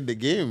that late in the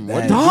game.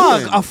 What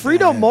Dog, you doing? a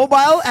Freedom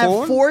Mobile at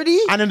Phone? 40?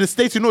 And in the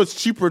States, it's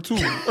cheaper too.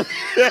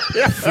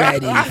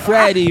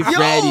 Freddie.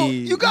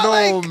 You got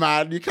no,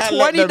 man, you can't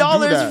let them do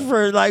 $20 that.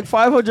 for like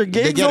 500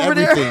 gigs They get over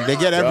everything. there? They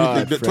get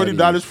everything. God, The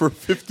 $20 for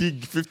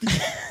 50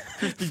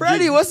 Freddie,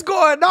 gigs. what's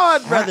going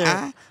on,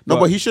 brother? No,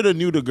 but he should have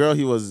knew the girl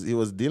he was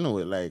dealing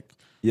with. Like,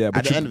 Yeah, at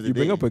but the end of the you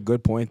bring day. up a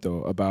good point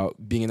though about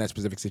being in that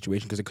specific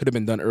situation because it could have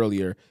been done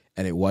earlier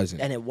and it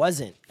wasn't. And it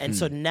wasn't. And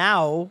so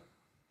now,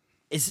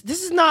 this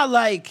is not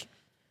like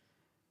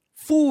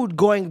food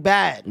going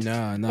bad.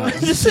 No.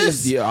 This This is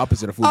is the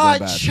opposite of food A going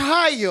bad.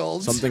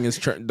 child Something is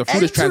the food is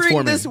entering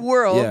transforming this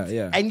world,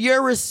 Yeah. and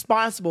you're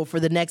responsible for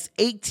the next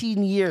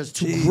 18 years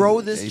to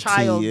grow this 18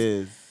 child.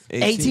 years.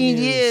 18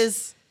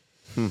 years.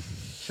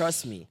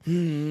 Trust me.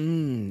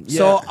 Yeah.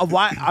 So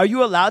why are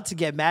you allowed to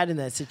get mad in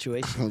that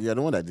situation? Yeah,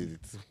 the one that did it.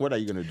 What are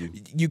you gonna do?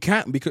 You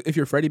can't because if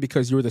you're Freddie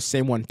because you were the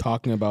same one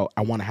talking about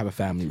I want to have a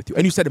family with you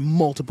and you said it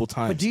multiple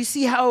times. But do you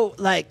see how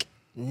like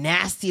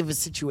nasty of a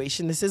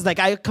situation this is? Like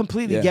I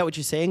completely Yeah. get what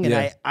you're saying, and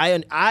Yeah.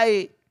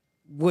 I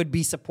would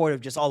be supportive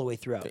just all the way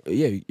throughout.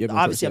 yeah, you have no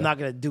Obviously, choice, I'm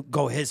yeah. not gonna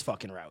go his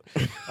fucking route.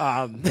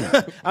 I'm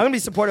gonna be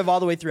supportive all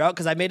the way throughout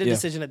because I made a Yeah.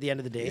 decision at the end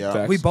of the day.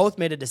 Yeah. We Facts. both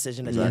made a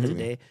decision at the end of the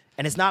day,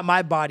 and it's not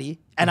my body,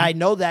 and I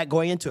know that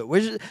going into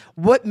it.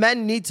 What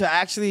men need to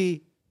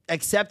actually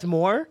accept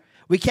more.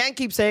 We can't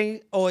keep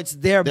saying, "Oh, it's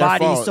their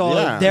body, fault." so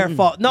Yeah. it's their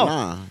fault." No,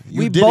 Nah, you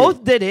we did both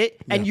it. did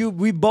it, and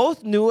we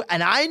both knew,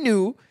 and I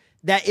knew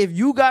that if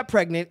you got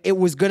pregnant, it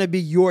was gonna be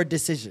your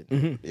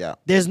decision. Yeah.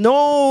 There's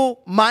no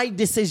my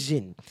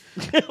decision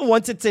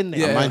once it's in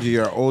there. And mind you,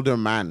 you're an older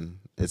man.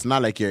 It's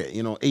not like you're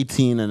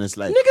 18 and it's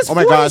like, Nigga's oh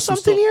my 40 gosh,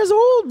 something years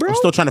old, bro. I'm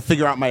still trying to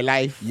figure out my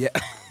life. Yeah.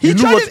 You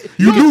knew tried what to-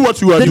 you yo, knew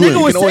what you were the doing.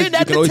 nigga was You can always, saying that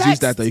you can in the always use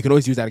text. that though. You can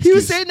always use that He excuse.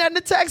 was saying that in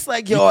the text,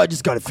 like, yo, I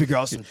just gotta figure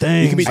out some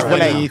things. You can be I feel right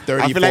like, now.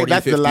 30, I feel like 40,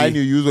 that's the 50. line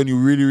you use when you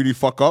really, really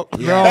fuck up.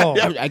 Bro,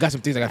 I got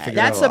some things I got to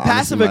figure that's out. a honestly,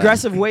 passive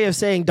aggressive way of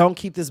saying don't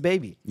keep this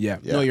baby. Yeah.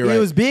 Yeah. No, you're He right.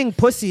 was being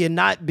pussy and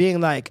not being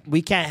like,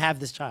 we can't have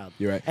this child.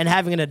 You're right. And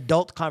having an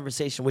adult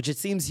conversation, which it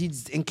seems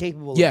he's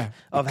incapable Yeah,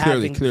 of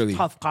clearly, having clearly.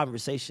 tough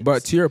conversations.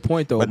 But to your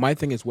point, though, my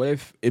thing is, what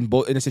if in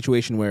a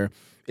situation where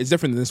it's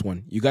different than this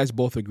one, you guys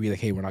both agree like,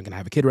 hey, we're not gonna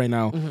have a kid right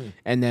now, Mm-hmm.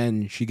 and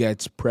then she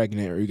gets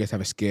pregnant or you guys have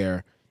a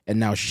scare, and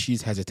now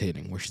she's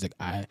hesitating, where she's like,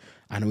 I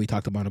know we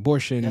talked about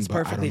abortion, that's but I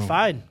don't perfectly know.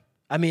 fine.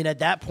 I mean, at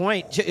that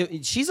point,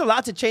 she's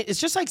allowed to change. It's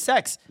just like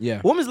sex.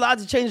 Yeah. Woman's allowed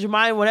to change their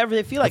mind whenever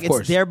they feel like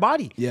course. it's their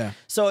body. Yeah.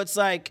 So it's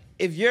like,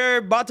 if you're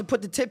about to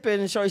put the tip in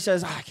and Shorty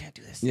says, I can't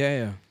do this.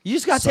 Yeah. You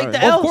just got to take the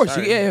Sorry. L. Of course,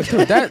 yeah.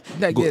 That,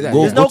 that, Go- yeah, that-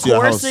 go- There's no to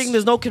your coercing. house.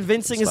 There's no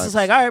convincing. It's Facts. just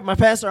like, all right, my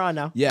pants are on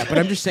now. Yeah, but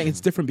I'm just saying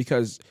it's different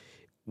because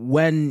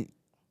when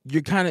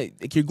you're kind of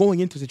like you're going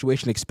into a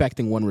situation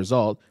expecting one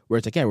result where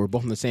it's like, yeah, we're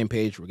both on the same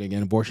page, we're gonna get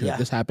an abortion Yeah. if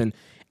this happened,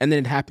 and then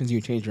it happens and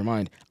you change your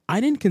mind. I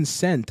didn't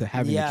consent to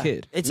having Yeah. a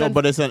kid. It's No, un-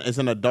 but it's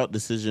an adult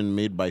decision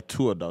made by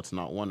two adults,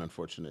 not one,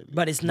 unfortunately.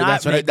 But it's But not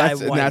that's what I- made by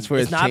that's- and one. that's where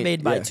it's it's not changed.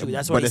 made by Yeah. two.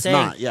 That's But what he's it's saying.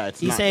 not. Yeah, it's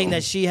he's not, saying though.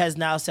 that she has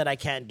now said, I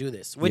can't do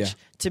this, which Yeah.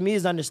 to me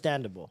is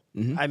understandable.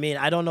 Mm-hmm. I mean,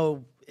 I don't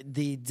know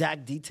the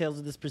exact details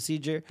of this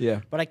procedure,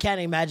 Yeah. but I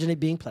can't imagine it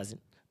being pleasant.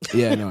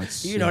 Yeah, no,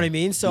 it's You know what I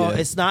mean? So Yeah.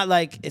 it's not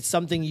like it's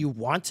something you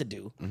want to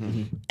do.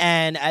 Mm-hmm.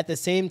 And at the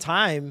same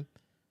time,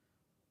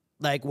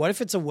 like, what if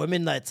it's a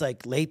woman that's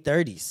like late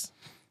 30s?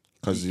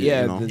 Because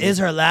Yeah, you know, the- Is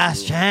her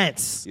last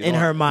chance You in know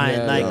her what? mind?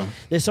 Yeah, like, yeah.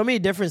 there's so many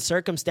different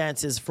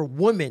circumstances for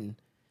women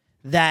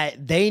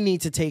that they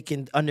need to take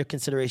under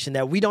consideration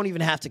that we don't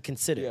even have to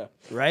consider,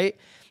 right?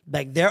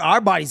 Like,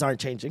 our bodies aren't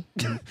changing.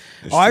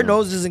 Our true.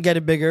 nose isn't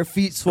getting bigger,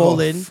 feet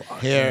swollen,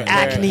 hair,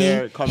 acne,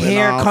 hair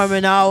hair off.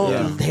 coming out,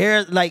 Yeah.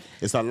 hair, like,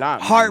 It's a lot.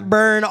 man.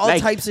 heartburn, all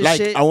types of like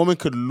shit. A woman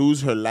could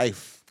lose her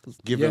life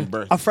giving Yeah.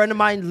 birth. A friend of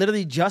mine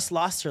literally just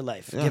lost her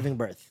life giving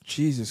birth.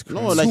 Jesus Christ.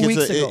 No, like 2 it's,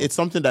 weeks ago. it's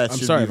something that I'm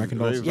should sorry, be my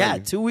condolences. very, Yeah,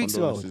 very 2 weeks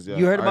ago. condolences,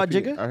 You heard about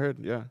RIP. Jigga? I heard,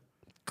 yeah.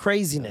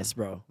 Craziness,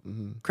 bro.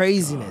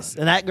 Craziness.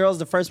 And that girl's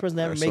the first person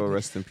to ever So make me.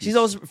 rest in peace. She's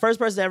the first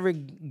person to ever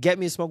get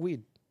me to smoke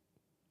weed.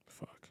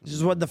 Fuck.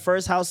 She's what the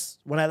first house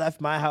when I left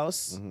my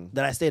house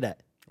that I stayed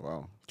at.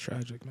 Wow.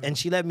 Tragic, man. And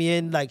she let me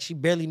in like she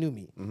barely knew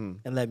me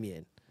and let me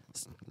in. Yeah,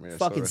 so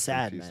Fucking rest in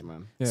sad, peace,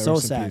 man. Yeah, so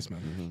rest in sad. peace,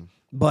 man.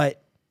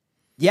 But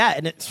yeah,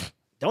 and it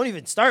don't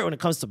even start when it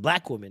comes to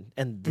black women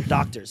and the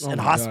doctors and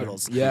my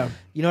hospitals. God. Yeah.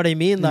 You know what I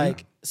mean?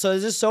 Like, so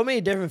there's just so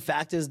many different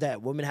factors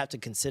that women have to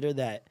consider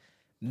that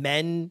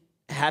men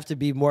have to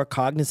be more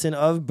cognizant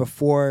of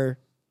before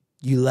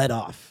you let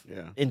off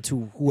Yeah.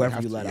 into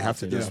whoever you let You off. have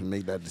to into. just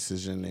make that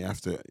decision. You have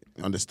to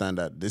understand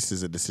that this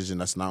is a decision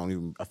that's not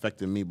only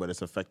affecting me, but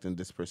it's affecting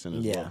this person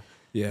as Yeah. well.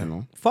 Yeah. You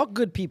know? Fuck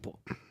good people.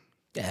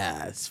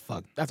 Yeah, it's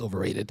fuck. That's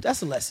overrated.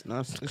 That's a lesson. No,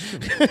 it's true.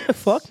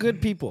 Fuck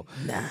good people.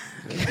 Nah.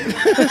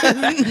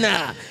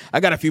 I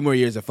got a few more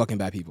years of fucking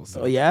bad people.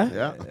 So Oh yeah?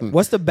 Yeah.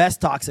 What's the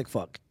best toxic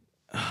fuck?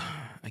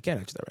 I can't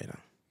answer that right now.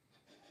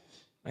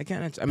 I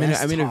can't answer.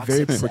 That's I'm in a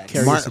very toxic sex.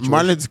 precarious situation.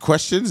 Marlon's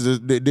questions,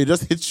 they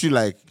just hit you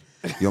like,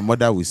 your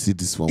mother will see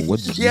this one.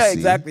 What did you Yeah, say?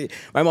 exactly.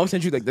 My mom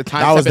sent you like the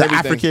time. That was the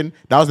African.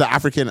 That was the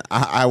African.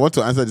 I want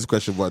to answer this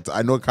question, but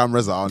I know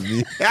cameras are on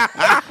me.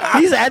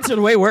 He's answered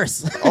way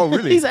worse. Oh,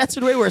 really? He's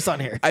answered way worse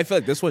on here. I feel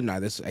like this one. Nah,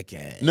 this I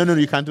can't. No,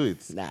 you can't do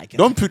it. Nah, I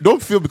can't.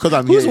 Don't feel because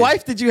I'm Whose here.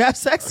 wife did you have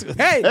sex with?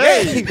 Hey,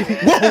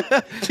 whoa,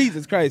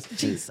 Jesus Christ.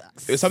 Jesus.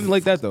 It was something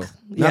like that though. Not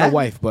Yeah? a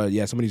wife, but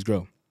yeah, somebody's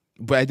girl.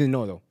 But I didn't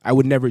know though. I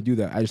would never do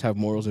that. I just have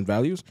morals and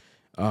values.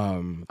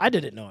 I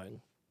didn't know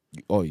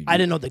it. Oh, I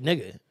didn't know the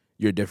nigga.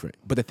 You're different.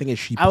 But the thing is,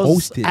 she I was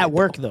posted at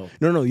work though.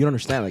 No, you don't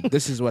understand. Like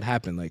this is what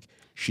happened. Like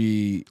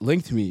she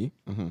linked me,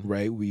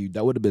 right? We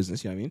dealt with the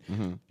business. You know what I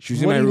mean? She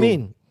was in What my do you room.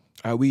 mean?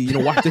 We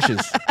wash dishes.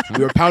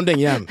 We were pounding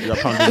yam. You're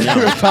pounding We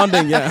were yam.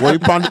 pounding yam.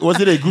 Was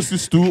it a goosey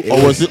stew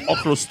or was it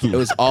okra stew? It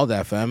was all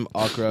that, fam.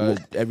 Okra,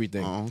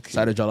 everything. Oh, okay.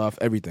 Side of jollof,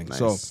 everything. nice,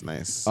 So,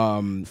 nice.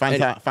 and-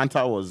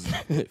 Fanta was.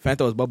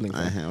 Fanta was bubbling.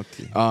 fam.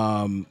 Okay.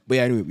 But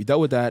yeah, anyway, we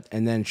dealt with that,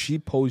 and then she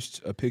posts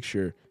a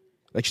picture.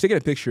 Like she's taking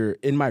a picture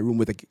in my room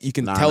with like you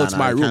can tell it's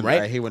my I room, can't-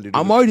 right? I hate when they do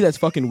I'm this. already that's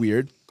fucking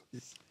weird.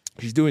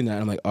 She's doing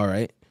that. I'm like, all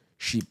right.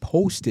 She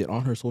posted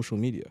on her social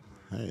media,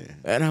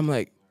 and I'm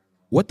like,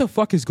 what the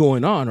fuck is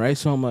going on, right?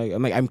 So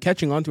I'm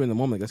catching on to it in the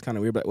moment. Like, that's kind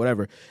of weird, but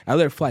whatever. I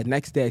let her fly.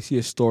 Next day, I see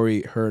a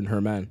story, her and her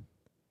man.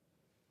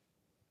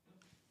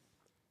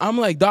 I'm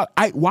like, Doc,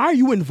 why are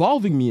you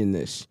involving me in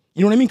this?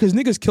 You know what I mean? Because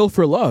niggas kill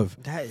for love.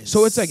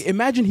 So it's like,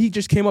 imagine he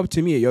just came up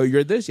to me, yo,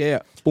 you're this?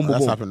 Yeah. Boom, boom, That's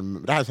boom.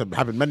 happened. That has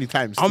happened many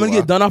times. I'm going to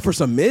get done off for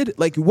some mid?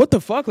 Like, what the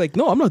fuck? Like,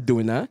 no, I'm not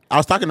doing that. I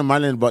was talking to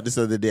Marlon about this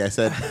the other day. I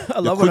said, I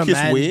the love when a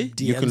quickest man way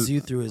DMs you can.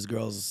 you through his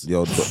girls.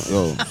 Yo,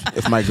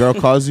 if my girl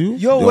calls you,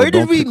 Yo, where did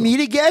don't we pick meet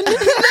again?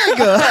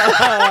 Nigga.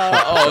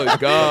 Oh,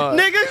 God.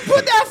 Nigga,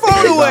 put that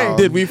phone away.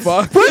 Did we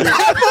fuck? Put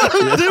that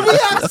phone. Did we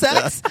have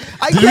sex?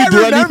 I Did we can't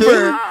do remember.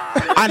 anything?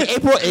 On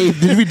April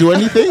 8th, did we do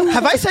anything?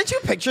 Have I sent you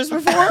pictures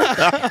before?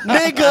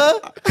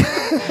 Nigga.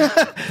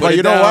 But it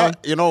you know down.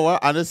 what? You know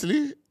what?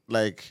 Honestly,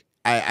 like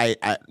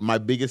I my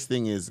biggest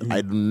thing is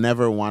I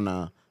never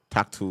wanna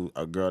talk to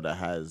a girl that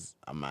has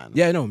a man.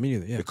 Yeah, no, me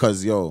neither. Yeah.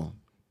 Because yo,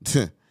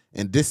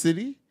 in this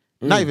city,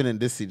 not even in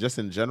this city, just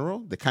in general,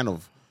 the kind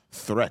of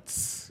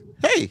threats.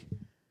 Hey,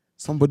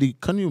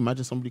 can you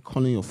imagine somebody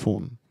calling your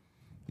phone?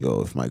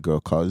 Yo, if my girl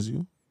calls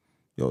you,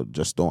 yo,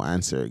 just don't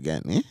answer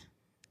again, eh?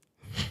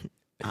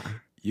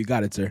 You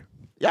got it, sir.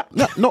 Yeah,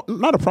 no,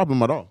 not a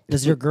problem at all.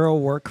 Does your girl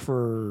work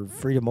for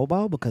Freedom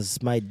Mobile?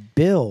 Because my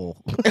bill,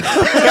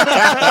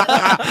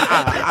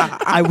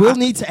 I will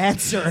need to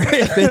answer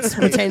if it's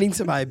pertaining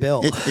to my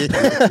bill.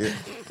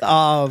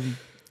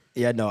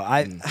 Yeah, no,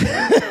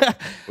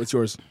 What's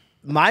yours?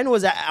 mine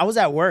was I was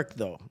at work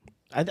though.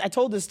 I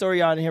told this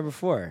story on here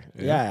before.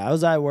 Yeah, I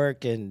was at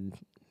work and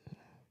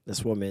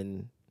this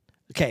woman.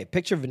 Okay,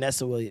 picture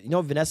Vanessa Williams. You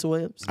know Vanessa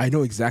Williams? I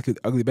know exactly.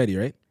 Ugly Betty,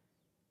 right?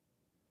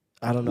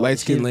 I don't know.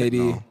 Light-skinned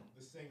lady.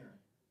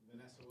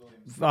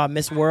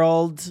 Miss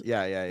World.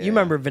 Yeah. You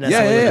remember Vanessa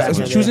Yeah. Williams? back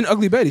in the She was day? in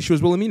Ugly Betty. She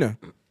was Wilhelmina.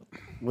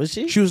 Was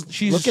she? She's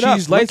Look it up.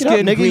 she's Look it up,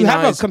 light-skinned, nigga. green You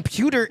have eyes. a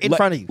computer in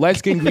front of you. Light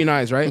skin, green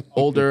eyes, right?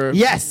 Older.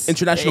 Yes.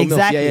 International milk.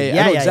 Exactly.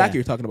 Yeah. I know exactly what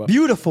you're talking about.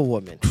 Beautiful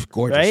woman.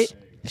 Gorgeous. Right?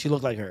 She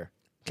looked like her.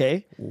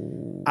 Okay?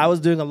 I was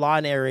doing a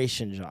lawn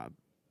aeration job.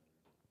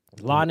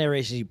 Lawn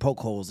aeration, you poke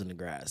holes in the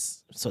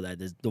grass so that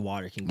the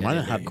water can get Mine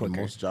in had there the quicker.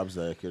 most jobs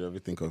that I could ever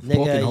think of. Nigga,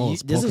 Poking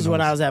holes, this is poking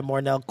when I holes. was at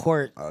Mornell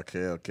Court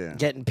Okay.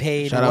 getting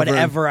paid Shout out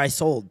whatever I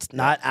sold,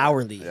 not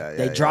hourly.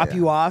 They drop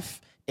you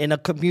off in a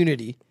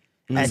community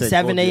at Say,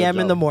 7 go do your a.m.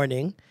 in the job.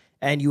 morning,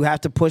 and you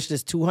have to push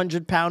this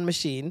 200-pound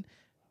machine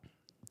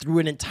through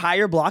an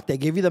entire block. They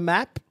give you the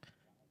map.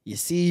 You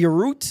see your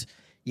route.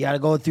 You got to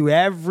go through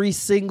every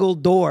single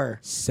door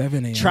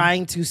 7 a.m.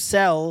 trying to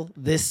sell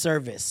this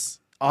service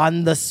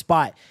on the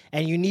spot.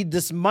 And you need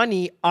this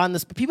money on the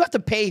spot. People have to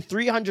pay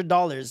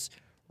 $300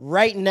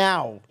 right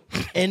now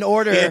in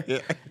order.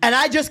 And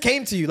I just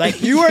came to you.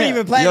 Like, you weren't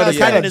even planning Yo, on the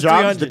spending kind this of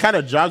jobs, $300. the kind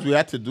of jobs we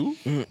had to do.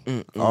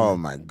 Oh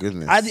my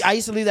goodness. I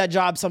used to leave that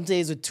job some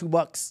days with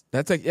 $2.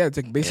 That's like it's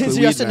like basically It's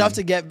weed, just man. enough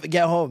to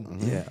get home.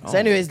 Yeah. So,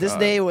 anyways, this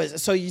day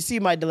was. So you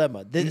see my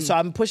dilemma. So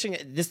I'm pushing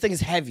it. This thing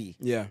is heavy.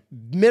 Yeah.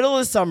 Middle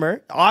of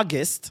summer,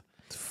 August.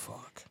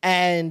 Fuck.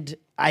 And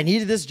I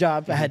needed this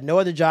job. I had no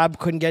other job.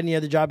 Couldn't get any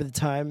other job at the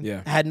time.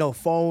 Yeah. I had no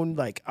phone.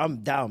 Like, I'm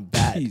down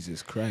bad.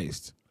 Jesus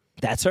Christ.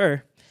 That's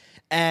her.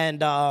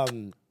 And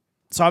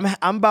so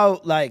I'm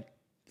about like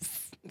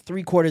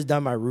 3/4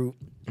 down my route.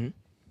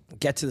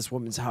 Get to this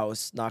woman's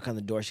house, knock on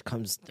the door. She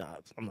comes.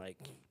 I'm like,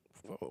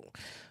 whoa.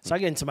 So I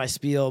get into my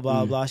spiel,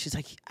 blah blah. She's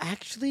like,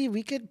 actually,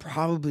 we could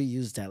probably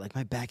use that. Like,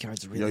 my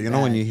backyard's really. Yo, you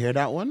know when bad. you hear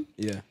that one?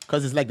 Yeah.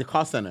 Because it's like the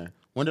call center.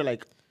 When they're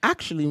like,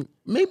 actually,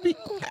 maybe,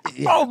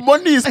 oh,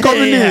 money is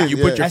coming Yeah. in. You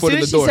put your As foot soon in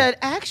the as door. she said,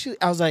 actually,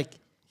 I was like,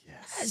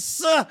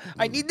 yes,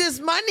 I need this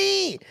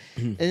money.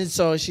 And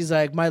so she's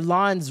like, my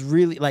lawn's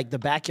really, like, the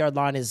backyard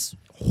lawn is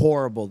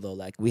horrible, though.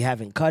 Like, we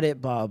haven't cut it,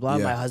 blah, blah.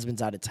 Yeah. My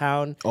husband's out of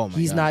town. Oh, my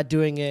He's God. not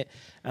doing it.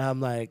 And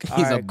I'm like, all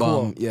He's a right,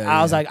 bum. cool. Yeah,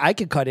 I was yeah. like, I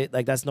could cut it.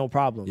 Like, that's no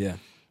problem. Yeah.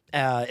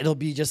 It'll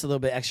be just a little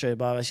bit extra,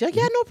 blah, blah. She's like,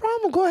 yeah, no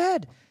problem. Go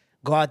ahead.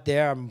 Go out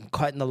there. I'm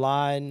cutting the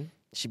lawn.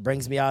 She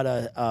brings me out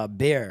a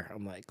beer.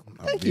 I'm like,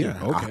 thank you.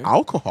 Okay.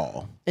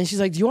 Alcohol. And she's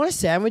like, do you want a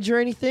sandwich or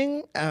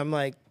anything? And I'm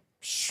like,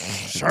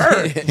 sure.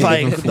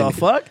 Like, the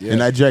fuck? In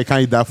Nigeria, I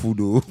can't eat that food,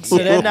 though. So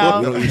then now,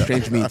 You don't eat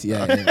strange meat.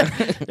 Yeah.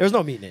 there's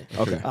no meat in it.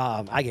 Okay.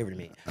 I gave her the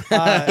meat.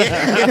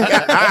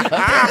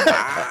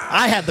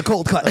 I had the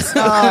cold cuts.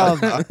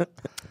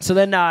 So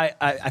then now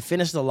I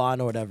finished the lawn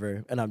or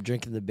whatever, and I'm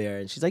drinking the beer,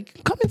 and she's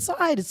like, come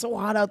inside. It's so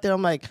hot out there.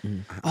 I'm like,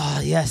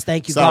 oh, yes,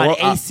 thank you, God.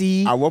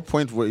 AC. At what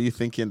point were you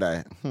thinking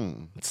that,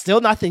 Still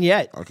nothing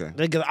yet. Okay.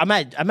 Like, I'm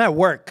at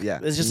work. Yeah.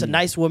 It's just a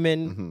nice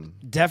woman.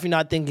 Definitely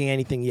not thinking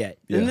anything yet.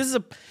 Yeah. And this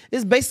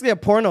is basically a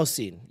porno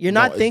scene. You're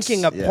not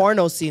thinking a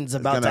porno scene's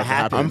about gonna to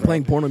happen. I'm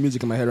playing porno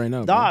music in my head right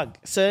now. Dog.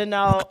 So then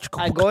now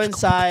I go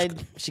inside.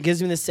 She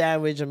gives me the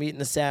sandwich. I'm eating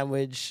the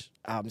sandwich.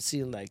 I'm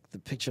seeing like the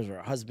pictures of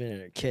her husband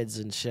and her kids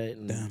and shit.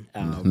 And,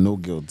 no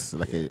guilt.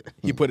 Like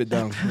You put it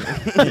down.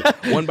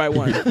 One by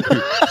one.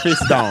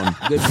 face down.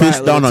 Goodbye, Face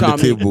down on little the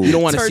Tommy. table. You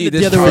don't want to Turn see it the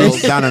this. other way.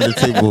 Face down on the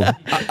table.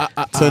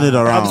 Turn it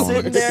around.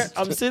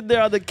 I'm sitting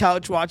there on the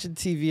couch watching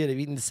TV and I'm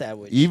eating the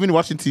sandwich. You even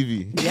watching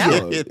TV? Yeah.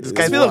 This I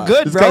guy's feeling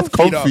good, this bro. guy's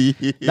comfy.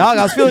 Dog,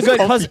 I was feeling good.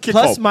 Comfy.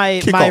 Plus my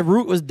Kick up.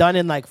 route was done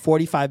in like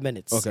 45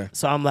 minutes. Okay.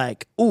 So I'm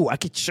like, ooh, I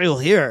could chill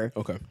here.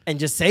 Okay. And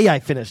just say I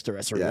finished the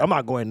rest of the route. I'm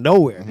not going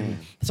nowhere.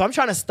 So I'm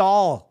trying to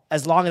stall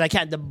as long as I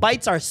can. The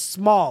bites are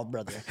small,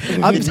 brother.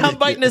 I'm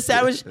biting the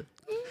sandwich.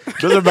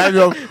 Those remind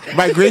me of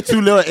my grade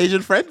 2 little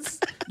Asian friends.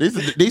 They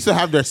used to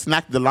have their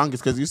snack the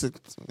longest because used to.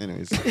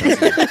 Anyways.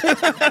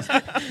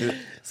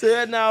 So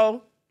then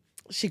now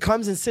she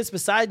comes and sits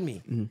beside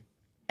me.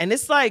 And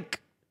it's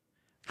like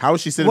How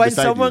is she sitting when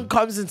beside someone you?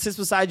 comes and sits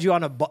beside you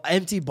on a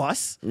empty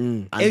bus.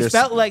 And It there's-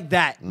 felt like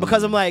that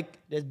because I'm like,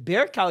 there's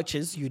bare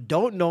couches. You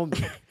don't know me.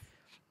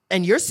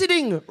 And you're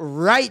sitting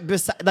right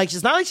beside, like,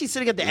 it's not like she's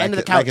sitting at the end of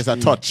the couch. Like it's a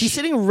touch. She's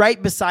sitting right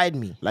beside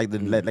me. Like the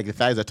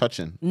thighs are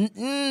touching.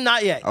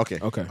 Not yet. Okay.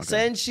 Okay. So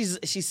then she's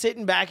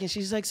sitting back and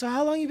she's like, so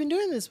how long you been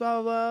doing this?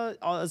 Blah, blah, blah,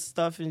 all that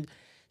stuff. And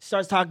she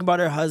starts talking about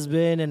her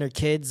husband and her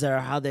kids or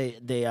how they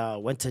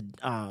went to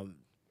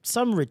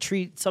some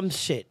retreat, some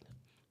shit.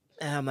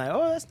 And I'm like,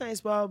 oh, that's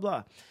nice, blah, blah,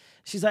 blah.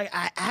 She's like,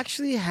 I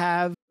actually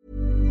have.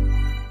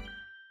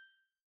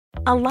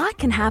 A lot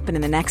can happen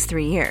in the next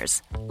 3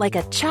 years. Like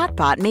a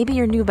chatbot may be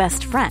your new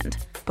best friend.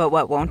 But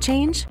what won't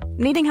change?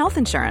 Needing health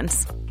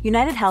insurance.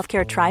 United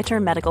Healthcare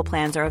Tri-Term Medical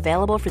Plans are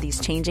available for these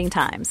changing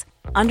times.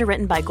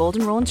 Underwritten by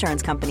Golden Rule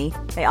Insurance Company,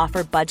 they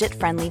offer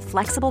budget-friendly,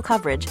 flexible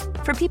coverage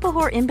for people who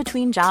are in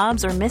between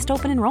jobs or missed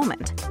open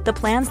enrollment. The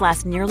plans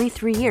last nearly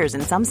 3 years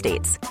in some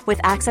states, with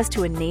access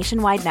to a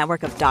nationwide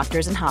network of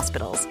doctors and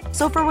hospitals.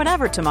 So for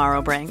whatever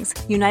tomorrow brings,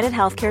 United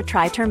Healthcare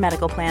Tri-Term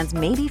Medical Plans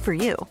may be for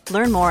you.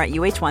 Learn more at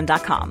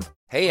uh1.com.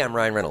 Hey, I'm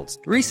Ryan Reynolds.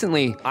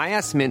 Recently, I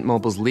asked Mint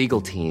Mobile's legal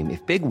team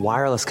if big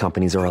wireless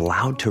companies are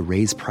allowed to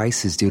raise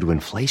prices due to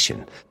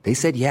inflation. They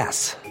said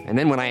yes. And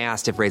then when I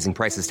asked if raising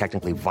prices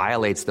technically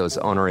violates those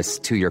onerous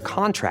 2-year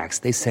contracts,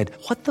 they said,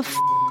 "What the f***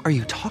 are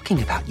you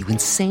talking about, you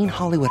insane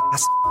Hollywood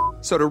ass?"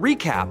 So to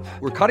recap,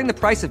 we're cutting the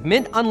price of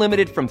Mint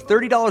Unlimited from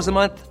 $30 a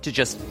month to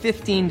just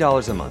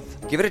 $15 a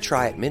month. Give it a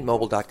try at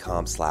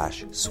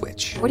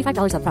mintmobile.com/switch.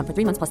 $45 upfront for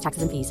 3 months plus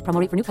taxes and fees. Promo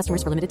rate for new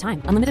customers for limited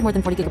time. Unlimited more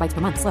than 40 gigabytes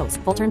per month. Slows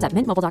full terms at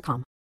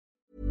mintmobile.com.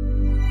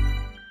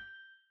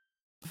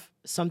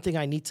 Something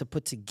I need to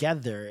put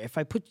together. If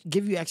I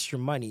give you extra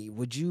money,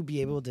 would you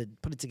be able to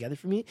put it together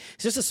for me?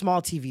 It's just a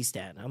small TV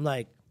stand. I'm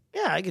like,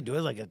 yeah, I could do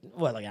it. Like an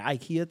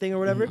IKEA thing or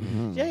whatever.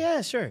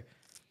 Yeah, sure.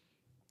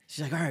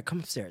 She's like, all right, come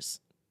upstairs.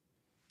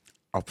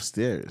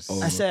 Upstairs.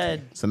 I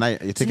said, So now you're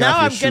so taking now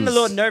off your I'm getting a shoes.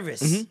 little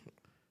nervous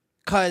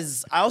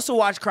because I also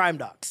watch crime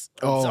docs.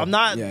 Oh, So I'm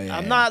not. yeah,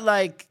 I'm not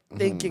like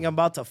thinking I'm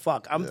about to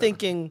fuck. I'm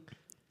thinking,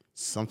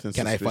 Something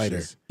Can I fight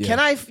her? suspicious. Yeah.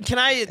 can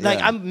I like?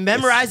 Yeah. I'm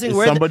memorizing Is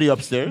where somebody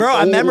upstairs? Bro,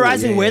 I'm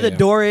memorizing where the yeah.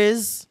 door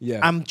is. Yeah.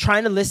 I'm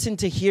trying to listen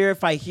to hear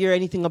if I hear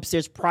anything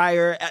upstairs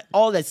prior.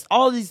 All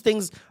these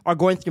things are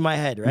going through my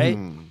head, right?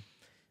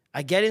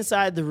 I get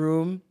inside the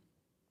room.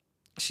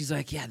 She's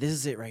like, yeah, this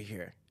is it right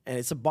here. And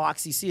it's a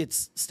box. You see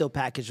it's still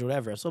packaged or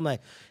whatever. So I'm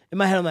like, in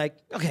my head, I'm like,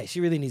 okay,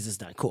 she really needs this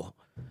done. Cool.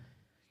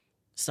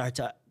 Start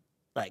to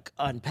like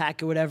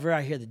unpack or whatever.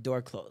 I hear the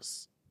door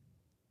close.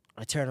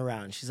 I turn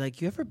around. She's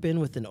like, you ever been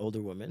with an older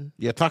woman?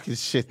 You're talking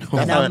shit. That's,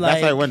 And how, I'm that's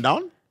how like- it went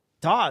down?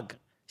 Dog.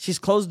 She's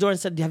closed the door and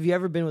said, have you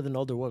ever been with an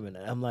older woman?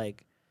 And I'm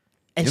like,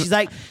 and she's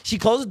like, she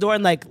closed the door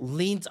and like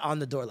leans on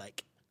the door,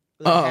 like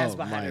with her hands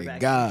behind her my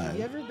back. God. Have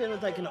you ever been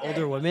with like an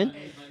older woman?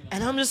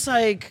 And I'm just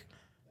like,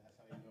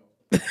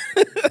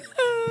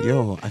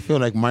 Yo, I feel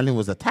like Marlon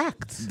was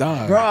attacked.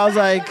 Dog. bro, I was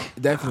like,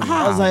 Definitely.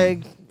 I was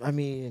like, I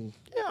mean,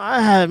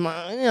 I had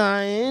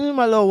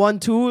my little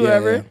 1-2,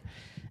 whatever. yeah.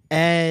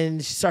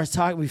 And she starts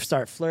talking, we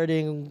start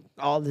flirting,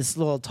 all this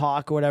little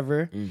talk or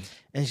whatever.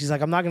 And she's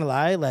like, I'm not gonna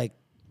lie, like,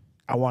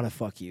 I wanna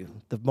fuck you.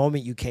 The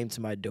moment you came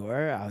to my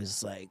door, I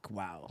was like,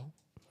 wow,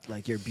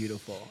 like you're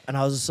beautiful. And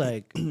I was just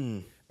like,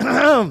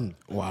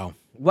 Wow.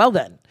 well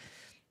then.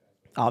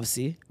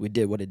 Obviously, we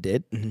did what it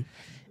did.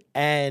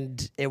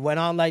 And it went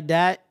on like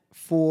that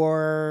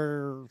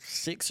for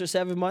 6 or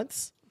 7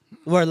 months.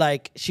 where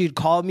like she'd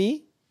call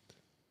me.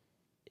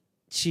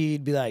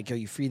 She'd be like, "Yo,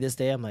 you free this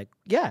day?" I'm like,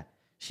 "Yeah."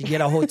 She'd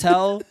get a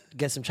hotel,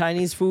 get some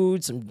Chinese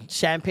food, some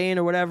champagne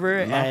or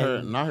whatever.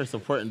 Not her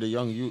supporting the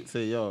young youth.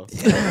 Say, yo,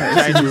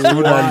 Chinese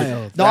food.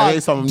 Wild.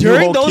 Dog,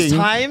 during those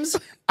times,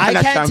 I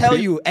can't tell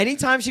you.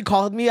 Anytime she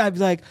called me, I'd be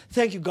like,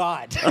 "Thank you,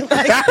 God."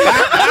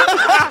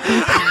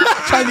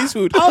 Chinese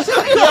food. I was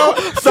like, "Yo,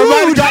 the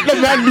man got the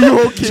man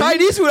New King.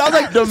 Chinese food." I was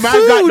like, The man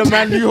food. got the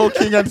man New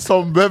King and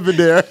some baby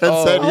there and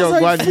said, I yo, was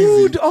go like, on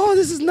food. easy. Oh,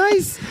 this is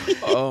nice.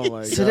 Oh my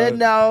god. So then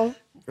now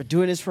we're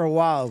doing this for a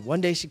while.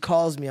 One day she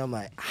calls me. I'm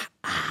like,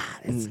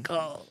 let's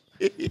go.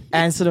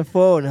 Answer the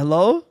phone.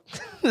 Hello?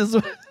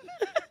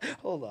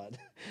 Hold on.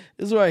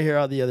 This is what I hear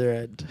on the other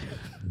end.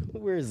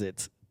 Where is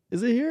it?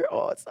 Is it here?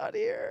 Oh, it's not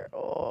here.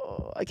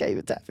 Oh, I can't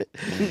even tap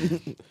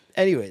it.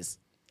 Anyways,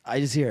 I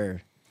just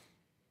hear,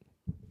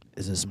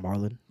 is this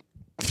Marlon?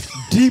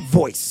 Deep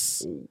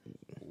voice.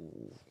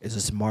 Is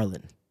this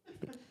Marlon?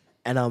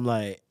 And I'm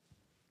like,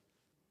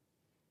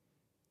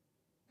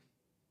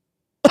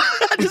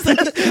 I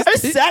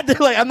just sat there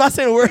like, I'm not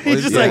saying a word.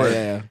 He's just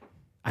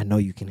I know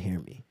you can hear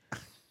me.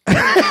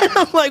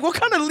 I'm like, what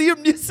kind of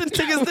Liam Neeson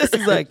thing is this?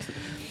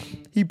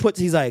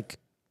 He's like,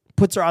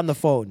 puts her on the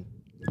phone,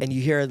 and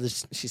you hear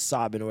this, she's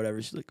sobbing or whatever.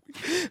 She's like,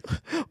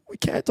 we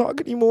can't talk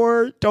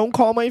anymore. Don't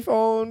call my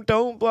phone.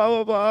 Don't blah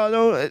blah blah.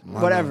 Don't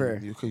whatever.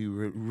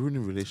 You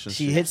ruining relationship.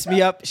 She hits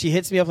me up. She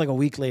hits me up like a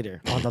week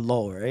later on the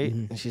low, right?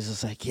 And she's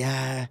just like,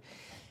 yeah.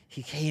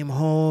 He came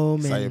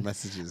home Saw your and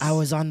messages. I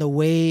was on the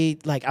way,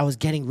 like I was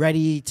getting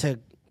ready to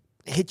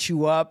hit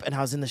you up, and I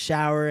was in the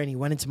shower, and he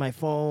went into my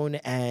phone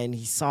and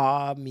he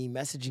saw me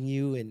messaging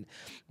you and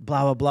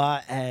blah blah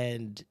blah,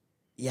 and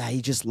yeah,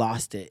 he just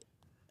lost it.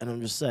 And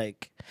I'm just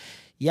like,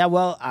 yeah,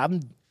 well,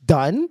 I'm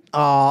done.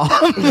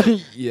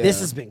 This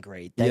has been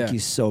great. Thank you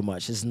so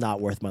much. This is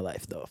not worth my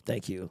life though.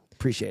 Thank you.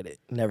 Appreciate it.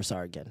 Never saw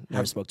her again.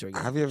 Never spoke to her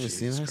again. Have you ever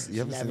seen her?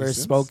 You ever Never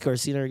spoke or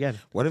seen her again.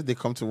 What if they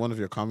come to one of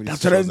your comedy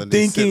That's shows what I'm and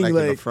they thinking. sit, like, in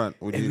the Like, front?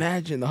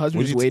 imagine the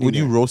husband's waiting. Would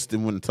you there. roast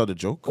him and tell the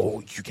joke?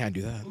 Oh, you can't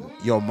do that.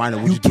 Yo,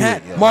 man, would you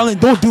can't. do it? Marlon,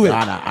 don't do it.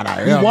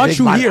 We want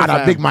you here, On a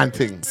fam. big man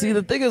thing. See,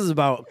 the thing is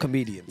about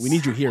comedians. We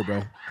need you here,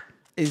 bro.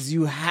 Is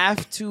you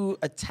have to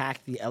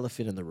attack the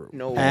elephant in the room.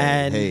 No.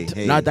 And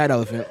Hey. Not that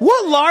elephant.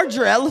 what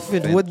larger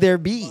elephant would there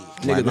be?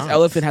 Nigga, this not?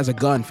 elephant has a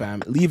gun,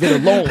 fam. Leave it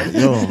alone.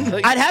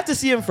 I'd have to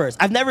see him first.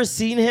 I've never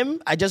seen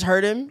him. I just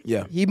heard him.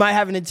 Yeah. He might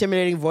have an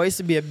intimidating voice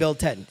and be a Bill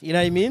 10. You know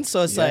what I mean?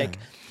 So it's like,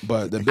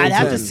 But the I'd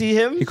have to built-in- see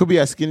him. He could be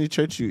a skinny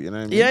church you know what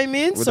I mean? You know what I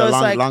mean? With So the it's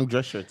long, like- long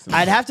dress shirts.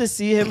 I'd have to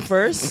see him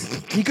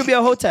first. He could be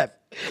a hotep.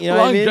 You know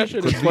what I Long mean? dress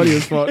shirt is funny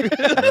as fuck. You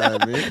know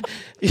what I mean?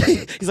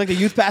 He's like the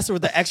youth pastor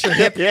with the extra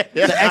hip,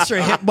 the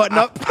extra hip button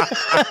up.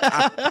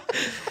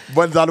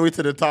 Buttons all the way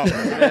to the top. You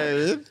know what I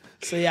mean?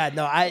 So yeah,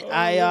 no,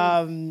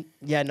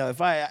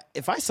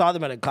 if I saw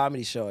them at a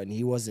comedy show and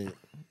he wasn't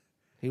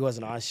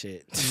on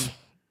shit,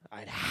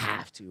 I'd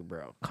have to,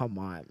 bro. Come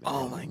on, man.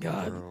 Oh my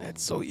god,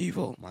 that's so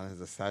evil. Man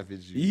is a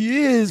savage. He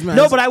is, man.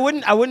 No, but I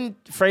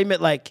wouldn't frame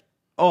it like,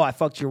 oh, I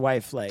fucked your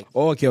wife. Like,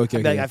 Oh, okay. I'd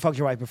be like, I fucked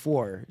your wife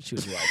before she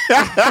was your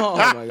wife. Oh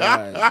my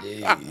god.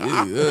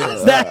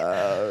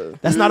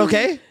 That's not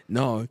okay.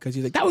 No, because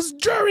he's like, that was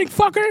during,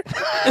 fucker.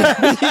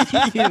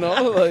 You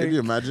know, like, Can you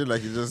imagine?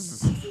 Like, you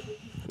just...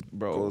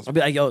 bro. I'll be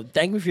like, yo,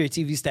 thank me for your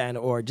TV stand,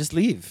 or just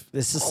leave.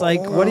 This is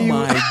like, what are you?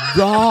 Oh my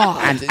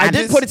god. I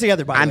did put it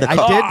together, by the way.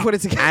 I did put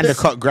it together. And the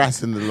cut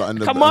grass in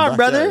the Come on,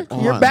 brother.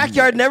 backyard. Your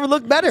backyard never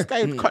looked better.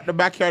 Guy cut the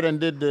backyard and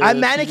did the... I TV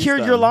manicured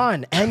stand. your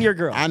lawn and your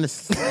girl. And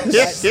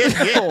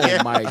Oh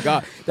my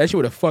god, that shit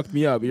would have fucked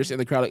me up. You're sitting in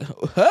the crowd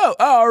like, oh,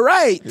 all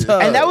right.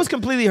 And that was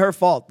completely her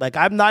fault. Like,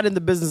 I'm not in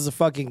the business of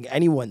fucking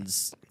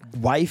anyone's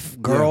wife,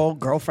 girl,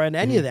 girlfriend,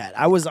 any of that.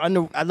 I was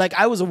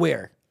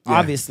aware,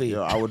 obviously.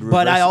 Yeah, I would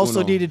but I reverse also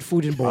Uno. needed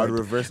food and I would board.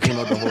 reverse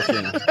Uno the whole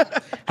thing.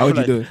 How would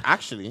you do it?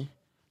 Actually,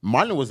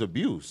 Marlon was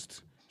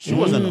abused. She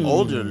was an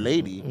older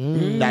lady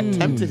that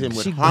tempted him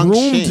with She Hong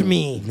groomed Shing.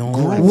 me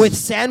with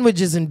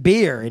sandwiches and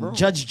beer and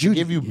Judge Judy.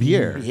 Give you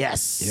beer.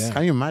 Yes. Yeah.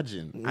 Can you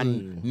imagine?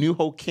 And New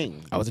Ho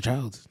King. I was a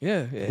child.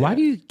 Yeah. Why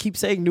do you keep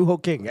saying New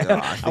Hope King?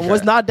 I think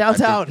was I- not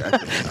downtown. I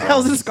think I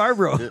was in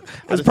Scarborough. It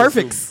was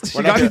perfects.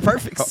 She got me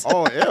perfects.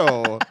 Oh,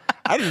 ew.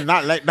 I did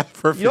not like that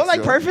perfect. You don't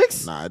like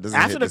perfects? Nah, it doesn't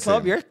After hit the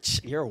club,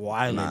 same. you're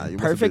wild. Nah, you must have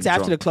Perfects been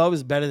after the drunk. club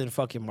is better than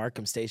fucking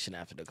Markham Station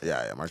after the club.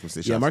 Yeah, Markham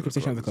Station. Yeah, after Markham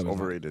Station after the is club.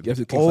 overrated. You have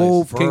to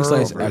king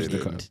slice after the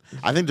Overrated. club.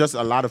 I think just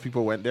a lot of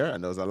people went there,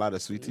 and there was a lot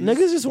of sweeties.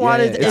 Niggas just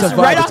wanted. it's It's a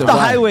right vibe, off it's a the vibe.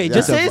 highway. Yeah.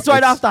 Just say it's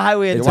right off the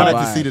highway and They tell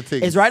wanted it. to see the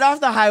things. It's right off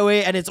the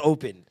highway and it's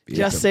open.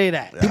 Just say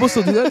that. People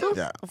still do that though?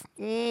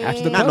 Yeah.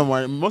 After the Not no club?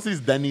 more. Most of these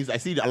Denny's, I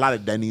see a lot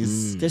of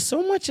Denny's. There's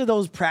so much of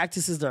those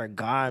practices that are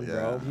gone,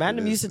 bro. Yeah, Man,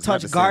 it them used to is. It's not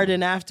touch the same.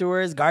 Garden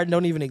afterwards. Garden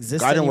don't even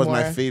exist Garden anymore.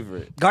 was my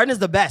favorite. Garden is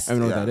the best. I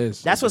don't know Yeah. what that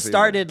is. That's what the favorite.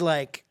 started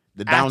like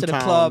The after downtown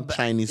the club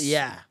Chinese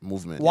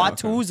movement.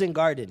 Watu's and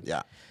Garden.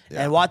 Yeah.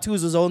 And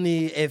Watu's was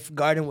only if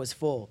Garden was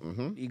full.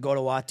 You go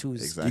to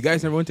Watu's. Exactly. You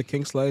guys never went to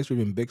King Slice or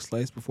even Big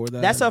Slice before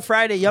that? That's a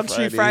Friday, Young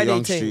Street Friday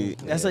Young thing. Street,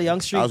 That's yeah. a Young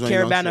I Street was when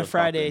Young Caravana Street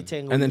Friday popping.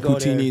 thing. And then We go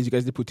there. poutinis. You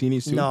guys did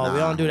poutinis too? No, we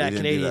don't do we that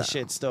didn't do Canadian that.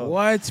 shit still.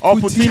 What? Oh,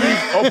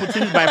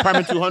 Poutini's by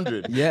Apartment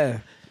 200. Yeah.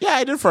 Yeah,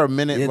 I did for a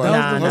minute, Yeah, but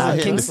that it was wasn't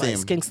hitting King the Slice,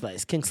 same. King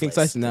Slice, King King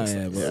Slice. Slice now, King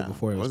yeah. Slice. But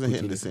before it It was wasn't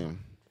hitting the poutini. same.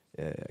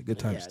 Yeah, good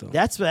time Yeah,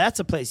 still. that's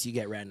a place you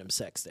get random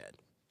sex at.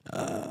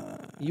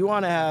 You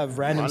want to have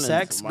random Marlins-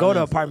 sex? Go to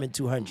Marlins- Apartment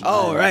 200.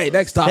 Oh, right.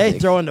 Next topic. They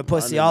throwing the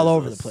pussy all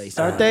over the place,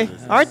 aren't they?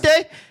 Aren't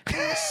they?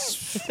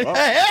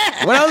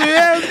 What else we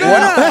have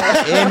going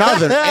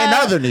on? In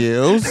other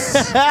news,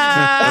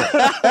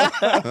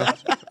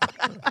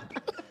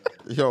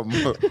 yo,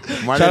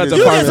 Shout out to You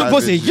get Apartment. some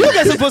pussy. You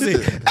get some pussy.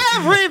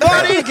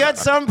 Everybody get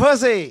some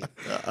pussy.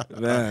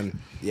 Man.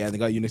 Yeah, they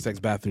got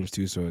unisex bathrooms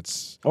too, so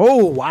it's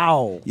Oh,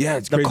 wow. Yeah,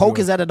 it's the crazy, coke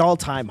bro. is at an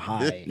all-time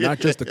high. not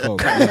just the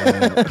coke.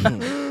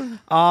 Yeah.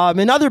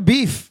 Another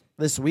beef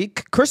this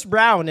week, Chris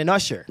Brown and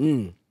Usher.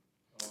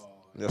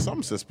 There's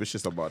something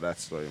suspicious about that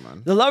story,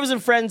 man. The Lovers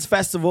and Friends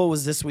Festival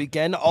was this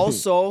weekend.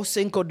 Also,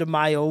 Cinco de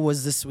Mayo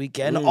was this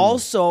weekend.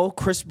 Also,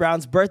 Chris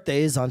Brown's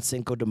birthday is on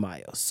Cinco de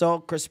Mayo. So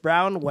Chris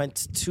Brown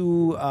went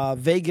to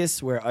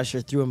Vegas where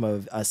Usher threw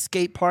him a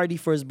skate party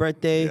for his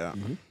birthday. Yeah.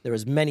 There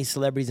was many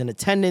celebrities in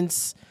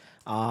attendance,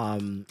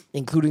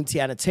 including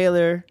Tiana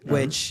Taylor,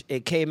 which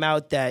it came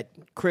out that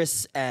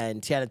Chris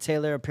and Tiana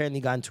Taylor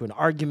apparently got into an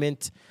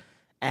argument,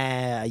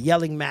 a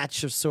yelling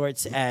match of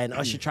sorts, and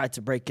Usher tried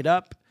to break it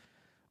up.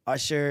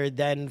 Usher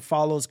then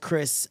follows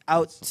Chris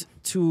out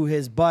to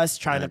his bus,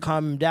 trying to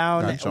calm him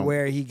down, Got jumped.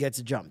 where he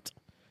gets jumped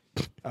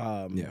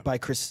by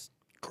Chris's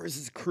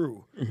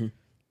crew.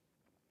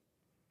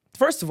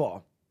 First of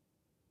all,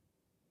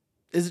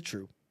 is it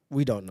true?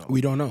 We don't know.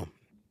 We don't know.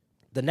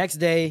 The next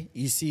day,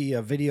 you see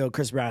a video of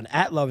Chris Brown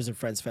at Lovers and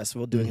Friends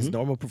Festival doing his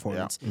normal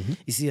performance.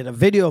 You see a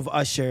video of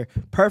Usher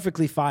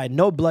perfectly fine,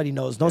 no bloody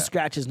nose, no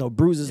scratches, no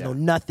bruises, no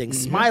nothing,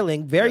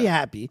 smiling, very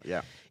happy.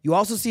 Yeah. You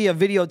also see a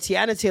video of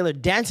Tiana Taylor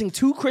dancing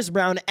to Chris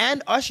Brown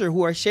and Usher,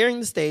 who are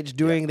sharing the stage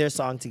doing their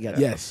song together.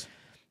 Yes.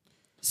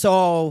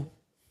 So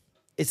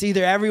it's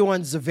either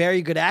everyone's a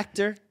very good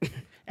actor,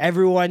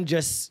 everyone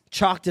just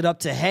chalked it up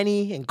to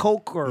Henny and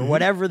Coke or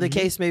whatever the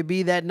case may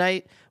be that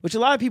night, which a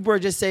lot of people are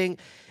just saying.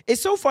 It's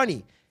so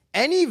funny.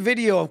 Any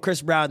video of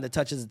Chris Brown that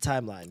touches the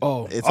timeline.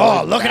 It's Oh,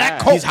 always look at that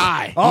bad. Coke. He's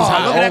high. Oh, He's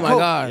high. look at that Oh, my Coke.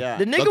 God. Yeah.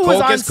 The nigga The was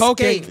Coke on is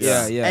coking.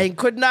 skates Yeah. and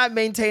could not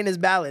maintain his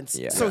balance.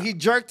 Yeah. So he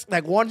jerked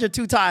like 1 or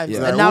 2 times.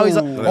 Yeah. And now he's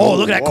like, Ooh. oh,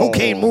 look at that Whoa.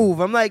 cocaine move.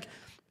 I'm like,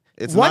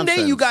 It's one day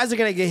nonsense. you guys are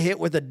going to get hit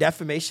with a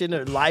defamation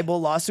or libel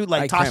lawsuit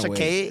like I can't Tasha wait.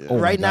 K Oh my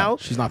right God. now.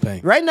 She's not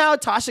paying. Right now,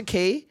 Tasha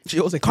K, She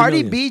owes like $3 Cardi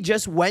million. B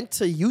just went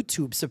to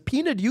YouTube,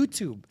 subpoenaed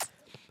YouTube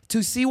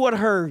to see what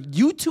her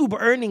YouTube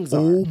earnings are.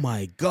 Oh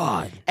my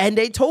God. And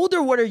they told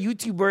her what her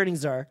YouTube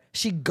earnings are.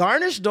 She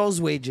garnished those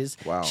wages.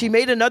 Wow. She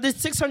made another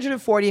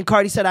 640, and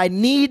Cardi said, I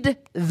need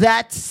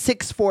that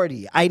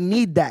 640. I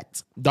need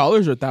that.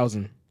 Dollars or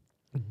 $1,000?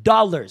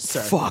 Dollars,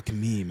 sir. Fuck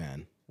me,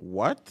 man.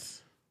 What?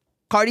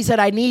 Cardi said,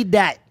 I need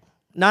that.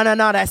 No,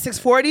 that's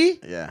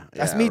 640? Yeah.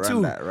 That's yeah, me run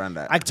too. Run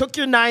that. I took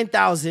your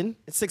 9,000,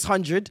 it's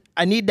 600.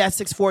 I need that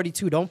 640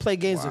 too. Don't play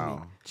games with me.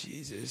 Wow.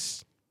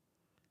 Jesus.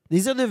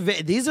 These are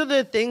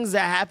the things that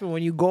happen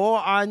when you go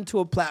onto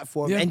a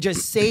platform Yeah. and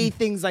just say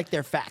things like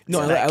they're facts. No,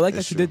 I like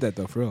that she did that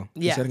though, for real.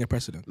 Yeah. You're setting a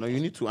precedent. No, you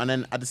need to. And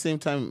then at the same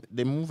time,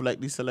 they move like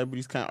these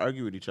celebrities can't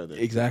argue with each other.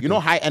 Exactly. You know,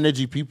 high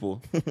energy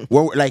people,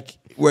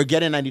 we're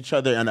getting at each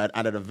other at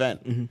an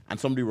event and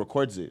somebody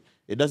records it.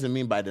 It doesn't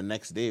mean by the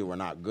next day we're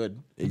not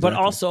good. But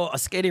also, a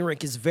skating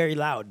rink is very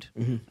loud.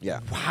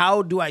 Yeah.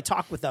 How do I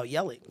talk without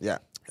yelling? Yeah.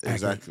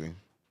 Exactly.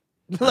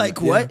 Like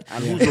what?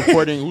 And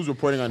who's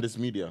reporting on this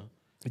media?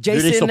 Do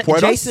they Jason support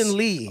us? Jason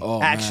Lee,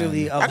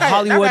 actually, of That guy-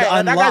 Hollywood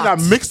that Unlocked.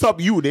 guy's a mixed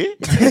up you, eh?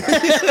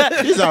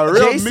 He's a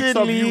real mixed Jason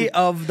up Lee you.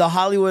 of the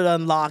Hollywood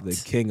Unlocked.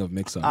 The king of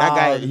mix-up. That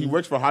guy, he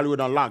works for Hollywood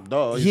Unlocked,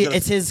 though.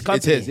 It's his company.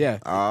 It's his, yeah.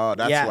 Oh,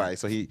 that's Yeah. why.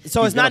 So So he's it's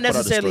gonna not put out the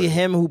necessarily story.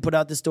 him who put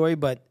out the story,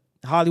 but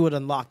Hollywood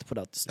Unlocked put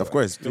out the story. Of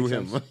course, through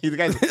him. the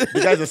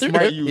guy's a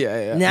smart you.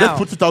 Yeah. Now, Let's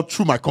put it out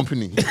through my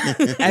company.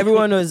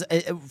 everyone was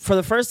for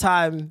the first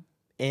time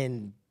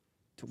in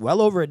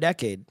well over a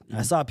decade.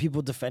 I saw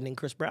people defending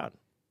Chris Brown,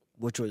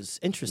 which was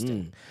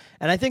interesting,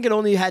 and I think it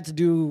only had to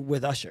do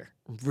with Usher,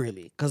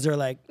 really, because they're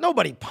like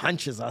nobody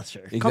punches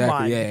Usher. Come Exactly,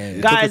 on, yeah.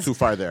 You took guys, it too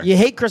far there. You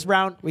hate Chris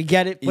Brown, we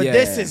get it, but Yeah.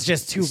 this is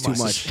just too It's much.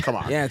 too much. Come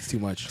on. Yeah, it's too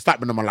much. Stop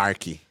with the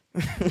malarkey.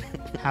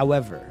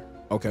 However,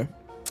 Okay.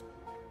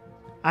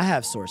 I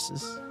have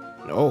sources.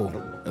 Oh,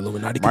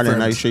 Illuminati Marlon,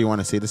 confirmed. are you sure you want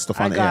to say this stuff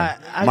on I air?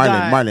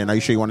 got- Marlon, are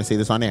you sure you want to say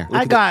this on air?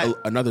 I got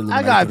another I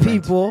Illuminati got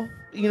confirmed. people,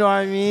 you know what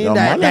I mean, Yo,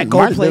 that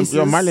go places.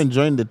 Yo, Marlon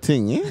joined the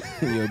thing, eh?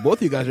 Yeah, both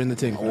of you guys are in the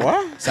team.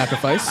 What?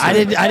 Sacrifice. I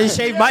didn't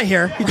shave my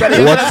hair. You did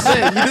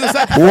the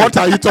sacrifice. What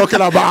are you talking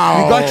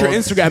about? You got your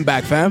Instagram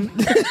back, fam.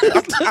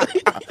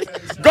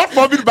 God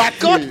forbid back.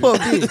 God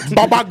forbid.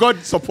 Baba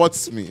God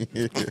supports me.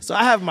 So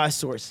I have my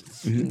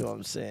sources, you know what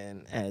I'm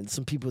saying, and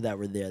some people that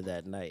were there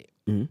that night.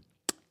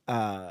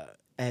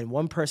 and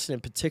one person in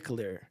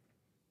particular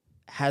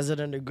has it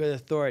under good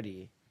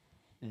authority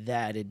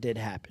that it did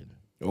happen.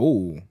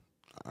 Oh,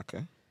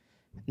 Okay.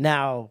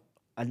 Now,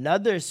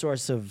 another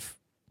source of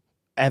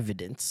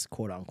evidence,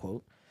 quote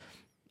unquote,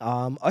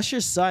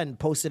 Usher's son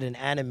posted an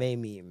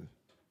anime meme.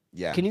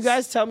 Yeah. Can you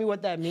guys tell me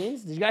what that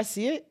means? Did you guys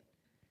see it?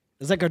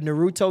 It's like a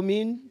Naruto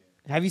meme.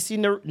 Have you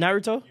seen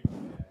Naruto?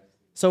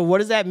 So what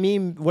does that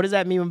meme? What is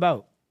that meme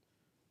about?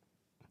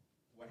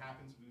 What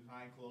happens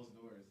behind closed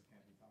doors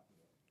can't be talked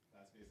about.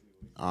 That's basically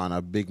what On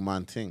a big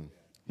man thing.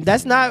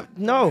 That's not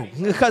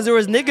because there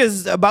was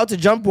niggas about to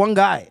jump one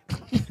guy.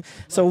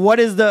 So what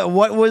is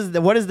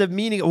the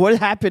meaning? What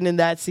happened in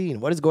that scene?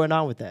 What is going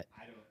on with that?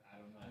 I don't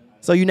know.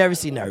 So you never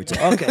seen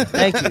Naruto? Okay,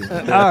 thank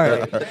you. All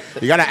right.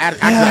 You gotta ask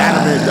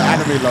the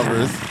anime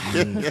lovers.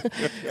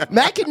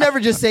 Matt can never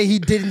just say he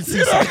didn't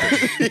see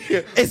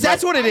something.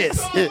 That's what it is.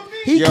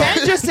 He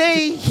can't just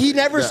say he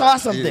never saw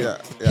something.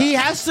 Yeah. He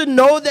has to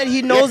know that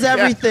he knows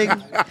everything.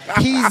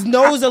 He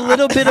knows a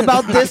little bit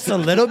about this, a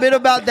little bit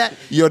about that.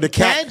 Yo, the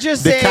cat can't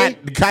just the say,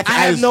 cat, the cat's I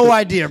have eyes, no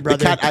idea, brother.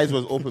 The cat eyes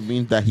was open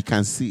means that he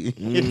can see.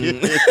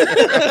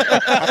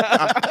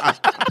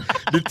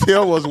 The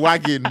tail was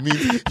wagging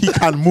means he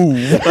can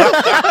move.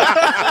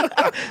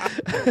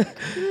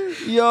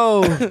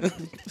 Yo,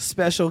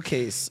 special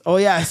case. Oh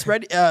yeah,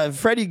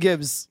 Freddie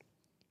Gibbs.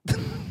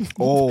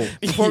 oh,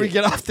 Before we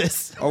get off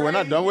this, Oh, we're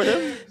not done with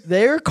him?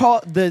 they're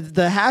called the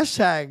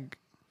hashtag.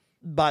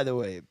 By the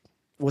way,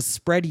 was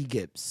Spready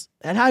Gibbs,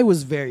 and I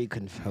was very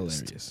confused.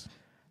 hilarious.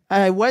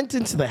 I went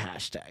into the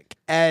hashtag,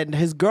 and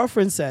his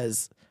girlfriend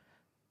says,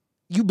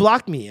 "You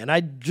blocked me," and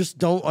I just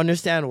don't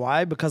understand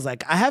why. Because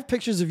like I have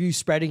pictures of you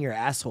spreading your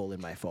asshole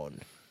in my phone.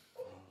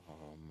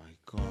 Oh my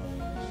God.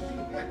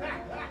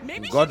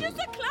 Maybe God- she's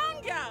just a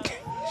clown girl.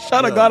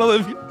 Shout out God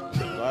Olivia.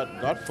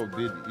 God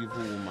forbid evil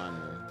woman.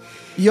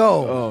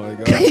 Yo, Oh my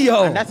god.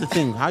 yo, And that's the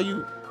thing. How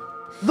you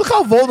look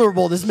how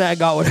vulnerable this man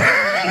got with her.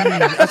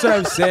 That's what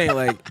I'm saying.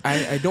 Like,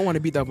 I don't want to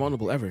be that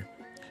vulnerable ever.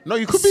 No,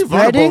 you could be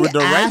vulnerable Spreading with the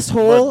right,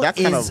 asshole but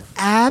that's kind is of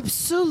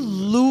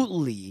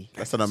absolutely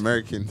that's an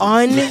American thing.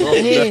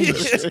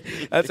 unhinged,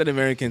 That's an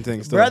American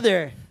thing, still.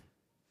 brother.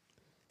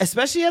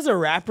 Especially as a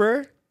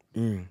rapper,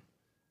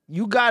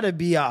 you gotta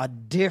be a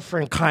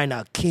different kind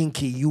of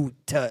kinky. You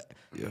to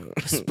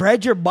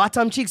spread your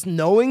bottom cheeks,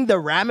 knowing the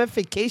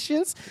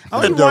ramifications. I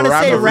don't even The want to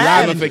say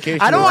ram.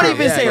 ramifications. I don't want to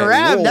even Yeah, say like,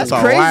 ram. whoa. That's It's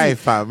a crazy. wife,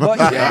 fam.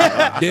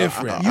 But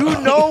Different. you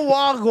know,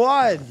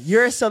 Wagwan,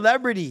 you're a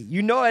celebrity.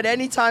 You know, at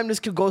any time this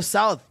could go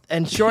south,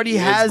 and Shorty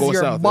has go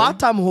your south, eh?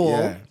 bottom hole.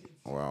 Yeah.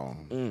 Wow.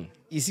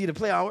 You see the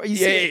play on? You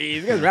Yeah, see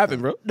you guys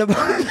rapping, bro. the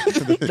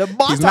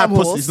He's bottom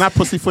hole. he's not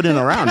pussyfooting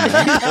around. Man.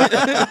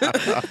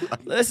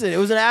 Listen, it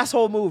was an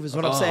asshole move, is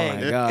what I'm saying.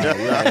 Oh my god.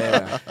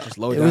 Yeah. Just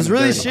low It down was and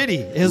really dirty.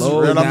 shitty. It was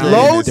Low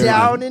low, down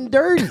down, and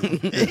dirty.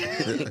 and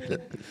dirty.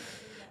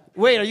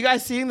 Wait, are you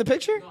guys seeing the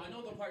picture? I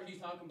know the part he's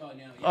talking about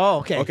now. Yeah. Oh,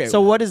 okay. Okay.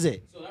 So what is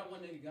it? So that one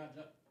nigga got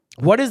jumped.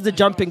 What is the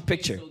jumping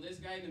picture? So this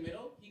guy in the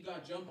middle, he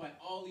got jumped by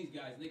all these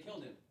guys, and they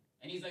killed him.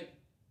 And he's like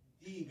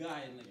the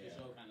guy in like the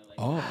show, kind of like.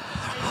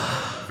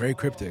 Oh. Very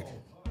cryptic.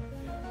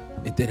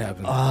 It did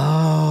happen.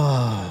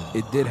 Oh.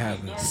 It did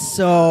happen.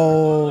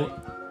 So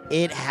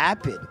it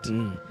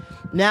happened.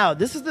 Now,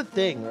 this is the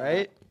thing,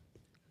 right?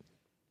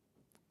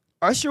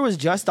 Usher was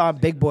just on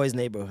Big Boy's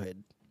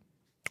Neighborhood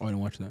Oh, I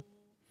didn't watch that.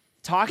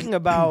 talking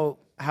about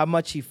how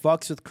much he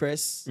fucks with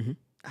Chris,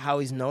 how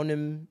he's known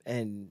him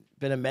and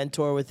been a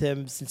mentor with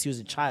him since he was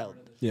a child.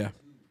 Yeah.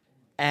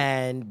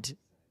 And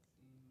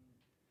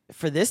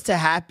for this to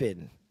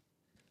happen,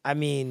 I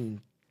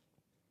mean,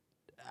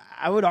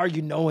 I would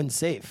argue no one's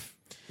safe.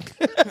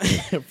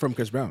 From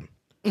Chris Brown.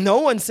 No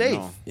one's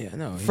safe Yeah,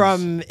 no.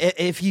 from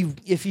if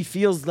he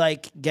feels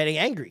like getting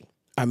angry.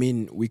 I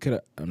mean, we could.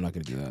 I'm not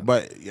gonna do that.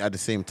 But at the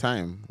same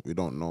time, we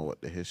don't know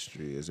what the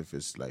history is. If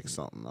it's like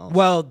something else.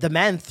 Well, the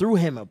man threw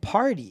him a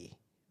party.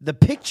 The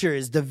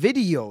pictures, the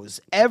videos,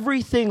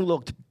 everything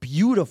looked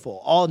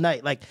beautiful all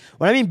night. Like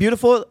when I mean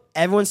beautiful,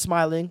 everyone's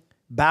smiling.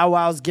 Bow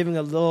Wow's giving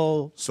a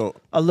little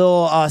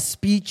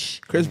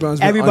speech. Chris Brown's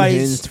been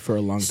unhinged for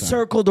a long time.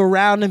 Circled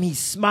around him. He's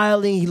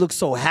smiling. He looks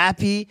so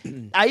happy.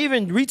 I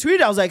even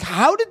retweeted. I was like,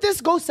 "How did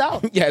this go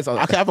south?" Yeah, it's all.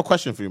 Okay, I have a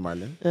question for you,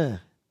 Marlon. Yeah.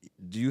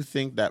 Do you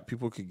think that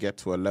people could get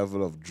to a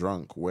level of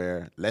drunk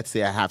where, let's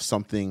say, I have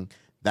something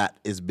that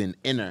has been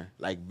inner,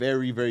 like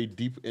very, very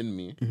deep in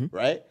me,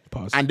 right?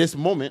 Pause. And this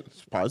moment,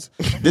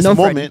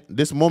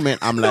 this moment,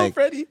 I'm No, like,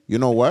 Freddie. you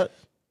know what?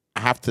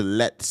 I have to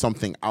let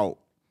something out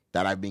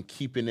that I've been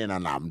keeping in,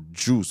 and I'm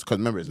juiced. Because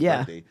remember, it's a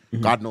birthday.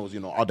 God knows,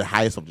 all the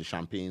highest of the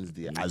champagnes,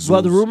 the Azules.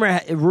 Well, the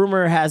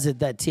rumor has it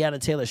that Tiana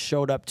Taylor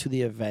showed up to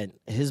the event,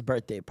 his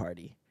birthday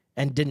party,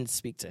 and didn't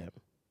speak to him.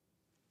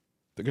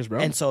 The Chris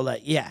Brown. And so,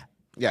 like, yeah.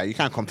 Yeah, you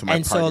can't come to my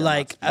And party. so, and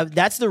like, not speak.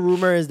 that's the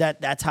rumor, is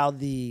that's how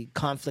the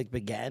conflict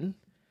began.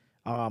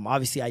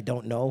 Obviously, I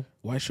don't know.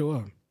 Why show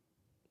up?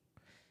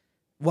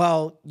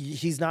 Well,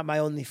 he's not my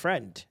only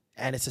friend,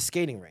 and it's a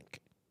skating rink.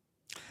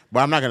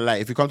 But I'm not gonna lie.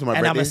 If you come to my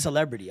And I'm birthday, a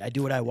celebrity. I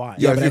do what I want.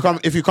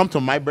 if you come to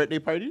my birthday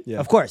party,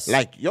 Of course.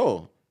 like,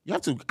 yo, You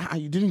have to.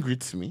 You didn't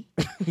greet me.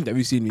 Have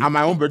you seen me? On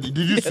my own birthday.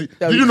 Did you see?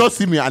 Did you not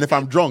see me? And if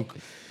I'm drunk,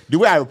 the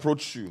way I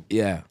approach you,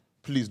 Yeah.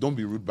 please don't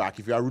be rude back.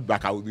 If you are rude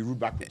back, I will be rude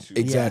back with you.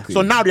 Exactly.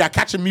 So now they are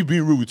catching me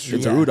being rude with you.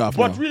 It's a rude off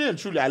But now. really and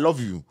truly, I love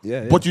you.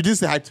 Yeah, yeah. But you didn't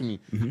say hi to me.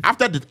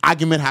 After the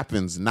argument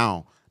happens,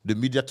 now the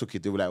media took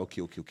it. They were like,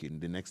 okay.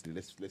 The next day,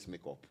 let's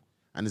make up.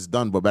 And it's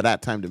done. But by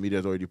that time, the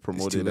media's already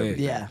promoted late.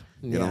 everything. Yeah.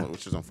 You know,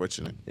 which is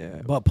unfortunate.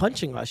 Yeah. But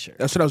punching Usher.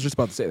 That's what I was just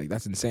about to say. Like,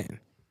 that's insane.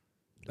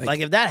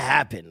 Like if that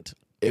happened.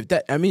 If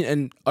that, I mean,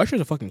 and Usher's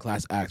a fucking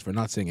class act for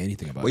not saying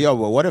anything about But it. yeah,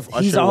 well, what if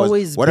Usher He's was...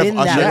 always what if been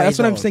Usher, that way. Yeah, that's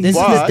what I'm though. saying. This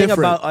is He's the thing different.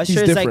 about Usher.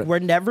 He's It's like different. we're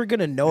never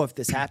gonna know if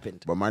this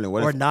happened. But Marlon,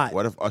 what or if not.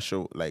 What if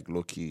Usher, like,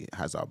 low-key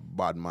has a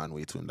bad man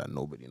way to him that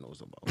nobody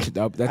knows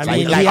about? That's I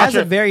mean, Like he has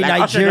Usher- a very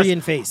like Usher Nigerian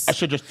just- face.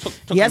 Usher just took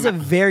He has a him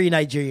out. very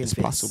Nigerian It's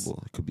face.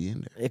 possible. It could be in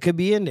there. It could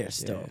be in there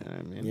still. You know what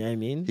I mean? You know what I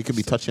mean? He could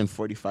be touching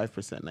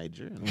 45%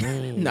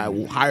 Nigerian. nah,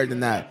 higher than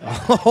that.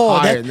 Oh,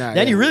 Higher then, than that,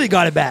 then yeah. you really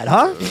got it bad,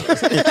 huh?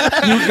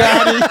 You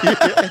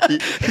got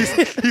it.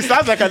 He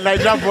sounds like a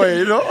Nigerian boy,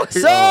 you know?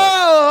 So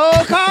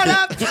caught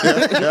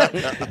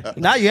up.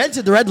 Now you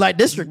entered the red light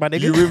district, my nigga.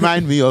 You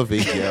remind me of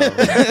a girl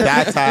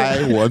that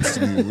I once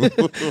knew.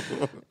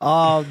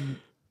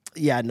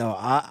 Yeah, no,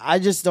 I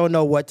just don't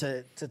know what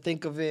to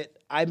think of it.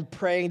 I'm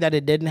praying that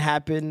it didn't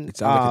happen. It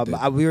sounded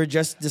like it did. We were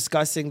just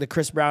discussing the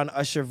Chris Brown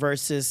Usher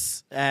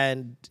versus,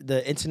 and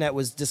the internet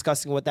was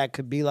discussing what that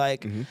could be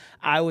like. Mm-hmm.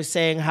 I was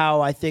saying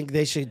how I think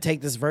they should take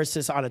this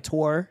versus on a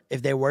tour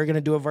if they were gonna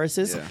do a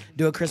versus,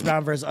 do a Chris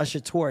Brown versus Usher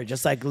tour,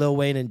 just like Lil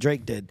Wayne and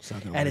Drake did,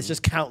 and it's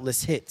just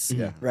countless hits,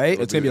 right?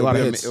 It's gonna be a lot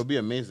of hits. It would be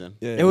amazing.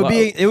 Yeah. It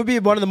would be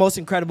one of the most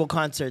incredible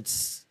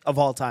concerts of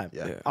all time.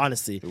 Yeah.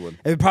 Honestly, It would.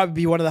 It would probably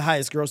be one of the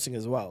highest grossing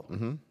as well.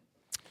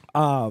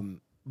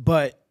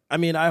 But I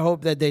mean, I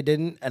hope that they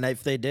didn't, and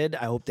if they did,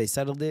 I hope they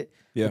settled it.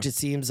 Yeah. Which it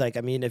seems like.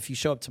 I mean, if you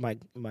show up to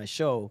my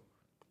show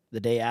the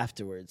day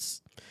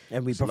afterwards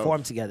and we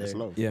perform together, It's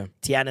love. Yeah.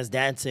 Tiana's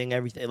dancing,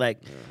 everything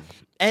like,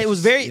 and it was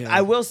very.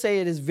 I will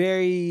say it is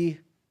very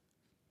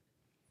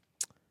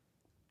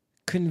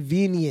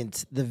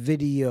convenient. The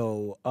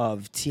video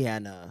of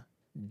Tiana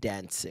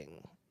dancing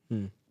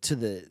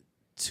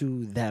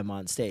to them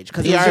on stage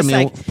because it was just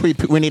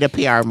like. We need a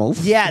PR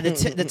move. Yeah,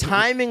 the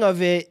timing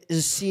of it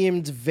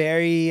seemed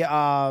very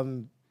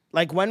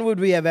like when would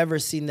we have ever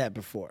seen that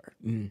before?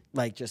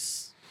 Like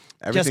just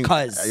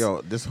cause.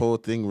 Yo, this whole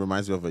thing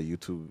reminds me of a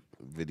YouTube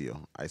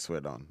video. I swear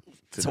down.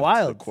 It's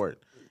wild. To the court.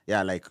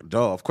 Yeah, like,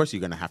 duh, of course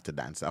you're gonna have to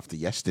dance after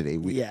yesterday.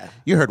 Yeah.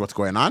 You heard what's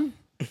going on?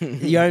 You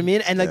know what I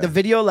mean? And like the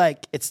video,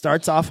 like it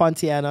starts off on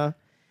Tiana,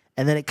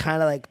 and then it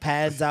kind of like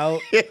pans out.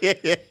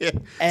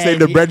 Say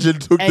the brethren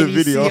took and the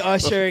video. You see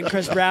Usher and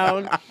Chris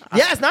Brown.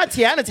 Yeah, it's not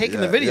Tiana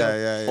taking the video.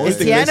 yeah. It's Only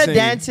thing they Tiana sing.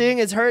 dancing.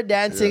 It's her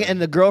dancing, and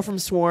the girl from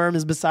Swarm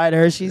is beside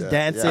her. She's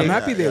dancing. I'm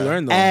happy they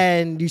learned though.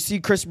 And you see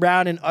Chris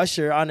Brown and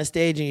Usher on the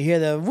stage, and you hear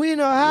them. We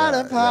know how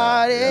to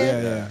party.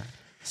 yeah.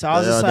 So I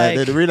was just like,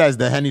 they realized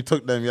that Henny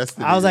took them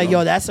yesterday. I was like, you know?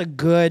 yo, that's a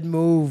good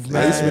move,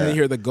 I used to man. really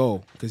hear the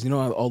go because you know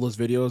how all those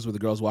videos where the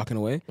girls walking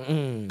away.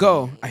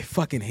 Go. I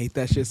fucking hate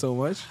that shit so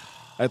much.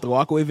 Like the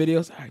walk away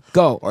videos. All right,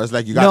 go. Or it's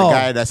like you got No. a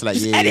guy that's like,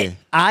 Just yeah, edit. yeah.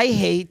 I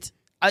hate.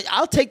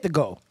 I'll take the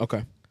go.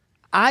 Okay.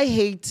 I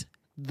hate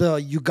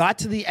you got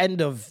to the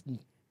end of.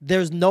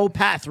 There's no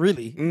path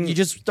really. You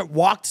just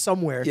walked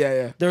somewhere.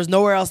 Yeah. There's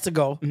nowhere else to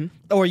go,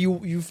 or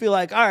you feel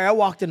like, all right, I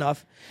walked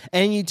enough,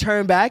 and you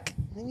turn back.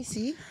 Let me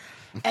see.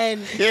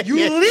 And you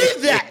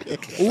leave that.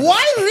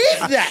 Why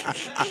leave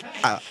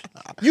that?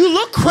 You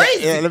look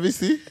crazy. Yeah, let me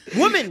see.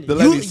 Women,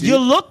 let me see. you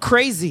look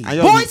crazy. I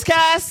know- Boys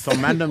cast.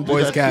 Some random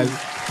Boys, guys.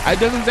 I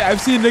doesn't say I've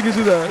seen niggas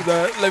do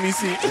the let me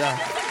see. Yeah.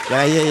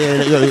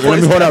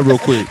 Let me hold that real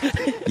quick.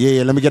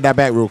 Yeah, let me get that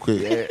back real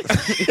quick.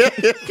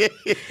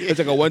 It's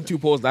like a 1-2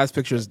 pose. Last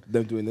picture is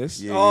them doing this.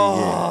 Yeah,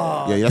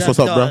 that's what's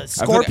up, bro.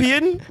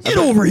 Scorpion, get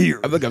over here.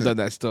 I feel like I've done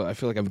that still. I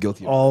feel like I'm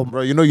guilty. Oh,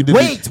 Bro, you know you did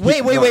wait. You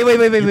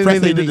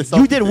pressed it, you did the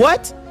You did selfie.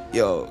 what?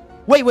 Yo.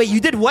 Wait, you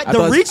did what? I The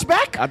thought- reach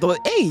back? I thought,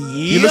 hey,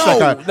 He looks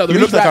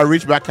like a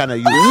reach back kind of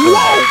you.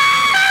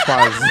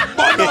 Pause.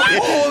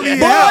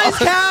 Boys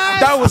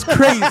cast. That was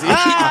crazy.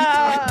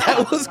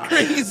 That was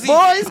crazy.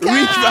 Boys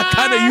Reach cast. back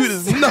kind of you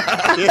is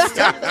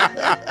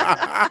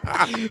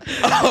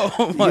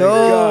Oh my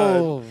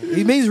Yo,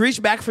 he means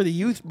reach back for the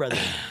youth, brother.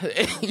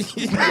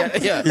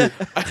 yeah.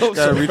 I hope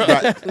so.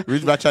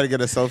 Reach back, try to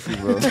get a selfie,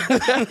 bro.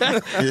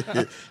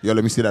 Yo,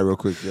 let me see that real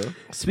quick, yo.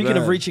 Speaking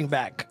of reaching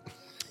back,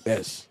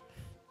 Yes.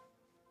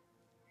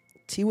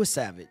 Tiwa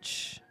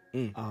Savage,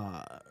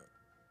 the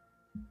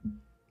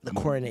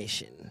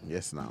coronation.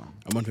 Yes, now.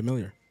 I'm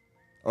unfamiliar.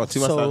 Oh,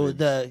 Tiwa So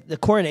Savage. the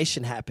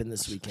coronation happened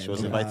this weekend. She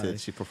was invited.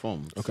 She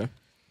performed. Okay.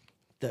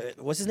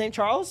 What's his name?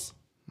 Charles?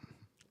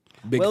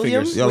 Big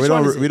William? fingers. Yo, Which we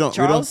one is don't, it? we don't, we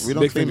Charles? don't, we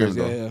don't Big claim fingers,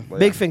 him, though. yeah. But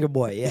Big finger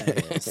boy,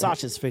 yeah.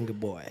 Sasha's finger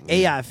boy.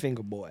 AI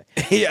finger boy.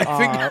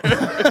 Yeah,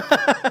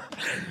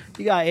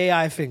 He got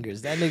AI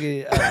fingers. That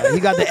nigga, he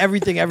got the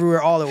everything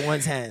everywhere all at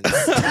one's hands.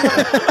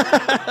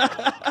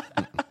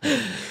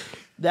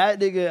 That that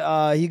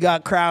nigga, he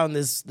got crowned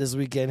this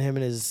weekend. Him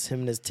and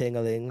his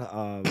tingling.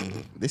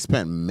 They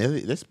spent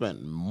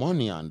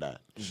money on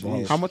that.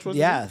 Well, How much was it?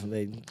 Yeah,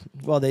 they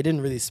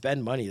didn't really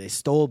spend money. They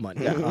stole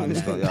money. I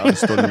was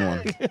stolen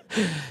one.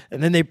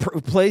 And then they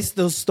placed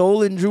those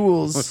stolen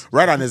jewels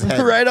right on his head.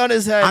 right on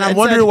his head. And I'm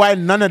wondering why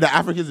none of the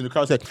Africans in the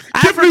crowd said,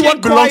 "Give me African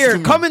what belongs choir, to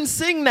me." come and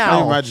sing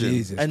now. I imagine.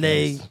 Jesus and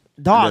Christ.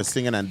 they're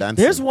singing and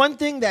dancing. There's one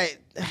thing that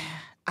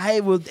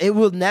it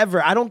will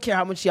never. I don't care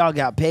how much y'all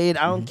got paid.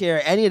 I don't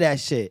care any of that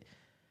shit.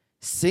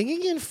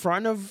 Singing in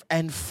front of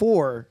and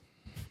for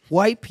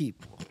white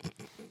people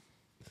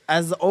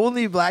as the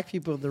only black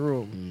people in the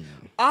room,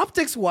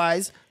 optics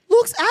wise,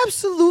 looks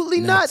absolutely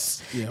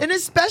nuts. Yep. And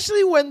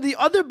especially when the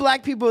other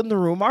black people in the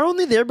room are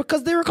only there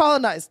because they were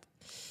colonized.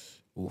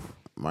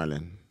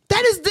 Marlon.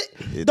 That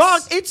is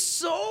dog. It's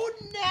so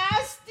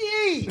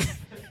nasty.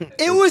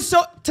 It was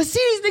so to see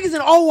these niggas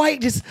in all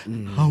white. Just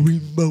I'm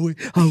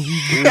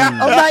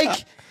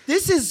like,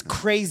 this is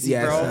crazy,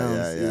 bro.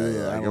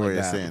 Yeah. I get what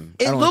you're saying.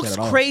 It looks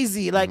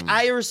crazy. Like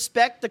I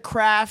respect the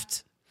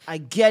craft. I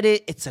get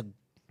it. It's a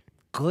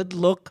good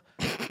look.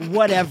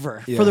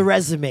 Whatever for the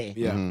resume.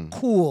 Yeah.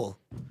 Cool.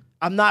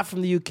 I'm not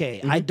from the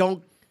UK. I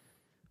don't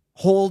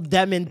hold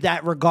them in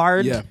that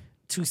regard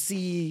to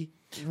see.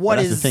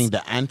 That's the thing.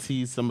 The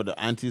aunties, some of the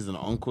aunties and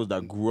uncles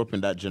that grew up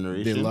in that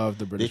generation, They love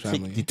the British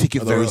family. They take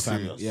it Or the very royal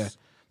family, serious. yeah.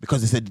 Because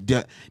they said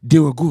they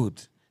were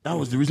good. That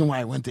was the reason why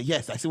I went there.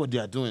 Yes, I see what they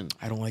are doing.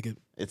 I don't like it.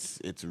 It's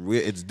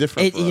real. It's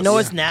different. You know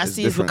what's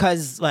nasty is different.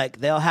 because like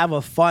they'll have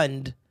a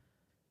fund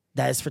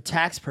that is for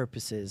tax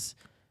purposes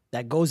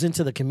that goes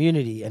into the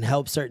community and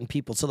helps certain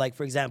people. So like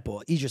for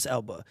example, Idris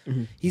Elba,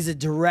 he's a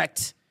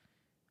direct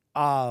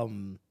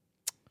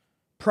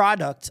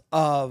product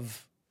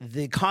of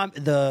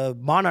the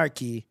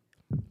monarchy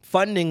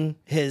funding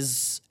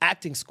his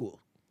acting school.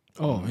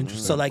 Oh, interesting.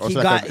 So like Oh, he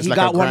it's got like a he got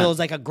one of grant. those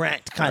like a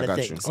grant kind of got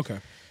you. things. Okay.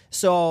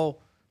 So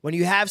when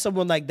you have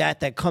someone like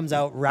that comes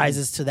out,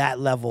 rises to that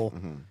level,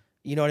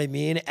 you know what I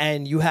mean?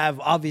 And you have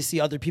obviously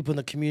other people in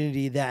the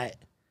community that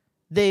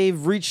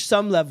they've reached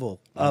some level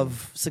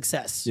of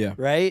success. Yeah.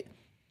 Right?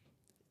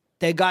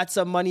 They got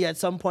some money at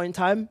some point in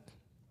time.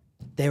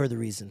 They were the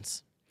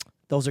reasons.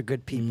 Those are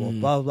good people.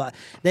 Blah, blah, blah.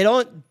 They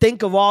don't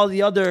think of all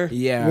the other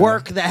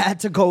work that had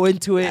to go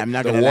into it. I'm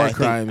not The gonna war lie.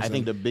 crimes I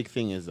think the big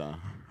thing is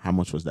how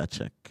much was that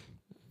check?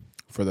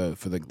 For the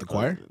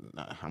choir?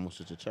 How much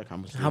was the check? How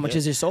much? How much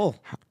is your soul?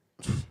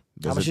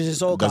 How much does your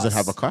soul Does cost? it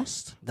have a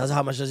cost?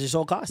 How much does your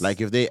soul cost? Like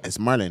it's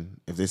Marlon,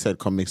 if they said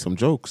come make some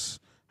jokes,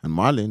 and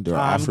Marlon, they're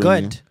I'm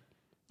offering good.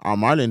 you.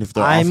 Marlon, if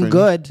they're I'm offering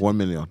good. 1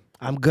 million,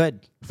 I'm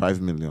good. 5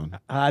 million.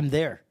 I'm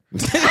there. We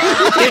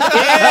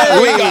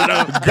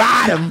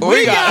got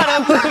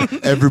him.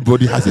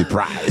 Everybody has a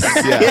prize.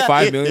 Yeah,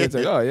 5 million. It's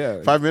like, oh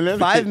yeah. 5 million?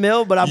 5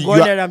 mil, but I'm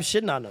going there and I'm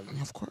shitting on them.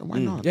 Of course, why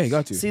not? Yeah, you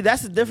got to. See,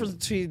 that's the difference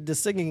between the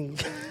singing.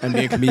 And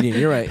being a comedian.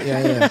 You're right.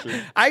 Yeah.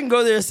 I can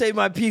go there and say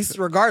my piece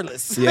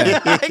regardless.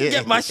 Yeah. I can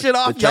get my shit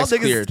off. The Y'all check's niggas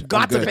cleared.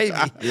 got I'm to good. pay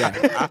me.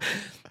 Yeah.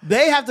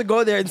 They have to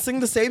go there and sing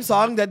the same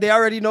song that they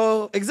already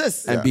know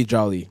exists. And be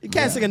jolly. You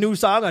can't sing a new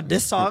song or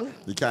this song.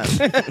 You can't.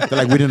 They're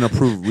like, we didn't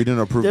approve. We didn't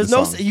approve There's the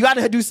no. song. You got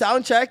to do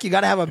sound check. You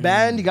got to have a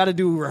band. You got to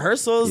do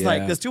rehearsals. Yeah.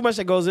 Like there's too much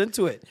that goes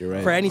into it You're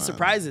right. for any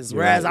surprises.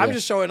 You're Whereas right, I'm yeah.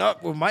 just showing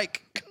up with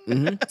Mike.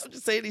 I'm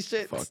just saying these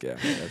shit. Fuck yeah.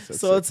 That's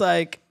So it's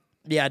like,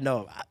 yeah,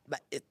 no.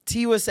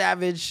 Tiwa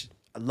Savage,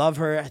 I love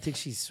her. I think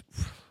she's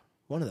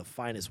one of the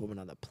finest women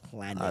on the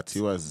planet.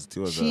 Tiwa's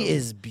She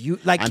is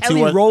beautiful. Like and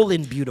Kelly Tiwa-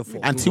 Rowland beautiful.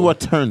 And Tiwa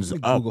turns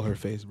up. Google her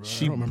face, bro. I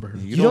don't remember her.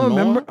 You don't know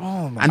remember? her?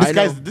 Oh my And I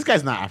know. this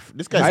guy's not.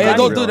 This guy's I not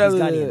don't real. do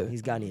that.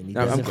 He's Ghanaian. He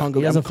I'm doesn't-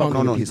 Congolese. he doesn't I'm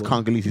fuck No, with he's people.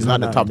 Congolese. He's not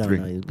in the top three.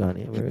 No, he's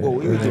Ghanaian.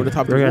 We're the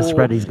top We're three. gonna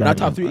spread he's Not Ghanaian.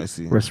 top three. I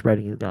see. We're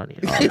spreading he's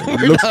Ghanaian.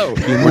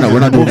 We're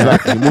not doing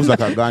that. He moves like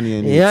a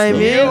Ghanaian. Yeah, I so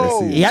mean, I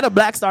see. he had a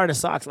black star in his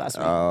socks last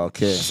week.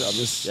 Okay.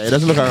 Yeah, he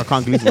doesn't look like a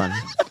Congolese man.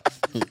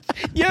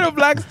 You had a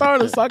black star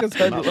in the soccer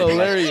head.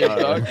 Hilarious,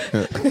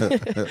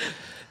 dog.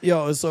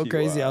 Yo, it's so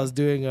crazy. I was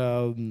doing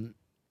a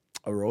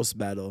roast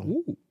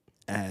battle,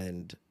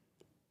 and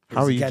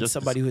How are you against just-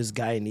 somebody who's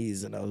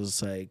Guyanese, and I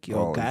was like, "Yo,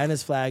 Oh.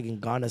 Guyana's flag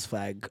and Ghana's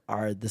flag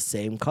are the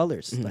same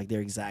colors, like they're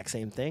exact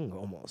same thing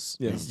almost.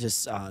 Yeah. It's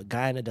just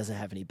Guyana doesn't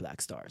have any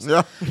black stars.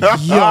 Yeah.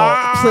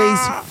 Yo,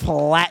 place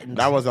flattened.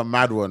 That was a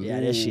mad one. Yeah,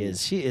 there she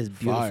is. She is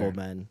beautiful, Fire.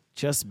 man.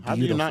 Just beautiful. How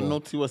do you not know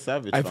Tiwa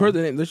Savage? I've fam? heard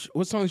the name.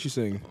 What song is she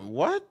singing?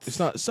 What? It's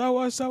not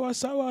Sawa Sawa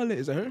Sawa.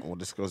 Is that her? Oh,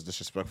 this girl's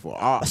disrespectful.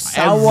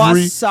 Sawa,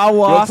 Every-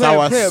 Sawa,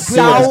 Sawa, play it, see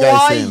what this guy's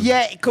Sawa. saying.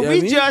 Yeah, can Yeah,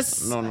 we me?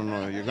 just?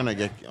 No. You're gonna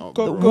get.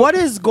 What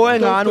is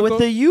going on with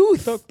the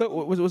youth? What's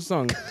the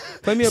song?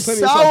 Play me a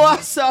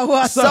Sawa,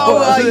 song.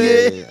 Sawa,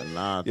 yeah.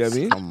 Nah, Yeah,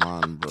 me? come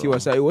on, bro.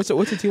 Tiwa Savage. What's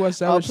the Tiwa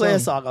Savage I'll play a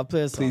song? song. I'll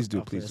play a song. Please do,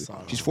 I'll play please a do.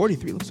 song. She's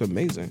 43. Looks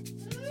amazing.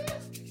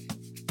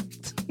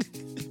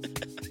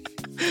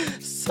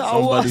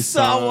 Sawa, Somebody's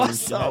Sawa,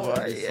 song.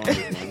 Sawa.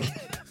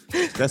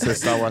 Yeah. That's a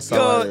Sawa Yo,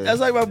 Sawa. that's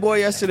like my boy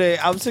yesterday.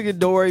 I'm singing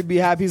 "Don't Worry, Be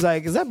Happy." He's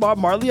like, "Is that Bob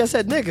Marley?" I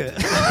said, "Nigga."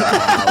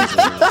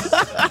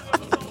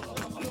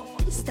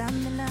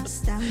 Stamina,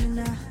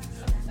 stamina.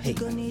 Hey, You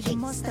gonna need hey,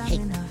 more hey,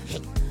 stamina. hey.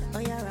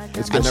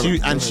 It's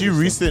good. And she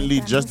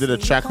recently just did a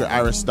track with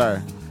Ira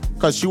Star.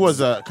 Because she was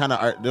a kind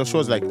of she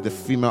was like the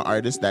female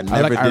artist that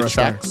never did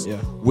tracks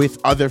with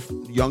other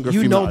younger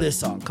female. You know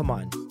artists. this song. Come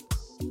on.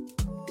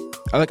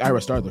 I like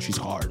Ira Star though. She's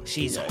hard.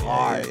 She's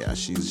hard. Yeah,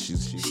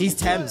 She's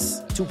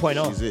Thames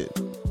 2.0. She's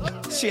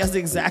it. She has the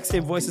exact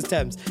same voice as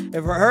Thames.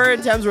 If her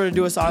and Thames were to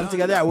do a song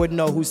together, I wouldn't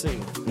know who's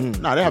singing.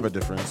 No, they have a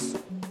difference.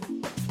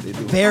 They do.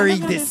 Very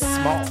this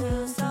small.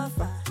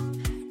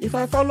 If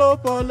I follow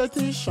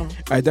politician.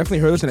 I definitely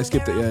heard this and I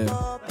skipped it.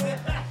 Yeah.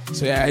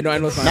 So yeah, I know.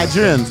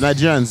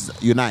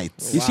 Nigerians unite.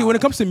 You see, when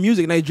it comes to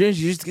music, Nigerians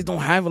you just don't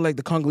have it like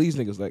the Congolese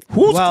niggas. Like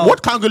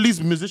what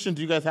Congolese musician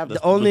do you guys have? That's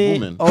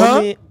booming?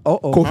 Kofi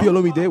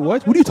Olomide.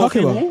 What? What are you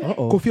talking about?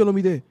 Kofi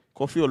Olomide.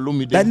 Kofi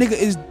Olomide. That nigga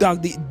is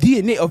dog, the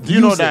DNA of Do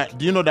you know music.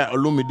 Do you know that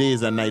Olomide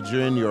is a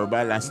Nigerian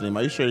Yoruba last name?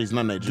 Are you sure he's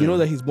not Nigerian? Do you know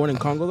that he's born in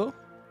Congo though?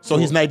 So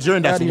he's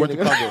Nigerian. That's Outta born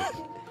here, in nigga.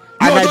 Congo.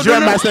 A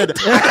Nigerian man said,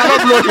 I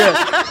cannot blow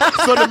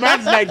here. So the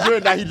man's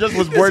Nigerian that he just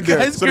was born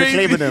there. So they're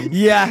claiming him.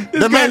 Yeah.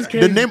 The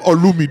name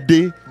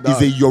Olumide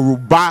is a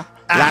Yoruba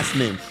last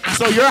name.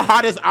 So your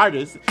hottest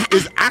artist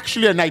is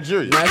actually a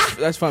Nigerian.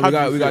 That's fine.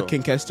 We got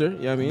King Kester. You know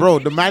what I mean? Bro,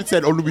 the man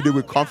said Olumide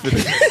with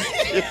confidence.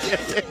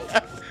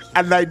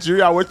 And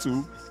Nigeria went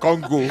to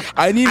Congo.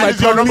 I need And my it's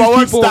your number one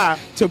Congolese people star.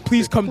 to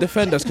please come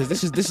defend us because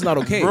this is not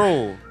okay.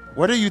 Bro,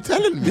 what are you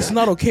telling me? This is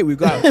not okay. We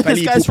got This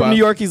Femi guy's from Pupa. New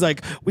York. He's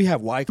like, we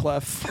have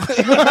Wyclef.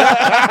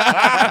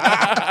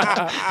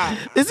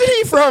 Isn't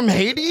he from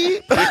Haiti?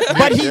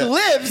 But he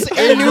lives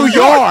in New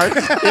York.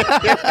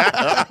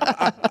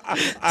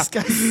 This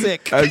guy's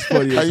sick. That's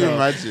funny. Can you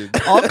imagine?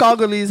 All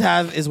Congolese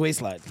have is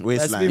waistline. Let's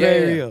Waistline. be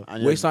very real.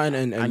 And your- Waistline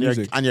and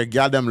music. your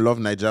girl them love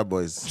Niger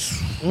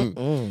boys. They're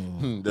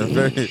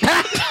very.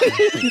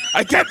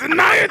 I can't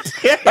deny it.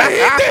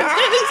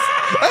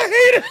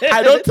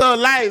 I don't tell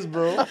lies,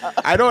 bro.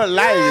 I don't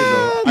lie, you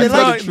know. I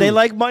tell the truth. They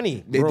like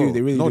money. They Bro, do.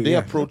 They really no, do. they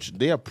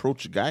yeah.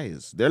 approach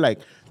guys. They're like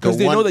Because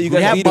they know that you We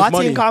guys have need this Bati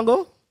money. in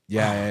Congo.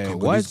 Yeah.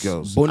 Congolese What?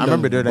 girls. Bunda, I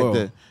remember they're like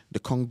bro. the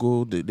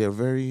Congo. They're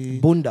very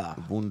Bunda.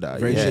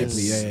 Very yes.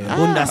 shapely, yeah.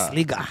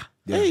 Bundesliga.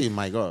 Hey,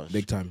 my gosh!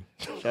 Big time.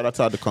 Shout out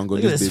to all the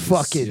Congolese Look at this babies.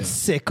 fucking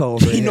sicko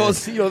over He here.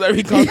 knows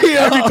every country.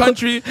 Every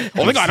country.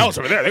 Oh, they got house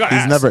over there. They got He's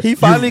ass. never. He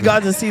finally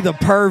got to see the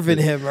perv in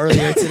him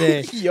earlier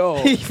today.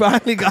 Yo. He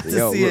finally got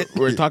to see it.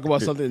 We're talking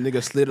about something the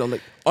nigga slid on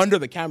like under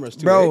the cameras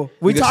too. Bro, right?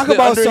 we Nigga talk slid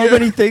about under so here.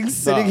 many things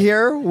sitting Nah.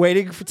 here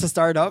waiting to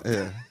start up.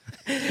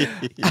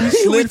 He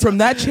slid from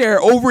that chair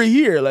over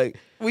here. Like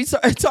We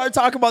started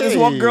talking about this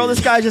one girl. This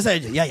guy just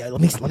said, "Yeah,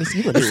 let me see.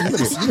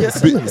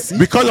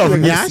 Because of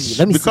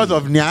Nyash. Because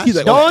of Nyash. he's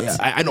like, Don't oh,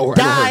 yeah, I know her.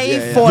 die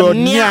Yeah. for Your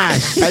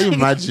Nyash. Can you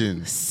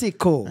imagine?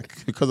 Sicko.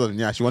 Because of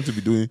Nyash, you want to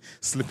be doing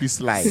slippy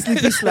slide.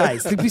 Sleepy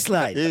slide. Sleepy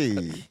slide. Hey,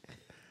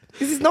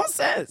 This is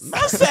nonsense.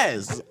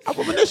 nonsense.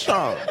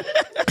 Abomination.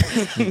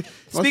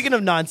 Speaking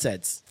of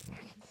nonsense,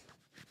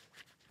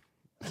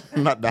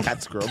 Not the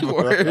hat scrub.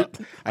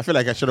 I feel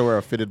like I should have wear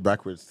a fitted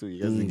backwards too.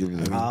 You guys didn't give me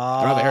that. I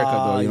don't have a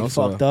haircut though. You know,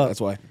 so fucked up.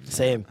 that's why.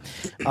 Same.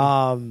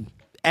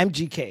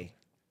 MGK.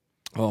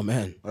 Oh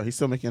man, Oh, he's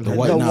still making the the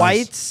white The Nas.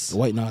 whites The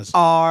white Nas.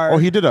 are Oh,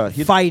 he did a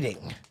fighting.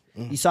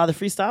 You saw the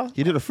freestyle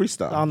he did a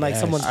freestyle on like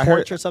someone's I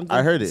porch heard- or something?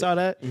 I heard it. You saw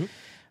that?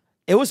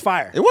 It was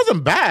fire. It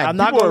wasn't bad. I'm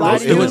not People gonna were lie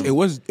to roasting you. him. It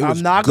was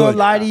I'm not good. gonna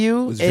lie to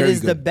you. was It very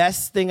is the good.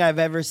 best thing I've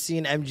ever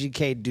seen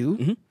MGK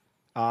do.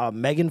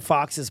 Megan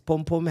Fox's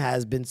Pum Pum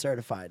has been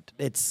certified.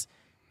 It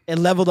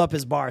leveled up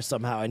his bar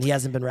somehow, and he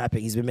hasn't been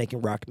rapping. He's been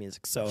making rock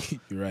music. So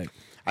You're right.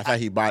 I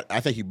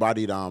think he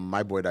bodied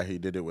my boy that he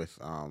did it with.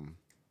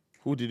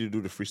 Who did he do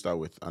the freestyle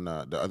with? And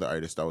the other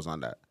artist that was on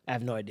that. I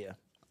have no idea.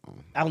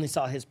 I only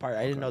saw his part.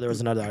 I didn't know there was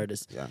another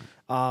artist. Yeah.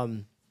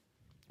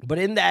 But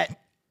in that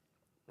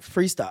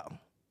freestyle,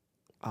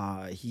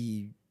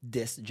 he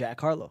dissed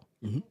Jack Harlow.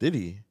 Did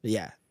he?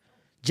 Yeah.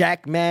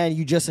 Jack, man,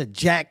 you just a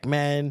Jack,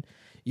 man.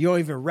 You don't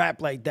even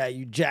rap like that.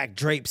 You Jack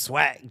Drake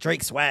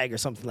swag or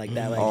something like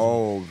that. Like,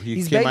 Oh, he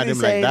he's came at basically him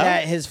like saying that?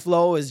 that his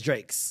flow is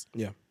Drake's.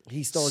 Yeah.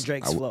 He stole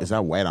Drake's flow. Is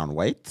that white on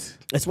white?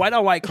 It's white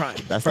on white crime.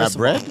 That's first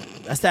that of all.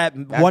 bread? That's that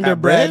Wonder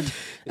that Bread. bread?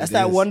 That's It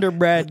that is. Wonder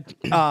Bread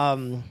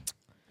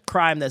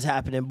crime that's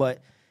happening. But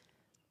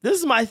this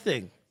is my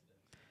thing.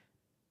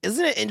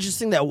 Isn't it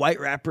interesting that white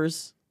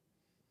rappers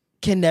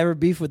can never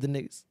beef with the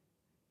niggas?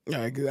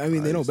 Yeah, I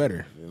mean, they know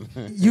better.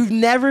 You've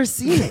never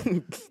seen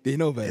it. They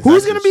know better.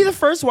 Who's gonna be the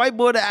first white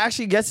boy to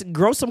actually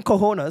grow some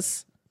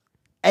cojones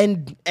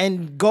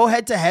and go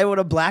head to head with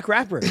a black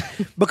rapper?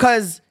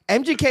 Because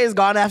MGK has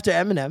gone after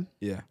Eminem.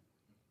 Yeah.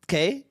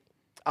 Okay.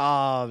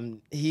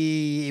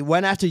 He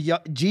went after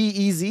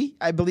G-Eazy,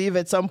 I believe,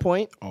 at some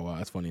point. Oh wow,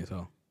 that's funny as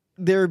hell.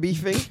 They were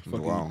beefing.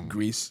 Wow.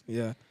 Grease.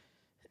 Yeah.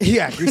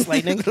 Yeah, Grease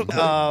Lightning.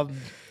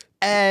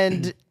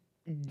 And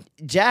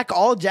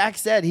all Jack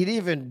said, he didn't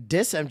even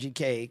diss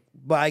MGK,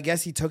 but I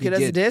guess he took He it as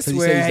a did, diss 'cause he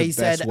said where he's he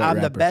the best said, white I'm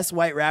the rapper." best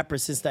white rapper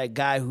since that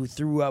guy who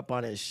threw up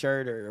on his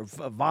shirt or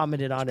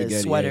vomited on his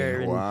Spaghetti, sweater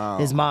yeah. and Wow.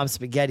 his mom's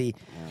spaghetti.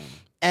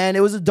 And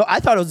it was I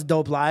thought it was a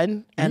dope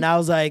line. And I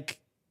was like,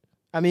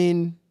 I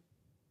mean,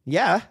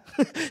 Yeah.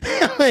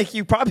 Like,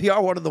 you probably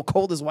are one of the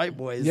coldest white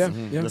boys. Yeah.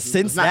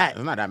 Since that.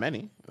 There's not that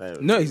many.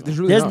 No, there's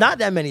really There's not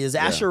that many. There's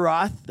Asher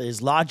Roth.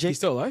 There's Logic. He's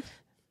still alive?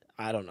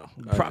 I don't know.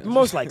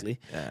 Most likely.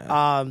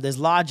 There's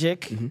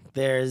Logic.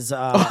 There's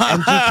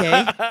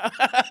MGK.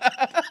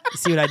 You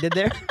see what I did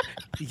there?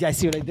 You guys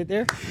see what I did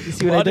there? You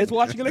see what I did?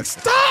 Watching it like,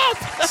 stop!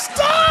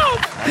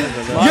 Stop!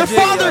 Your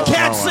father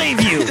can't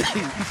save you.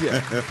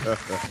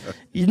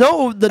 You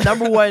know, the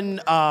number one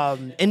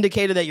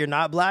indicator that you're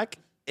not black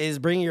is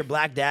bringing your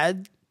black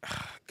dad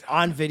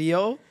on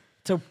video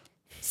to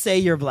say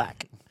you're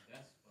black.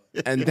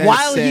 And then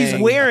while he's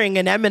wearing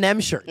an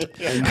Eminem shirt.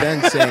 And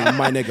then saying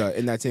my nigga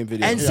in that same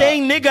video. And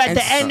saying nigga at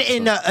the end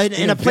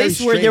in a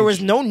place where there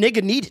was no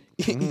nigga needed.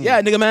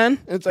 Yeah, nigga man.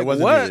 It's like,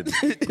 what?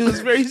 It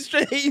was very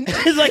strange.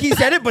 It's like he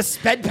said it but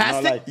sped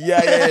past it.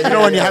 Yeah. You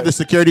know when you have the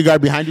security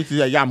guard behind you,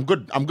 yeah, I'm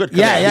good.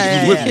 Yeah.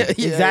 He's with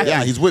me. Exactly.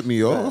 Yeah, he's with me,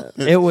 yo.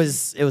 It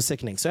was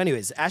sickening. So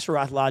anyways, Asher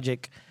Roth,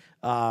 Logic,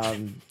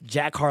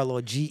 Jack Harlow,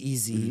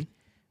 G-Eazy,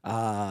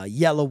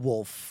 Yellow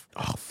Wolf.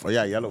 Oh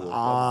yeah, Yellow Wolf.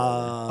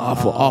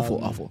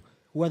 Awful.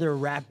 Who are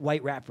the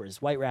white rappers?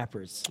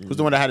 Who's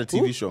the one that had a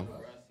TV show?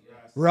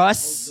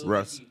 Russ.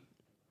 Oh,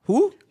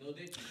 Who?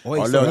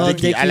 Lil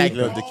Dicky. Dicky. I like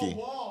Lil Dicky.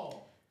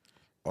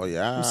 Oh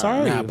yeah. I'm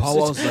sorry. Nah, Paul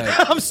Wall's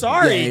like, I'm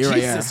sorry. Yeah,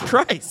 Jesus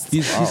Christ.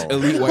 He's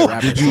elite white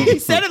rapper. He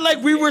said it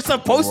like we were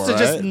supposed to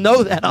just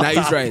know that. Nah,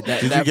 he's right.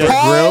 Did you That get verse-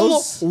 Paul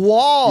grills?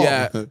 Wall.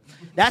 Yeah.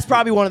 That's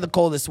probably one of the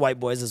coldest white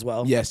boys as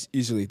well. Yes,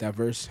 easily. That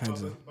verse.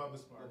 Hands up.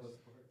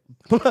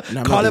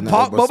 Call it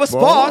Pop Bubba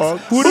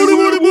Sparks.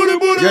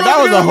 Yeah, that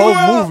was a whole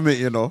movement,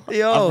 you know.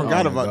 Yo, I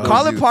forgot about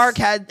Colin those Park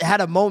had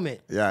a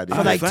moment. Yeah,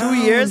 For like 2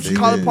 years,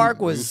 Colin Park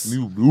was.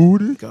 New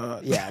booty.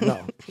 Yeah,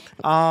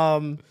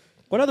 no.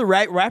 What other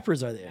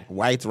rappers are there?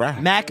 White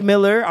rap. Mac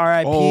Miller,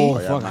 R.I.P. Oh,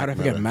 yeah, fuck. Mac How did I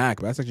forget Miller. Mac?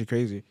 That's actually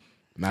crazy.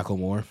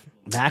 Macklemore.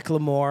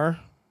 Macklemore.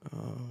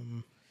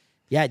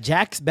 Yeah,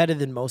 Jack's better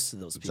than most of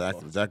those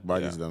people. Jack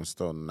bodies them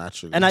still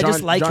naturally. And I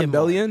just like John him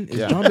more. Bellion? Is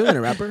Yeah. John Bellion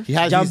a rapper?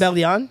 John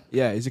Bellion?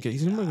 Yeah, he's like a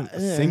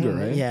singer,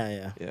 right?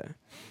 Yeah.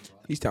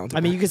 He's talented.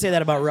 I mean, you can say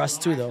that about Russ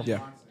too, though. Yeah.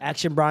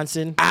 Action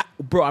Bronson.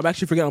 Bro, I'm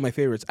actually forgetting all my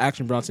favorites.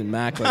 Action Bronson,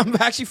 Mac. Like, I'm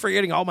actually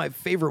forgetting all my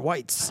favorite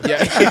whites.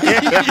 yeah.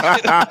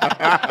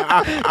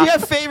 You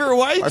have favorite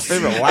whites? My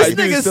favorite white.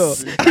 This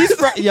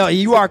nigga's yo,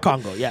 you are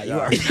Congo. Yeah, you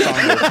are.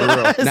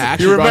 Nah,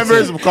 Action You remember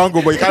Bronson- his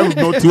Congo, but you can't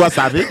know Tua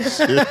Savage.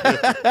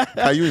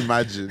 Can you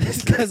imagine?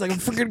 This guy's like, I'm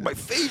forgetting my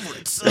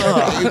favorites.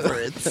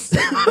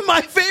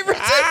 My favorites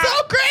are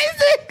so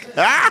crazy.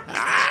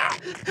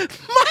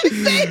 My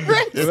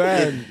favorites.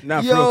 Man,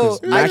 nah, Yo,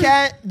 bro, I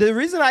can't. The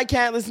reason I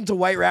can't listen to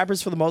white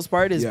rappers for the most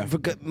part is Yeah.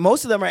 because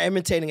most of them are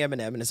imitating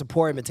Eminem, and it's a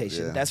poor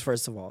imitation. Yeah. That's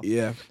first of all.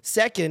 Yeah.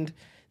 Second,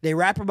 they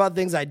rap about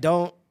things I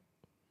don't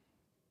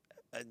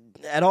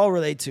at all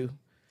relate to.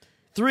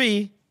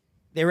 3,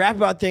 they rap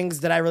about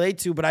things that I relate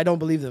to, but I don't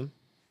believe them.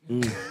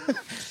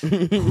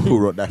 Who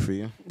wrote that for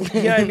you?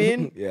 You know what I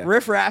mean? Yeah.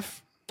 Riff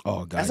Raff. Oh,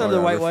 God. That's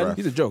another white one.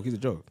 He's a joke. He's a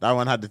joke. That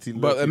one had the team.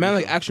 But a man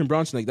like Action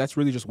Bronson, like that's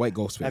really just white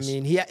Ghostface. I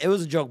mean, it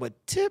was a joke, but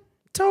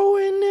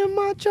tiptoeing in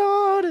my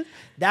Jordan.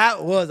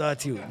 That was a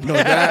tune. no,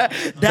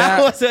 that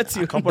was a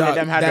tune. couple of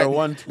them had their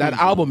one. that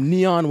album,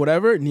 Neon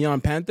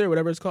Panther,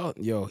 whatever it's called.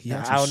 Yo, he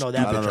had I don't know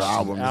that. I don't know the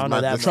album. I don't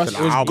know that. Trust- It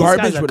it was album.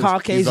 garbage. This guy's a but it's-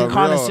 Caucasian he's a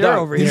connoisseur real-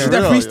 over Did here. you see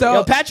that Real, freestyle?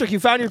 Yo, Patrick, you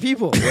found your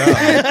people. You see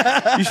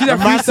that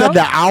Man said freestyle?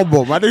 the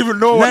album. I didn't even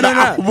know what the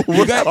album was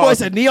You guys, Boy,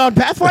 it's a Neon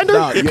Pathfinder?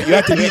 no, you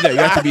have to be there. You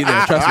have to be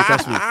there.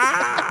 Trust me.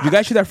 You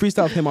guys see that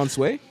freestyle of him on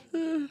Sway?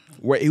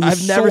 Where he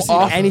was I've never so seen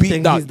off anything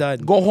beat, dog. he's done.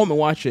 Go home and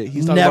watch it.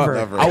 He's talking Never.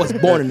 about, I was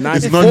born in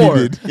It's 94. none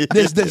you did.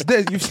 This.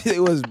 You see, it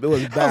was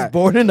bad. I was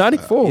born in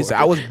 94. He said,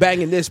 I was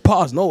banging this.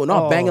 Pause. No,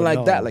 not Oh, banging like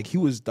no. that. Like he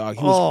was off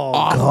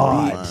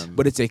God. beat.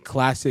 But it's a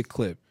classic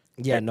clip.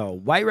 Yeah, no.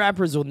 White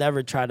rappers will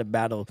never try to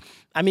battle.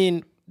 I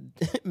mean,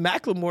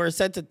 Macklemore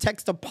sent a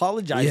text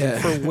apologizing Yeah.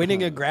 for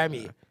winning a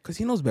Grammy Because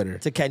he knows better.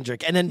 to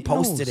Kendrick and then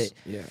posted knows. it.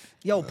 Yeah.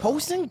 Yo,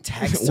 posting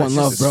text One is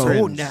love, just bro. so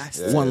Cringe.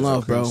 nasty. Yeah, One it's a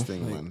love, bro. cringe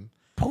thing, man.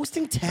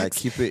 Posting text.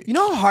 keep it- You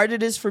know how hard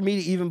it is for me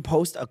to even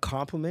post a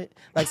compliment?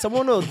 Like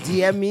someone will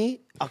DM me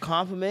a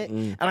compliment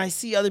and I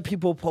see other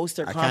people post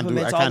their I can't do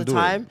it. compliments I all can't the do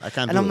it. time. I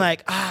can't and do I'm it.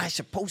 like, I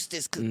should post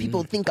this because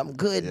people think I'm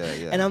good.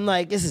 Yeah. And I'm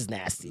like, this is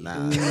nasty.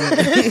 Nah.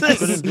 this,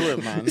 Couldn't do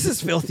it, man. this is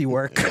filthy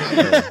work.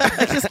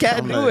 I just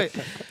can't do it.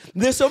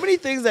 There's so many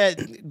things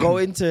that go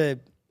into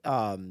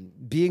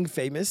being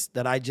famous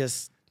that I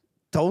just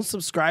don't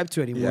subscribe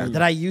to anymore. Yeah.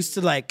 That I used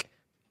to like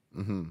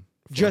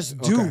just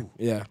do. Okay.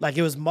 Yeah. Like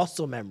it was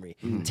muscle memory.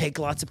 Take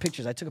lots of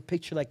pictures. I took a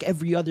picture like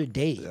every other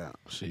day. Yeah.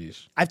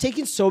 Sheesh. I've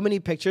taken so many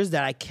pictures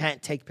that I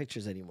can't take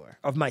pictures anymore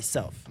of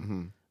myself.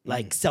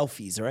 Like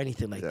selfies or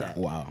anything like that.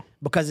 Wow.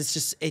 Because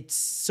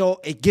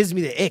it gives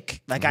me the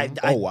ick. Like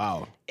Oh,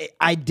 wow.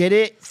 I did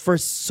it for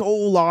so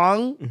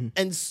long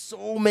and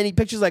so many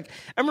pictures. Like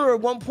I remember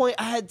at one point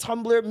I had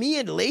Tumblr. Me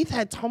and Lath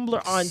had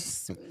Tumblr on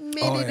These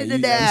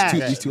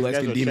two You light-skinned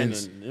guys were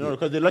demons. trending, you know,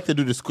 because they like to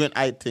do the squint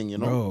eye thing, you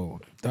know.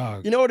 Bro.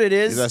 Dog. You know what it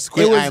is? He's a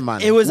square eye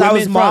man. It was I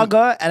was Women from-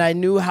 MAGA, and I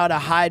knew how to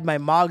hide my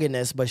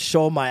MAGA-ness, but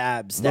show my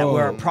abs that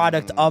were a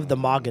product of the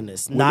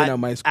MAGA-ness, not at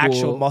my school,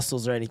 actual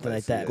muscles or anything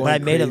like that. going But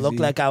I made it look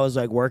crazy. like I was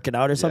like working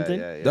out or something.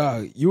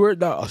 Dog, you were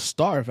a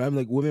star, fam.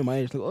 Like women my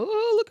age, like,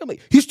 oh look, I'm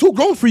like, he's too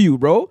grown for you,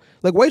 bro.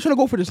 Like, why you trying to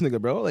go for this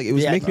nigga, bro? Like, it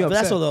was making me but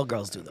upset. that's what little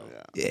girls do, though.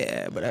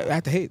 Yeah, but I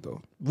had to hate though.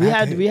 We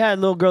had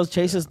little girls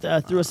chase us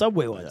through a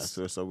subway Yeah, once.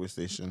 to a subway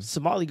station.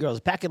 Somali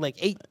girls packing like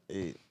 8.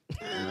 You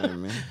know what I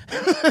mean?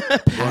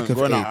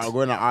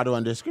 Going to auto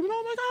and they're screaming,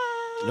 oh my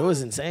God. It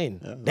was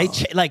insane. They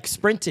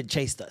sprinted,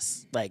 chased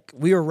us. Like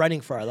we were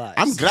running for our lives.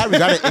 I'm glad we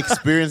got to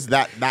experience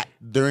that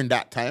during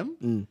that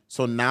time.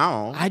 So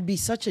now, I'd be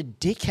such a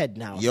dickhead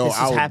now. Yo, if this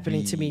I is would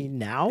happening be- to me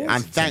now.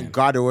 and thank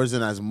God there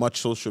wasn't as much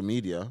social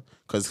media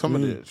because some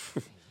of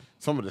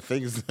the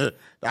things that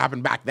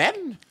happened back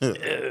then.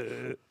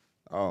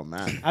 Oh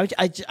man,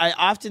 I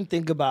often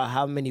think about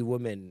how many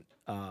women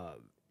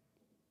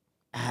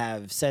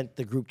have sent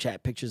the group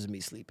chat pictures of me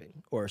sleeping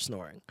or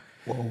snoring.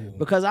 Whoa.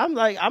 Because I'm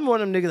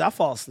one of them niggas. I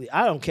fall asleep.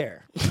 I don't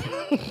care.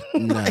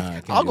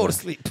 I'll go to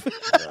sleep.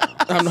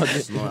 I'm not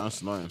just snoring. I'm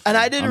snoring. And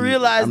I didn't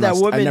realize that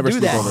women never do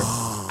sleep that. over.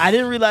 I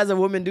didn't realize that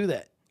women do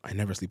that. I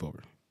never sleep over.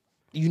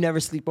 You never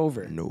sleep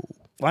over. No.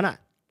 Why not?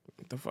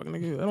 What the fuck,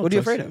 nigga? I don't What are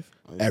you trust afraid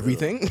of?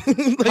 Everything.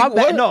 How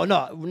bad? No,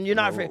 you're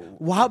not afraid.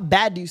 Well, how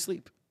bad do you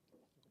sleep?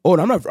 Oh,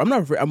 no, I'm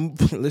not afraid.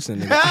 Listen,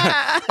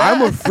 nigga.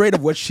 I'm afraid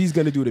of what she's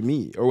gonna do to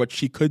me, or what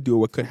she could do, or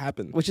what could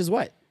happen. Which is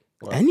what?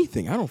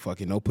 Anything. I don't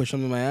fucking know. Push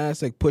something in my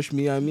ass, like push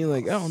me on me,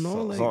 like I don't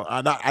know. Like So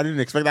I didn't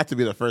expect that to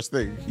be the first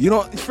thing. you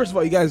know, first of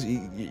all, you guys,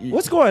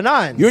 What's going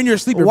on? you're in your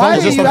sleep. You're Why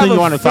vulnerable. do you something have you a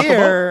wanna talk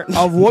fear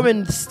of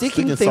women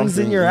sticking things in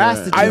something, your ass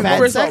yeah. that you've had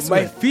first of all, sex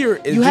my with? fear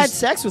is You had just-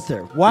 sex with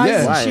her. Why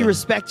Yeah. doesn't she Why?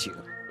 respect you?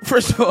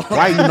 First of all,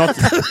 Why are you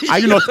not? Are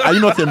you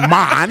not a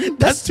man?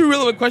 that's too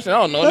relevant question. I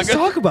don't know. Let's nigga.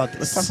 talk about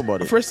this. Talk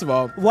about it. First of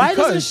all, Why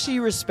because doesn't she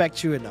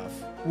respect you enough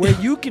where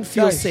you can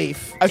feel Guys,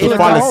 safe? I in feel To like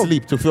her fall home?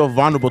 asleep, to feel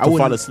vulnerable, I to fall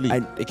wouldn't- asleep.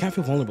 I can't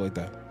feel vulnerable like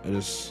that.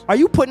 Are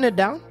you putting it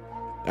down?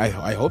 I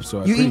hope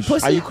so. You eat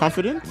pussy? Are you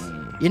confident?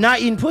 You're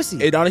not eating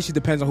pussy. It honestly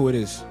depends on who it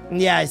is.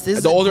 Yeah,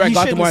 this The older I you got,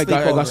 the shouldn't more I sleep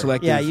got over.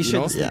 selective. Yeah, you you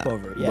shouldn't know? sleep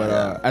over. Yeah.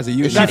 But as a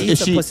youth, You gotta eat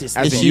some pussy. as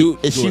a Is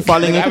youth, she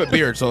falling? I have a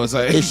beard, so it's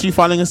like Is she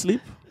falling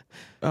asleep?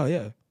 oh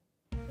yeah.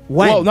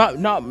 When? Well,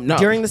 not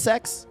During the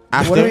sex?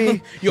 After? What are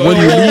we? Yo, When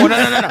you leave?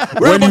 no.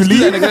 We're When about you to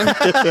do leave? that,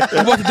 nigga.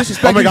 We're about to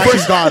disrespect Oh my you God, first.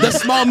 she's gone. The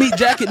small meat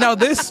jacket. Now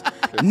this,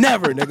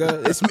 never,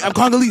 nigga. I'm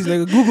Congolese,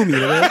 nigga. Google me,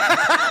 nigga.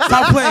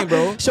 Stop playing,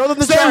 bro. Show them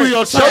the Stay chart. with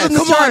your Show chest. them the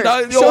Come chart. on,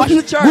 dog. Yo, Show watch, them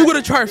the chart. Google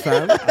the chart,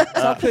 fam.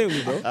 Stop playing with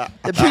me, bro.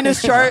 The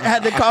penis chart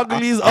had the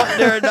Congolese up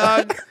there,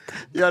 dog.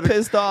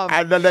 Pissed off.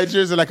 And the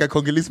Nigerians are like a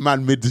Congolese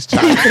man made this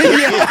child.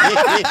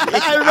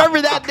 I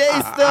remember that day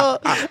still.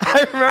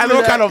 I remember I know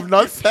what that. kind of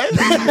nonsense.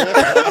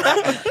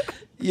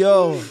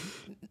 Yo,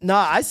 no,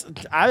 I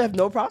have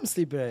no problem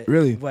sleeping.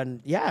 Really?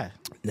 Yeah.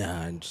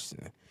 Nah, I'm just.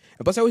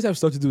 Plus, I always have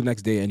stuff to do the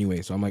next day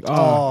anyway, so I'm like, you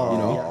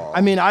know,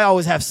 I mean, I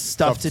always have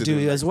stuff to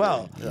do as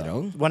well. you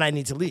know, When I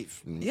need to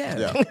leave.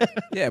 yeah.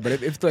 But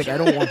if like I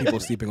don't want people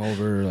sleeping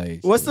over, like,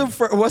 What's the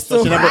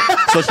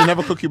So she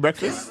never cook you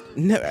breakfast?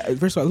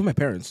 first of all, I love my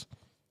parents.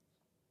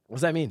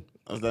 What's that mean?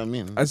 What does that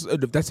mean?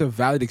 That's a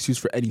valid excuse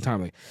for any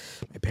time. Like,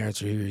 my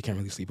parents are here, you can't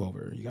really sleep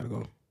over. You gotta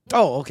go.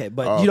 Oh, okay,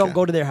 but you don't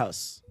go to their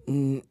house.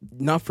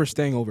 Not for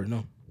staying over,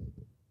 no.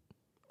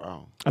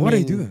 Wow. Why do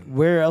you do that?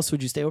 Where else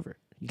would you stay over?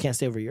 You can't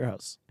stay over at your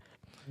house.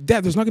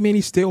 Dad, there's not gonna be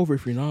any stay over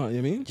if you're not. You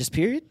know what I mean? Just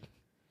period?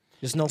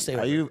 Just no stay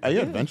over. Are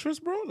you adventurous,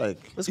 bro? Like,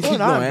 What's going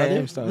No, on, I brother?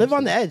 am still- Live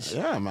on the edge.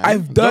 yeah, man.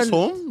 I've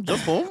done-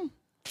 just home.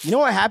 You know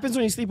what happens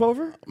when you sleep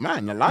over?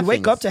 Man, a lot You wake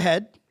things. up to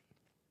head,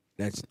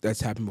 That's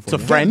happened before. to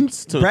man.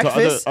 friends, to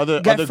breakfast, other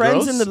get friends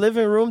girls, in the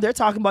living room. They're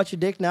talking about your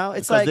dick now.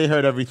 It's because like, they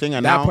heard everything,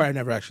 and That now part I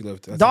never actually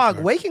lived. That's dog, for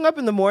sure. waking up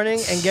in the morning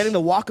and getting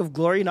the walk of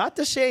glory, not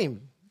the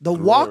shame. The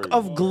walk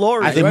of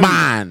glory. as a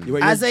man, You-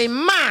 As a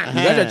man.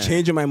 You guys are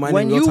changing my mind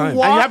When in real you time.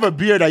 walk- and you have a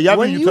beard that you haven't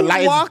When you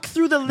utilized. walk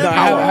through the living No,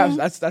 I room,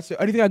 have, that's.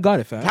 I think I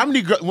got it, fam. How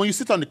many girls, when you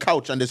sit on the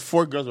couch and there's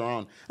 4 girls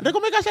around, and they go,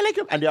 "Oh my gosh, I like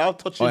you," and they're all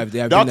touching, I've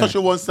they're been all there.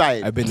 touching one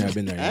side. I've been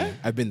there. Yeah.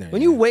 I've been there.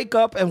 when yeah. you wake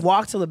up and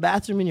walk to the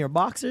bathroom in your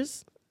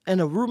boxers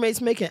and the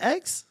roommate's making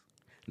eggs,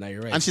 No,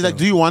 you're right. And she's like,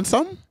 "Do you want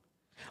some?"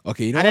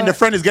 okay, you know And then what? the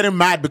friend is getting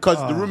mad because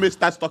the roommate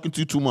starts talking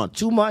to you too much.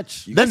 too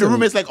much. Then the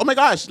roommate's like, "Oh my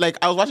gosh, like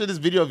I was watching this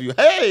video of you.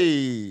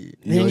 Hey."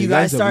 Then you you guys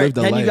guys have start. lived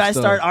a Then you life guys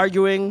still. start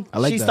arguing. I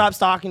like She that. stops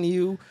talking to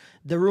you.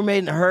 The roommate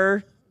and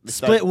her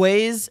split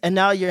ways, and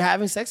now you're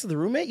having sex with the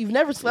roommate. You've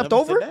never slept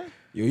Never said over. that?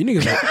 Yo, you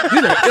niggas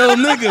are ill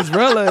niggas,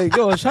 bro. Like,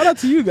 yo, shout out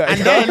to you guys.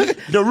 And then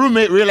the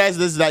roommate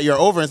realizes that you're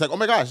over. And it's like, "Oh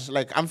my gosh,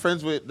 like I'm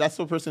friends with that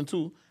sort of person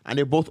too," and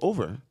they're both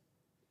over,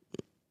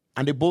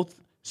 and they both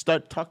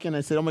start talking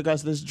and say, "Oh my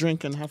gosh, let's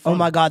drink and have fun." Oh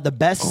my god, the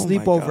best Oh my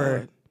sleepover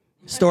God.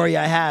 story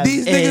I have.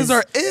 These is niggas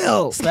are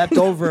ill. Slept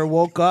over,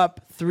 woke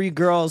up. 3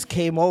 girls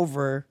came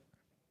over,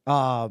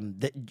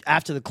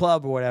 after the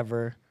club or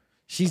whatever.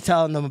 She's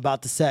telling them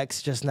about the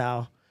sex just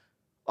now.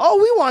 Oh,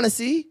 we want to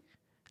see.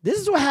 This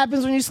is what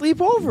happens when you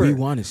sleep over. We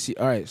want to see.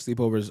 All right,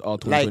 sleepovers all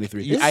Like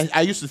 2023.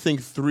 I used to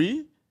think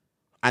 3,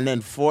 and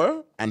then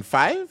 4 and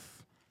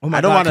 5, Oh my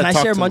I don't God, want to can I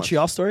talk share a too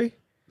Montreal story?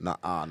 No.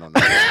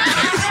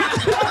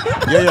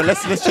 Yo,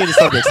 let's change the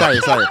subject. Sorry.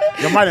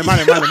 Yo, Marlon. Yo,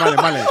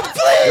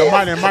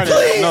 Marlon.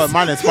 No,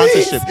 Marlon,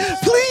 sponsorship.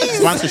 Please.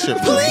 Sponsorship,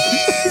 bro.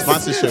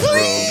 Sponsorship, bro.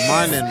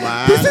 Marlon,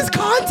 man. This is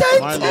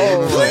content.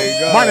 Marlon,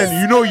 Marlon,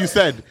 you know what you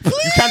said.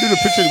 You can't do the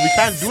picture. We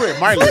can't do it,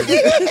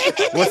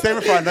 Marlon. We'll save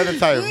it for another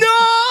time. No.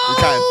 We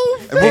can't.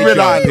 Moving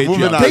on.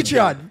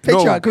 Patreon.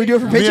 No, Can we do it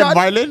for me and Patreon?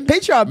 Marlon?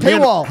 Patreon. Me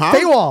and- Paywall. huh?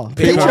 Paywall.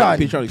 Patreon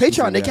Patreon.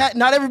 exclusive, They yeah. can't.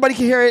 Not everybody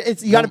can hear it.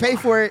 It's you got to pay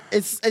for it.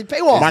 It's a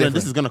paywall. Marlon,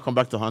 this is gonna come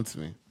back to haunt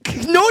me.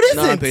 No, it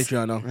Not on isn't.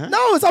 Patreon, no.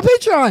 No, it's on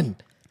Patreon.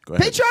 Go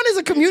ahead. Patreon is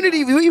a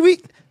community. We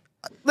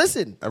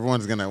listen.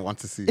 Everyone's gonna want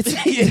to see.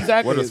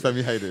 Exactly. What does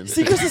Femi hide in?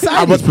 Secret society.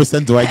 How much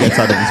percent do I get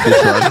out of this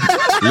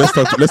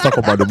Patreon? Let's talk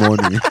about the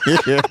money.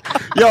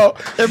 Yo,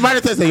 if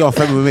Marlon says, "Yo,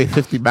 Femi, we make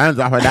 50 bands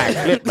off of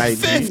that clip," like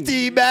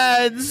 50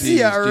 bands.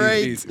 Yeah,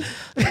 right.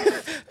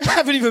 I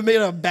haven't even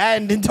made a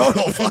band in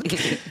total.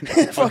 Fucking.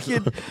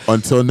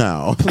 until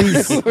now.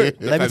 Please. Let me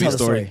Femi tell the story.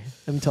 story.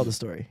 Let me tell the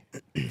story.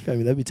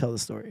 Femi, let me tell the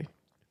story.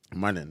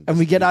 Marlon, And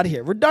we get out of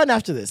here. We're done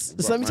after this.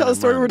 Just let me tell the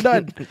story. We're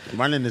done.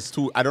 Marlon is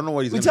too. I don't know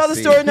what he's We gonna tell the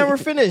say. story and then we're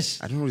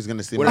finished. I don't know what he's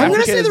gonna say. Well, My I'm mom-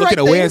 gonna say African is the right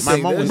looking away and things,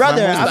 saying My mom was-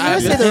 brother. my mom I'm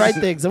was- gonna say the right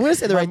things. I'm gonna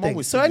say the My right mom things.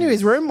 was So, thinking-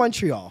 anyways, we're in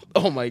Montreal.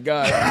 Oh my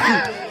god.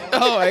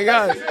 Oh my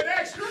god.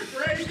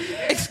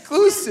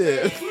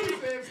 Exclusive.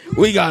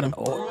 We got him.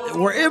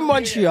 We're in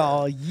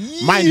Montreal.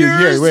 Mind you,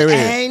 here, wait.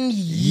 And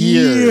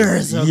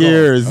years ago.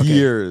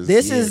 Years.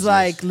 This is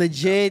like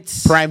legit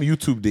prime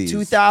YouTube days.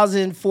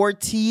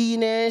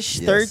 2014-ish,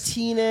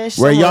 13-ish.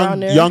 We're somewhere around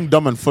there. young,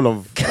 dumb, and full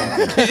of.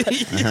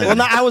 Well,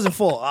 no, I wasn't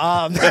full.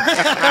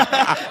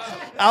 I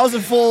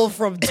wasn't full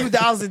from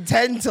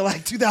 2010 to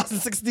like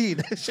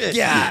 2016. Shit.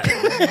 Yeah.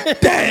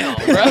 Damn,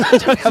 bro.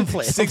 I'm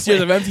playing. 6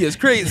 years of empty is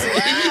crazy.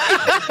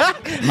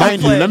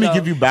 Mind you, playing, let me no.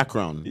 give you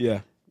background.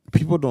 Yeah.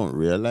 People don't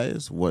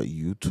realize what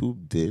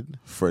YouTube did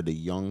for the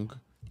young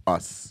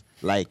us.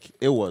 Like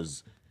it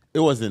was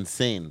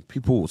insane.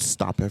 People would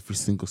stop every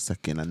single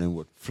second and then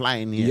would fly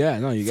in here. Yeah,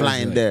 no, you guys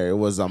flying are like- there. It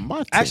was a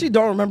much. I actually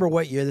don't remember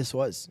what year this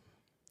was.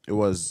 It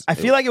was. I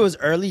feel like it was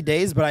early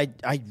days, but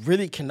I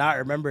really cannot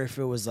remember if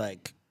it was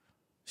like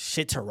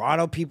shit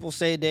Toronto people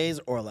say days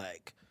or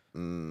like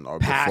or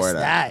past before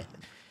that.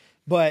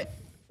 But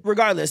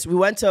regardless, we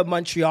went to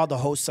Montreal to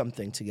host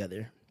something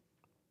together.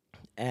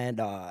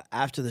 And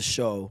after the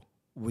show,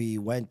 we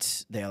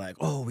went, they're like,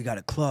 oh, we got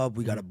a club,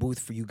 we got a booth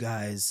for you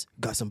guys,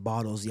 got some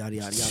bottles, yada,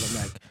 yada, yada. I'm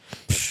like,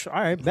 all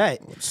right,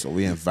 bet. So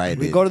we invited.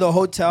 We go to the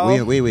hotel.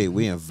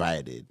 We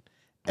invited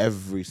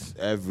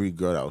every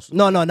girl that was.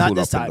 No, not pulled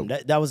this up in time.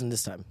 That wasn't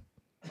this time.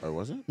 Or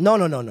was it? No.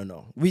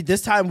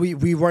 This time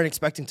we weren't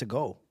expecting to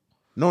go.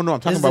 No, I'm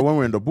talking This about is- when we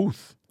were in the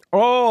booth.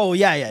 Oh,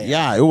 yeah.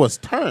 Yeah, it was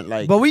turned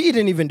like. But we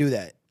didn't even do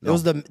that. It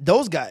was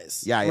those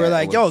guys. Yeah, We're it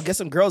like, was. yo, get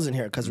some girls in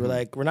here because we're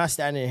like, we're not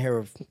standing in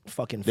here with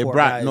fucking they four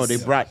brought guys. no, they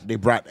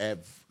brought Ev.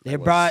 They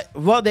brought.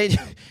 Well, they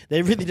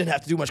really didn't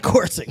have to do much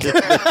coursing.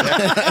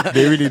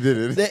 They really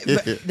didn't.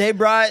 they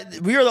brought.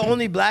 We were the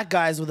only black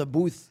guys with a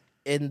booth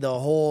in the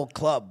whole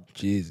club.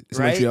 Jeez. It's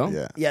Right? Montreal?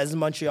 Yeah. Yeah, it's in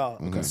Montreal.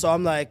 Okay. So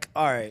I'm like,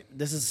 all right,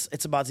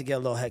 it's about to get a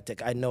little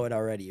hectic. I know it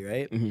already,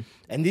 right?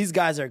 And these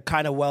guys are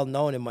kind of well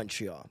known in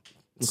Montreal.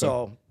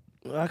 So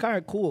I'm like, all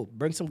right, cool.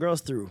 Bring some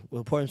girls through.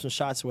 We'll pour them some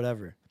shots or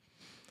whatever.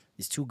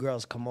 These two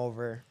girls come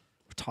over,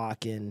 we're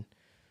talking.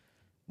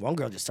 One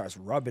girl just starts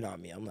rubbing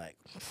on me. I'm like,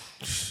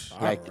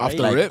 Like all off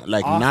the right. rip,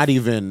 like Off- not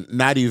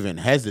even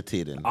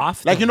hesitating.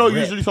 Off like the you know,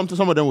 rip. usually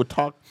some of them would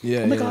talk. Yeah,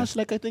 Oh my yeah. gosh,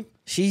 like I think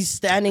She's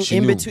standing She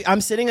in knew. between.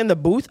 I'm sitting in the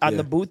booth, on Yeah.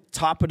 the booth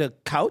top of the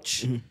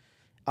couch,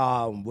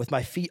 with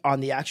my feet on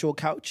the actual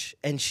couch,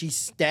 and she's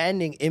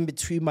standing in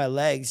between my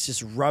legs,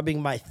 just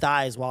rubbing my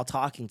thighs while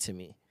talking to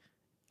me.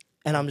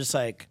 And I'm just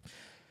like,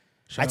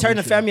 I turn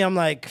to Femi, I'm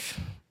like,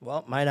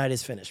 well, my night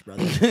is finished,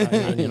 brother.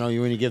 you know,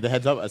 when you give the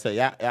heads up, I say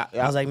yeah.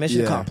 I was like, mission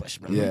Yeah.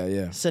 accomplished, bro.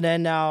 Yeah. So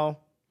then now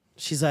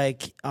she's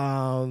like,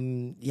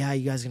 yeah,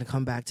 you guys gonna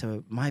come back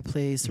to my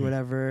place or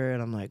whatever?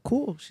 And I'm like,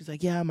 cool. She's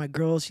like, yeah, my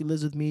girl, she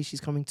lives with me.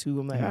 She's coming too.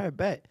 I'm like, all right,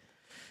 bet.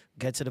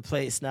 Get to the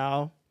place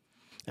now,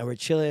 and we're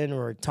chilling,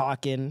 we're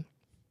talking.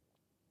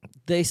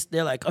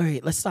 They're like, all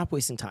right, let's stop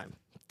wasting time.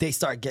 They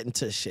start getting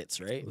to the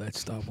shits, right? Let's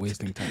stop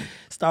wasting time.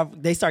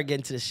 They start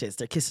getting to the shits.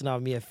 They're kissing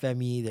on me and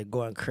Femi. They're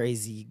going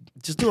crazy,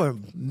 just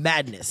doing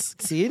madness.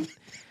 See?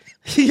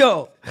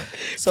 Yo,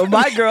 so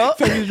my girl,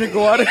 Femi drink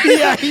water.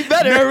 yeah, he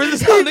better. Nervous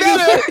as hell,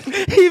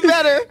 nigga. He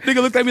better.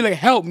 Nigga looked at me like,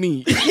 help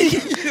me.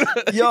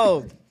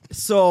 Yo,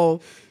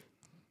 so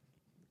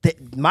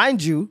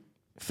mind you,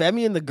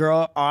 Femi and the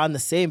girl are on the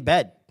same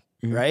bed,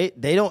 right?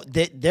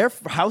 Their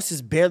house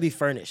is barely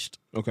furnished.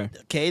 Okay.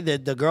 Okay,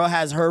 the girl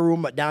has her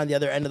room but down the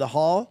other end of the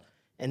hall,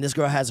 and this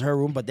girl has her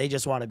room, but they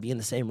just want to be in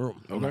the same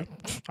room. Okay.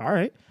 All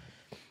right.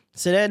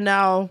 So then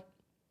now,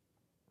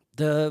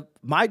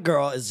 my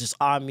girl is just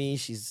on me.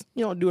 She's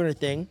doing her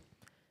thing,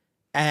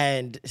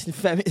 and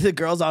Femi, the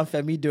girl's on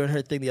Femi doing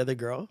her thing. The other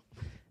girl,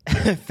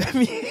 and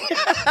Femi,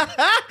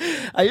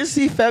 I just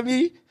see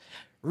Femi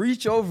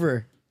reach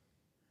over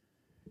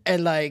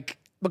and like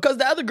because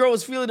the other girl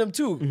was feeling him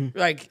too.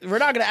 Like, we're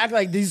not gonna act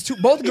like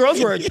both girls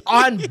were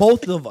on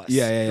both of us.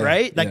 Yeah.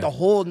 Right? Like Yeah. the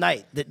whole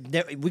night.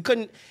 We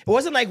couldn't, it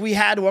wasn't like we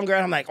had one girl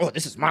and I'm like, oh,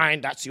 this is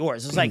mine, that's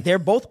yours. It's like they're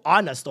both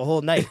on us the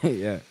whole night.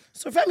 Yeah.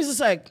 So Femi's just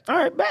like, all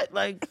right, bet.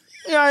 Like,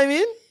 you know what I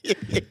mean?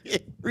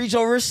 Reach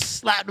over,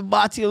 slap the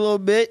body a little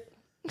bit.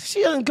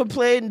 She doesn't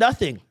complain,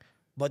 nothing.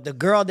 But the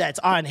girl that's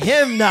on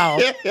him now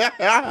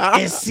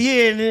is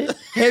seeing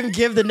him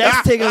give the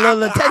next thing a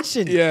little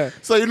attention. Yeah.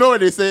 So you know what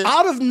they say?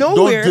 Out of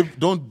nowhere.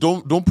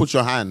 Don't put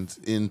your hand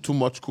in too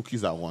much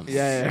cookies at once.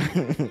 Yeah.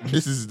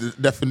 This is the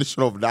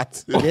definition of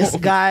that. This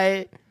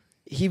guy,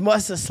 he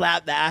must have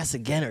slapped the ass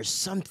again or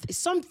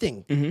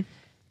something.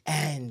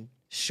 And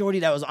shorty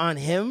that was on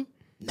him,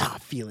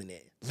 not feeling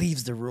it,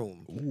 leaves the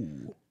room.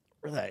 Ooh.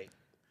 We're like,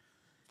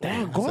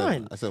 damn, go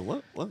on. I said,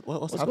 what's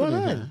What's happening going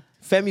on? here?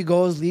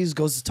 Femi leaves,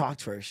 goes to talk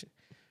to her.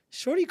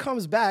 Shorty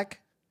comes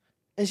back,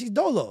 and she's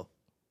dolo.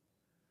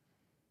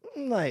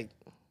 I'm like,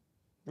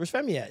 where's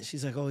Femi at?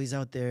 She's like, oh, he's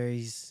out there.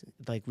 He's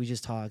like, we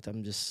just talked.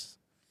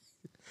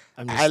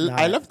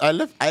 I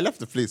left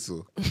the place.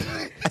 So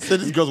I said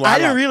this girl's wahala. I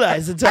didn't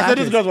realize until I said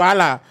this after. girl's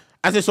wahala.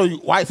 I said,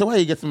 why are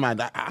you getting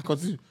mad? I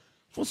continue.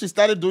 So she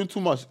started doing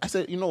too much. I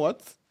said, you know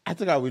what? I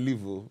think I will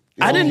leave.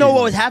 I didn't know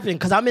what was happening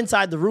because I'm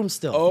inside the room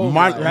still.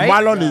 Right?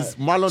 Marlon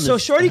is. So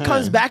Shorty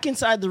comes back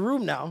inside the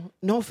room now.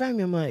 No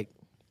Femi. I'm like,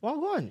 well,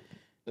 go on.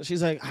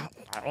 She's like, I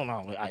don't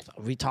know.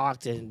 We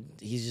talked and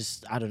he's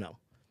just, I don't know.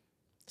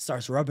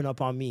 Starts rubbing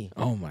up on me.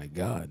 Oh my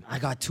God. I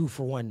got 2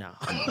 for 1 now.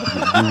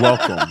 You're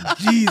welcome.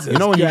 Jesus. You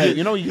know when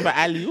you give an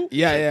alley-oop?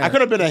 Yeah. I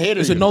could have been a hater.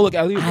 It's a no-look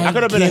alley-oop. I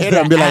could have been a hater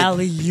and be like,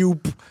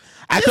 alley-oop.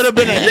 I could have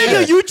been a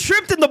hater. Nigga, you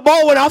tripped and the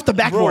ball went off the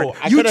backboard. Bro,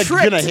 I You could have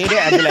tripped. been a hater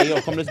and be like,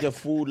 yo, come, let's get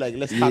food. Like,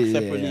 let's talk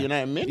separately. You know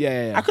what I mean?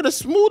 Yeah. I could have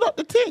smoothed up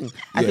the thing.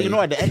 I said, you know,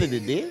 at the end of the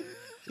day,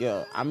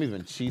 yo, I'm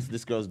even cheese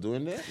this girl's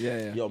doing that.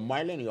 Yeah. Yo,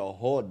 Marlon, yo,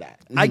 hold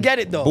that. I get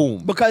it though.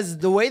 Boom. Because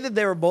the way that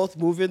they were both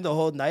moving the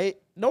whole night,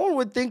 no one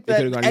would think It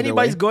could've that gone either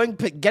anybody's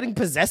way. getting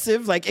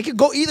possessive. Like, it could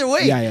go either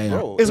way. Yeah.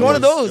 Bro, It's it one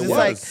of was- those. it It's was.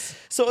 like,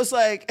 so it's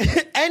like,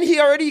 and he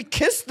already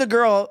kissed the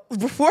girl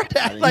before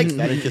that. I Like,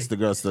 didn't kiss the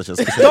girl, so just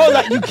no,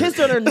 like you kissed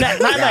on her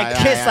neck, not like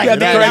kiss, like You have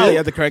to made correct out. it. You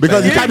have to correct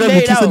because that. you can't He even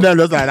made kissing out. them.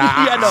 Just like,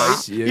 Yeah, no,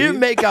 he didn't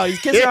make out. He's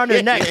kissing her on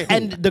her neck,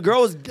 and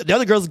the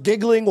other girl's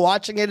giggling,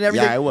 watching it, and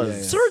everything. Yeah, it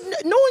was. So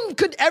no one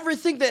could ever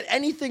think that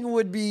anything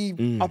would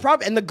be a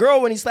problem. And the girl,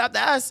 when he slapped the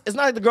ass, it's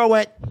not like the girl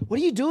went, "What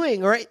are you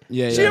doing?" Right?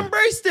 Yeah, She yeah.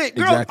 embraced it.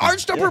 Girl Exactly.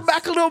 arched up her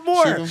back a little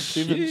more.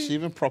 She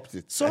even propped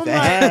it. So I'm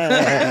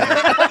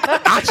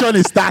like, action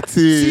is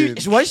starting.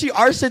 Once she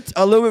arched it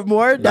a little bit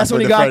more, that's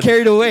when he the got friend-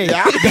 carried away.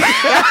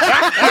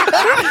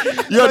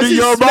 Yo, the he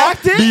Yoruba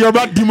smacked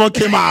it? demon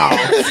came out. I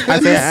He said,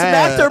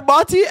 smacked her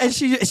body, and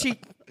she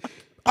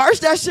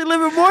arched that shit a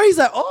little bit more. He's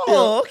like,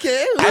 "Oh,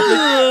 okay."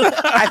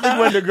 I think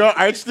when the girl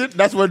arched it,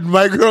 that's when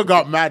my girl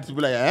got mad. To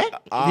be like, eh?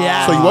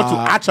 Yeah. So you want to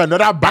arch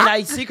another And back?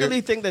 I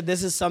secretly think that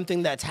this is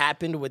something that's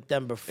happened with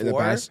them before,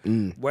 past?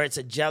 where it's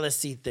a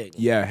jealousy thing.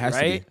 Yeah, it has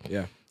right? to be.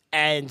 Yeah.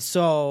 And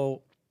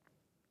so,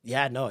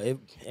 yeah, no, it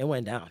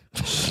went down.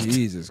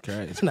 Jesus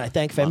Christ. And I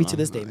thank Femi to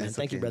this day, man. It's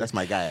Thank you, okay. brother. That's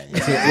my guy.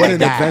 What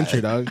an adventure,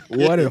 dog.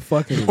 What a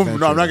fucking adventure.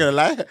 No, I'm not gonna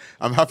lie.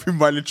 I'm happy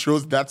Marlon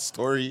chose that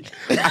story.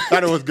 I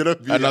thought it was gonna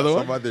be Another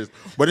some one? others,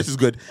 but this is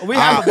good. We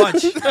have a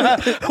bunch.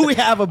 We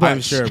have a bunch.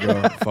 I'm sure,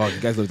 bro. Fuck, you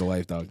guys lived a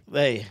life, dog.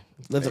 Hey,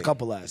 lived a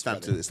couple lives.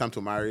 It's time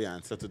to marry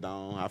and settle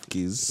down, have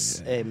kids.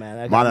 Hey, man.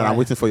 I got Marlon, I'm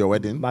waiting for your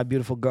wedding. my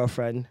beautiful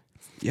girlfriend.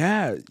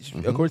 Yeah.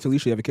 According to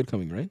Alicia, you have a kid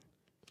coming, right?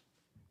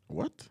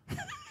 What?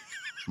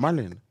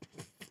 Marlon.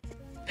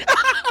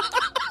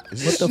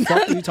 What the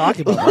fuck are you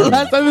talking about?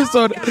 Last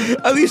episode,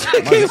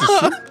 Alicia came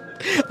on.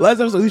 Last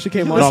episode, Alicia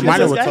came on. No, She Marlon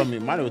said- would tell me.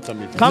 Marlon would tell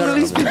me.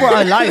 Congolese people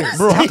are liars.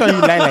 Bro, how can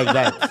you lie like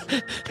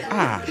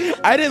that?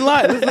 I didn't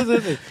lie.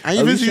 Listen. And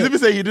you even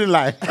say you didn't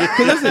lie.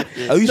 Alicia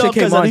No, came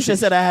because on. Alicia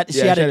said she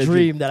Yeah, had a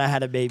dream that I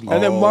had a baby.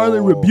 And then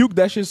Marlon rebuked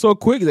that shit so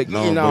quick. He's like,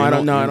 no, but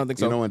I don't think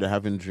so. You know when they're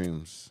having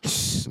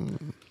dreams.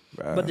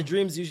 But the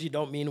dreams usually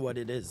don't mean what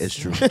it is. It's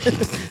true.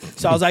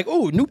 So I was like,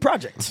 "Ooh, new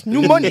project,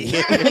 new money,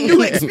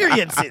 new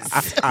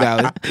experiences."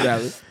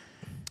 Valid.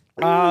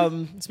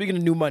 Speaking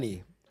of new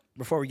money,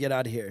 before we get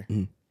out of here,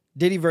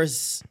 Diddy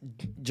versus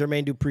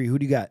Jermaine Dupri. Who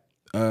do you got?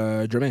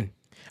 Jermaine.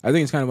 I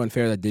think it's kind of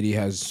unfair that Diddy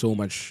has so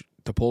much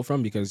to pull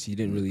from because he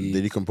didn't really.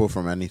 Diddy can pull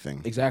from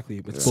anything. Exactly.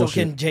 But So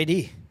can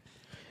JD.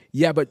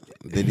 Yeah, but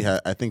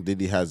I think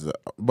Diddy has,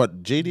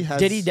 but JD has.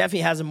 Diddy definitely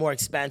has a more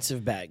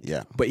expansive bag.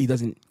 Yeah. but he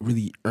doesn't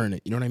really earn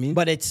it. You know what I mean?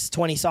 But it's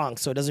 20 songs,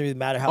 so it doesn't really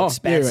matter how Oh,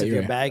 expansive you're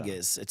your right. bag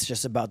is. It's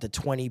just about the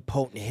 20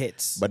 potent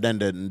hits. But then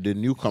the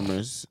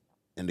newcomers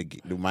and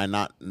they might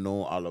not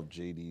know all of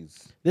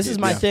JD's. This is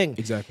my thing.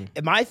 exactly.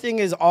 My thing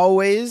is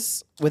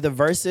always with the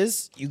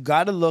verses, you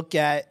got to look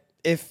at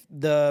if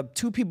the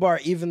two people are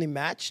evenly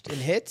matched in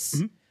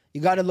hits,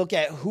 you got to look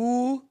at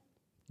who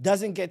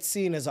doesn't get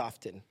seen as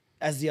often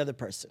as the other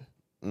person.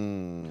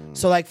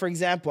 So, like, for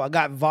example, I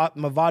got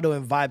Movado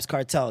and Vibes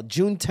Cartel.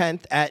 June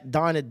 10th at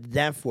Dawn at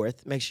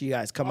Danforth. Make sure you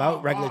guys come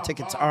out. Regular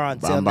tickets are on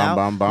sale bam, now.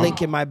 bam, bam.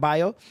 Link in my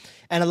bio.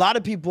 And a lot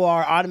of people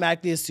are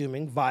automatically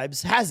assuming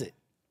Vibes has it.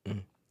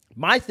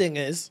 My thing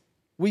is,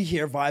 we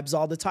hear vibes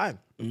all the time.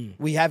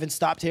 We haven't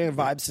stopped hearing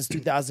vibes since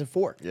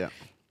 2004. Yeah.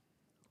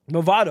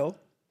 Movado,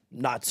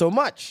 not so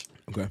much.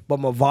 Okay. But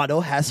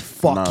Movado has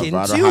fucking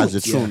Movado tunes. has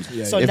the tunes.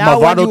 Yeah. So If now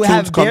when Movado you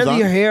have tunes comes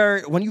barely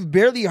on- when you've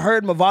barely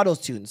heard Movado's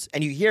tunes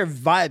and you hear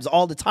vibes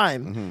all the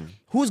time,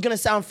 who's gonna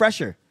sound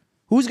fresher?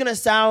 Who's gonna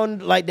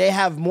sound like they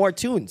have more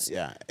tunes?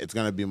 Yeah, it's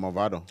gonna be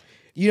Movado.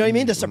 You know what I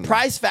mean? The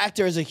surprise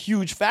factor is a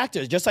huge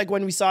factor. Just like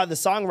when we saw the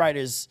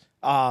songwriters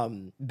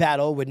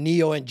battle with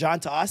Neo and John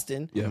to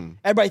Austin. Yeah.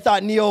 Everybody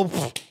thought Neo,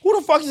 who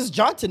the fuck is this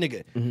John to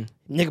nigga?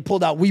 Nigga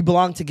pulled out We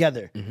Belong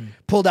Together,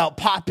 pulled out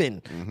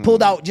Poppin',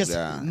 pulled out just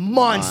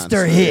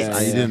monster hits.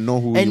 And you didn't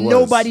know who he and was.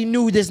 nobody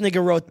knew this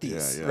nigga wrote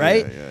these, Yeah,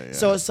 right? yeah.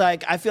 So it's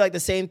like, I feel like the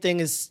same thing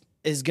is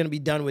gonna be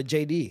done with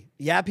JD.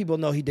 Yeah, people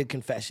know he did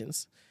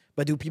Confessions.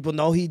 But do people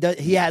know he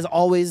has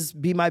Always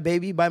Be My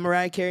Baby by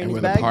Mariah Carey in And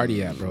his where bag? the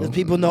party at, bro? Do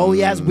people know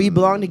he has We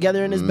Belong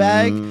Together in his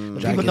bag? Do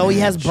people know he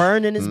has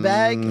Burn in his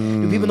bag?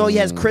 Do people know he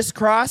has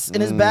Crisscross in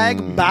his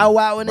bag? Bow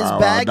Wow in his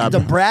bag? The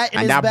Brat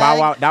in his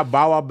bag? That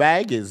Bow Wow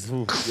bag is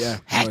Yeah.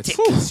 Hectic.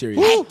 No, it's serious.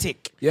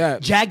 Hectic. Yeah.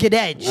 Jagged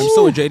Edge. I'm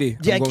still with JD.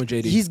 Yeah, I'm going with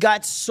JD. He's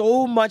got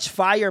so much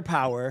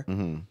firepower.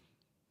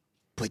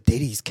 But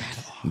Diddy's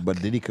catalog.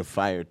 But Diddy could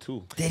fire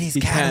too. Diddy's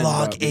He can,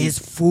 catalog bro. is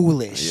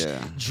foolish.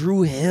 Yeah.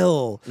 Drew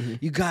Hill.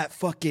 You got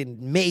fucking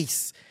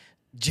Mace.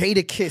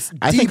 Jada Kiss.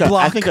 I D think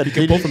Block. a You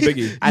can pull from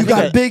Biggie. I You think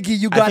got Biggie,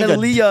 you got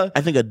Aaliyah.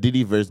 I think a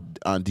Diddy versus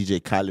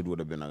DJ Khaled would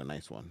have been a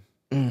nice one.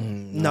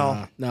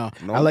 No. No.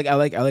 I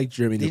like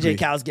Jeremy. DJ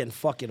Khaled's getting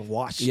fucking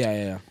washed.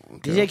 Yeah.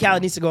 DJ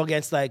Khaled needs to go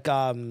against like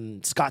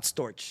Scott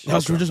Storch. I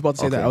was just about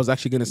to say that. Okay. I was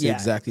actually gonna say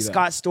exactly that.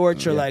 Scott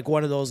Storch or like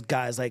one of those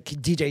guys, like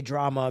DJ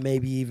Drama,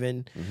 maybe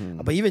even.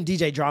 But even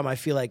DJ Drama, I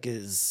feel like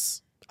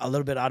is a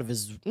little bit out of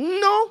his.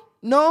 No.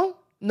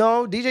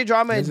 DJ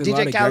Drama and There's a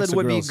lot DJ of Khaled gangsta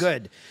would girls. be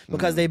good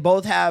because they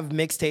both have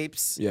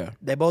mixtapes. Yeah.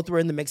 They both were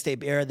in the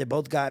mixtape era. They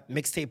both got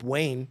mixtape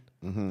Wayne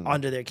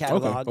under their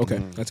catalog. Okay.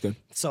 That's good.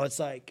 So it's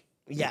like,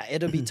 yeah,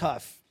 it'll be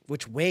tough.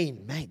 Which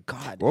Wayne, my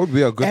God. What would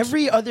be a good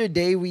Every other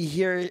day we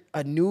hear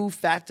a new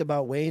fact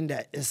about Wayne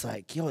that is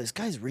like, yo, this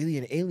guy's really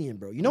an alien,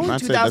 bro. You know, in Man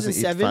said he doesn't eat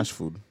 2007, fast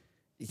food.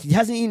 he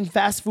hasn't eaten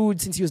fast food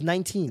since he was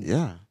 19.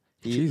 Yeah.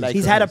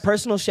 He's had a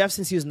personal chef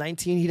since he was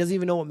 19. He doesn't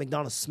even know what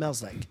McDonald's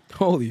smells like.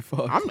 Holy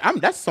fuck.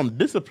 That's some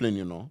discipline,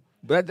 you know.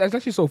 But that's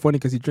actually so funny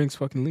because he drinks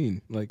fucking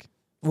lean. Like,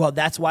 Well,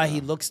 that's why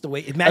he looks the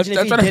way. Imagine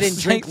That's if what he I'm didn't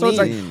saying. drink So it's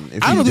like, lean.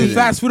 If I he don't do didn't-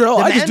 fast food at all.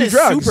 The I man just do is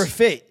drugs. super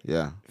fit.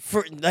 Yeah.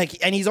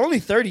 And he's only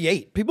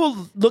 38.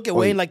 People look at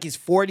Wayne like he's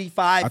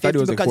 45, I thought he 50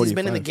 was like because he's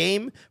been in the 45.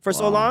 game for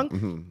so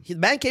long. The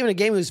man came in the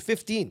game when he was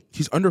 15.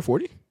 He's under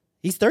 40?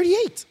 He's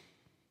 38.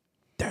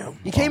 Damn.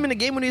 He came in the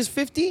game when he was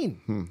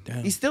 15.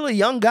 Damn. He's still a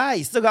young guy.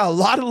 He's still got a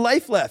lot of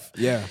life left.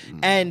 Yeah.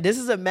 And this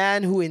is a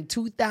man who in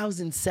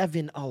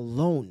 2007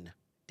 alone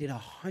did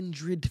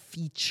 100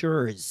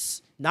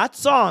 features. Not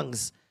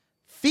songs,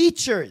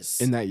 features.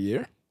 In that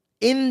year?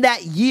 In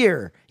that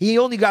year. He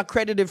only got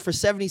credited for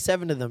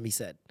 77 of them, he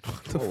said.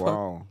 Oh,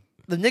 wow.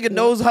 The nigga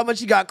knows how much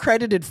he got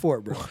credited for,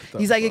 bro.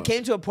 He's like, it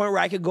came to a point where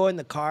I could go in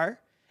the car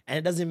and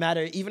it doesn't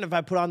matter. Even if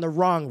I put on the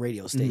wrong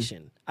radio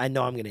station, I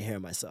know I'm going to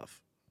hear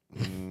myself.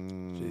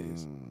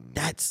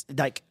 That's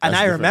like, and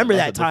I different. remember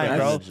That's that a time, different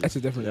bro. energy. That's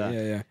a different.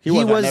 Yeah. He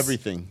was on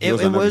everything. He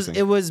was on everything.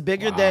 It was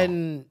bigger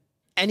than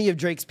any of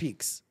Drake's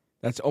peaks.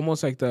 That's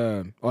almost like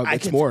the. Well, I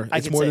it's can- more. I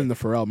It's can more say. than the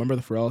Pharrell. Remember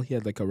the Pharrell? He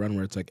had like a run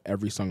where it's like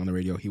every song on the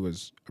radio he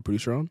was a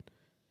producer on.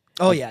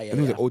 Oh yeah, I think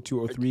it was yeah. like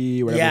 02,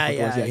 03, whatever. Yeah, the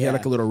fuck it was. yeah, He had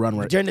like a little run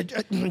where. During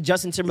the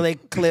Justin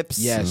Timberlake clips.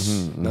 Yes.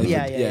 No,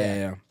 Yeah, he-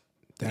 yeah.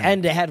 Damn.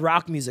 And they had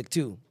rock music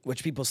too,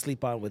 which people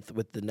sleep on with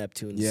the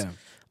Neptunes. Yeah.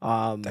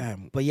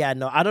 Damn. But yeah,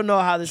 no, I don't know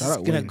how this Shout is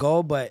out gonna Wayne.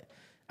 go, but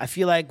I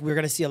feel like we're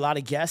gonna see a lot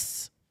of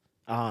guests.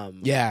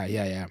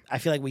 Yeah. I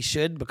feel like we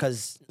should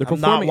because They're I'm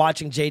not performing-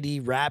 watching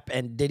JD rap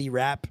and Diddy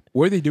rap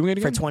Were they doing it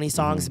again? for 20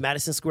 songs,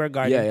 Madison Square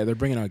Garden. Yeah, they're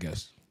bringing out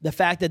guests. The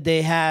fact that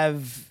they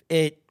have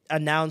it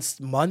announced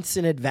months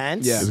in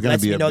advance Yeah. It's gonna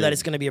lets be me a know that big-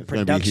 it's going to be a it's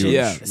gonna be production. huge.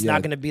 Yeah, It's yeah.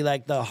 not going to be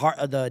like the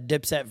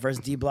Dipset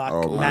versus D Block,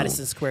 Oh, wow.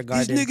 Madison Square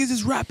Garden.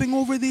 is rapping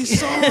over these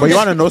songs. But you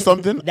want to know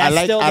something? I That's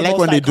like still the I like most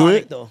when they do iconic,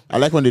 it. though. I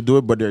like when they do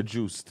it, but they're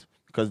juiced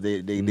because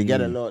they get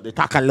a little. They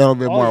talk a little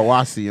bit more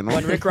wassy, you know.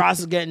 When Rick Ross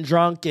is getting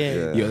drunk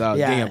and Yo, that was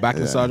getting a back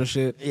massage and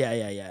shit.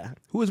 yeah.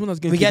 Who was one that was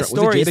getting? We get was it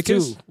stories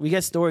Jadakiss? too. We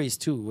get stories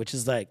too, which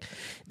is like,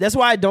 that's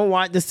why I don't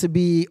want this to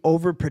be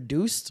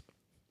overproduced.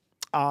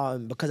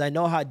 Because I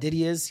know how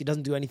Diddy is. He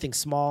doesn't do anything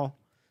small,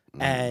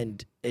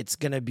 and it's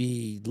gonna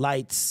be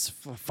lights,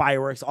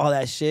 fireworks, all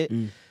that shit.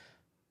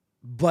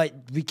 But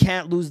we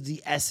can't lose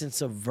the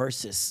essence of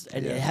versus,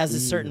 and it has a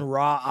certain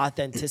raw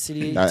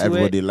authenticity That to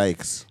everybody it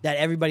likes. that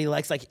everybody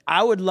likes. Like,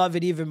 I would love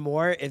it even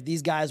more if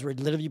these guys were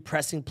literally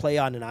pressing play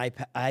on an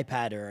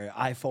iPad or an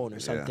iPhone or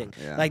something.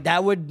 yeah. Like,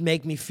 that would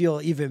make me feel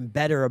even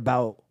better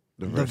about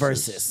the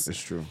verses. It's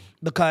true.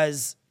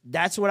 Because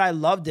that's what I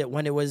loved it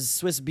when it was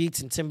Swiss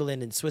Beats and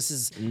Timbaland and Swiss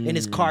is in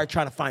his car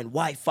trying to find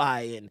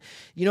Wi-Fi and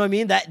you know what I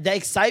mean? That the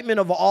excitement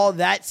of all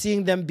that,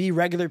 seeing them be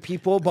regular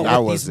people, but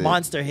with these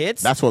monster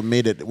hits. That's what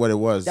made it what it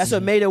was. That's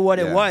what made it what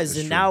it was.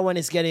 And now when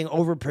it's getting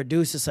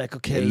overproduced, it's like,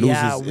 okay,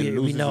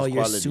 we know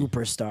you're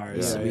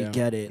superstars. We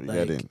get it.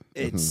 Like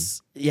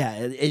it's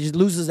it just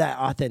loses that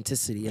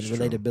authenticity and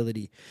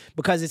relatability.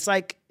 Because it's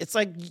like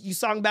you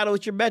song battle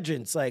with your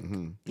bedroom. It's like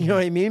you know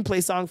what I mean?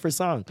 Play song for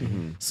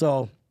song.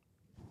 So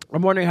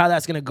I'm wondering how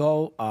that's gonna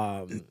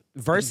go.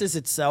 Versus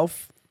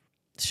itself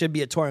should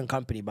be a touring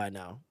company by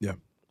now. Yeah.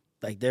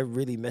 Like they're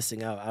really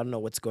missing out. I don't know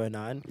what's going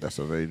on. That's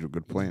a very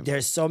good point.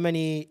 There's so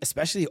many,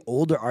 especially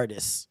older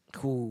artists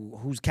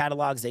whose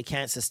catalogs they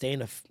can't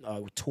sustain a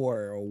tour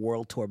or a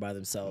world tour by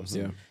themselves.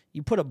 Yeah.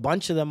 You put a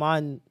bunch of them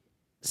on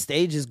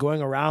stages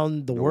going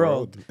around the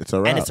world. It's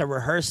a wrap. And it's a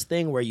rehearsed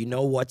thing where you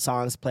know what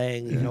song's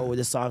playing, you know where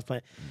this song's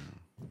playing.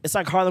 It's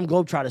like Harlem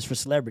Globetrotters for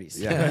celebrities.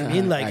 Yeah. You know what I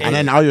mean? Like, and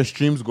then all your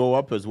streams go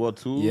up as well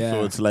too. Yeah.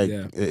 So it's like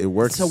it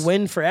works. It's a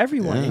win for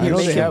everyone. Yeah. And you're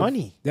making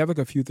money. They have like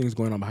a few things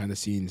going on behind the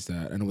scenes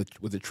that, and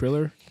with the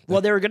Triller. Well,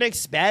 they were gonna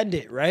expand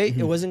it, right?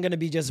 It wasn't gonna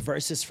be just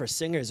verses for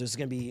singers. It was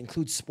gonna be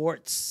include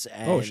sports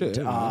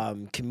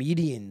and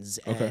comedians,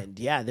 and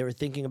they were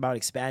thinking about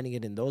expanding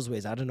it in those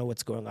ways. I don't know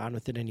what's going on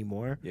with it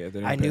anymore. Yeah,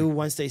 I knew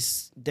once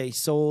they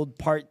sold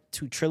part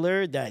to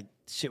Triller that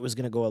shit was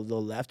gonna go a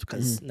little left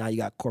because now you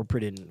got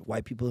corporate and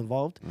white people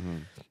involved.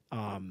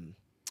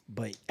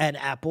 But and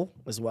Apple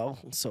as well.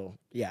 So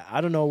yeah,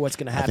 I don't know what's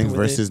gonna happen. I think with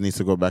Versus needs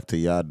to go back to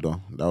Yard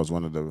though. That was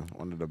one of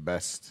the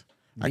best.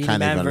 Beanie I can't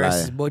Man even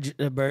versus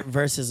lie.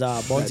 versus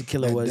Bonesy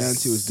Killer was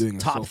dance he was doing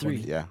top so 3.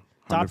 funny. Yeah.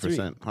 Top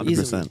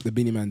 100%. The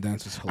Beanie Man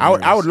dance was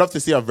hilarious. I would love to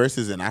see a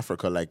Versus in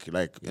Africa, like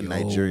in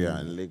Nigeria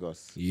and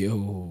Lagos.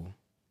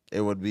 It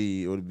would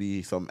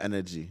be some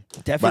energy.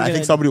 Definitely, but I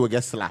think somebody would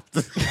get slapped.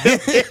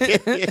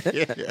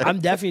 I'm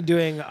definitely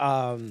doing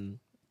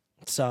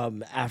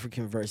some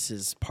African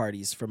versus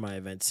parties for my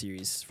event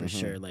series for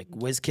sure. Like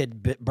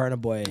WizKid, Burna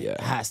Boy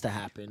has to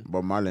happen.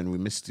 But Marlon, we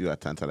missed you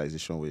at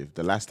Tantalization Wave.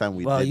 The last time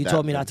we did you that,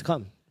 told me not to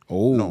come.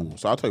 Oh no,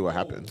 so I'll tell you what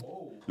happened.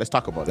 Let's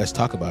talk about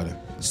it.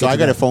 So I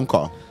get a phone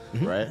call,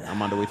 right?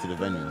 I'm on the way to the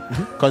venue.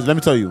 Because let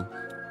me tell you,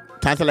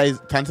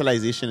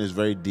 Tantalization is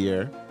very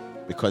dear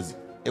because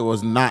it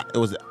was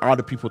all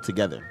the people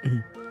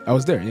together. I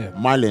was there, yeah.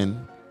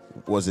 Marlon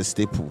was a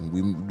staple.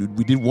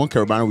 We did one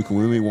Carabana week,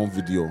 we made one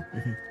video.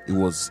 It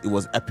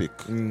was epic.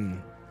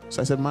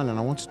 So I said, Marlon,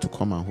 I want you to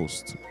come and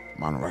host.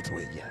 Marlon right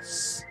away,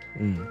 yes.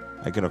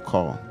 I get a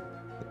call.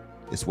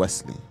 It's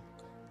Wesley.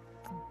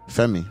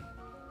 Femi,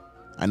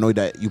 I know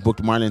that you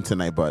booked Marlon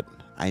tonight, but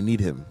I need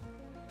him.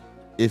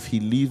 If he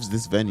leaves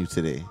this venue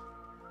today,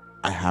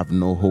 I have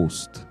no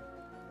host.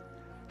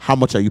 How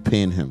much are you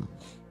paying him?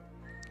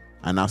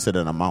 And I said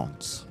an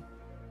amount.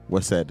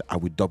 Wes said, I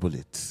will double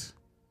it.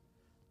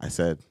 I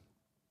said,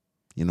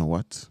 you know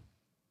what?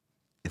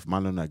 If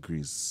Marlon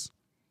agrees,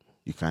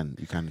 you can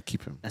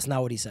keep him. That's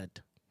not what he said.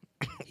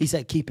 He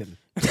said keep him.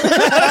 Wes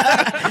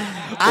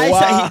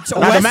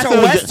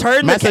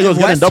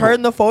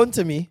turned the phone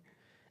to me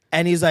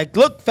and he's like,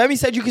 look, Femi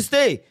said you can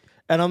stay.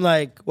 And I'm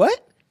like,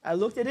 what? I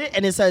looked at it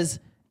and it says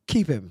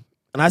keep him.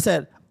 And I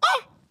said,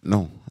 oh.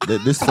 No.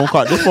 This phone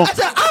call.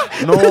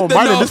 No,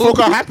 Marlon, this phone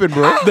call happened,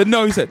 bro.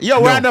 He said, yo,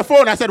 we're on the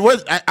phone. I said,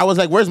 I was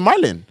like, where's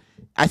Marlon?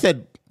 I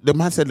said, the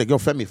man said, like, yo,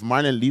 Femi, if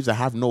Marlon leaves, I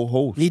have no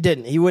host. He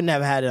didn't. He wouldn't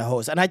have had a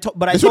host. And this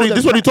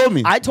is what he told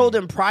me. I told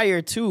him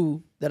prior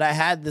to that I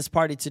had this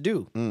party to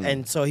do.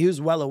 And so he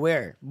was well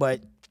aware.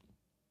 But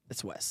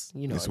it's Wes.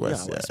 You know, it's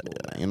Wes.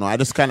 You know, I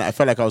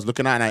felt like I was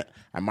looking at it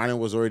and Marlon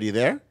was already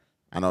there.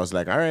 And I was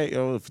like, all right,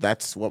 yo, if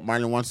that's what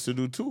Marlon wants to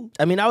do too.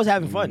 I mean, I was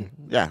having fun.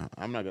 Yeah,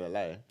 I'm not going to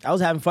lie. I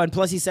was having fun.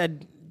 Plus, he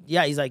said,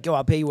 he's like, yo,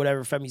 I'll pay you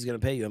whatever Femi's going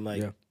to pay you. I'm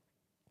like,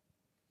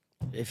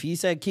 if he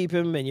said keep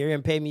him and you're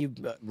going to pay me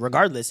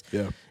regardless,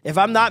 if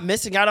I'm not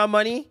missing out on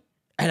money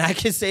and I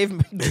can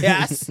save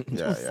gas,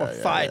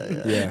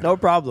 fine. No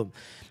problem.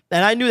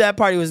 And I knew that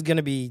party was going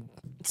to be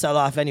sell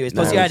off anyways.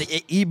 Plus, you had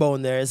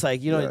E-Bone there. It's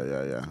like, you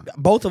know,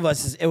 both of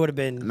us, it would have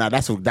been. Nah,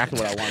 that's exactly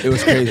what I wanted. It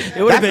was crazy.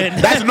 It would have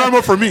been. That's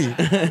normal for me.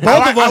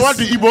 I want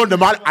to E-Bone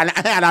them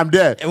and I'm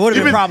there. It would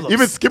have been problems.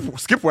 Even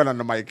Skip went on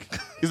the mic.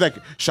 He's like,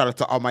 shout out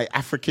to all my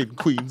African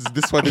queens.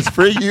 This one is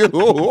for you.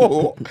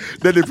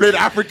 Then they played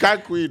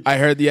African Queen. I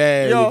heard,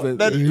 yo, I'm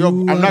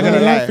not going to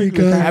lie.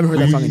 I haven't heard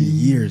that song in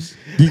years.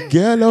 The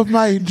girl of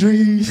my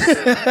dreams.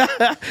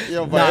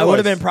 It would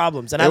have been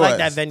problems. And I like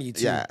that venue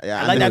too. Yeah.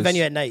 I like that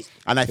venue at night.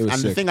 And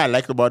the thing I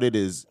liked about it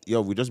is,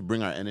 we just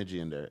bring our energy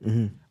in there.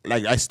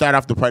 Like, I start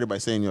off the party by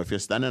saying, if you're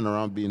standing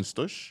around being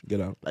stush, get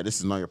out. Like, this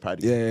is not your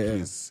party.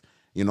 Please.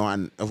 You know,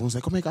 and everyone's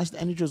like, oh my gosh, the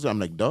energy is there. I'm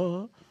like,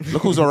 duh.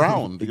 Look who's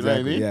around. You know what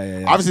I mean?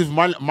 Yeah. Obviously, if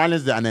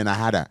Marlon's there, and then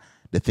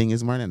the thing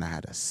is, Marlon, I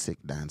had a sick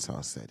dance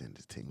hall set in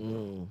the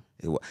thing.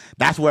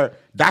 That's where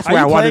Are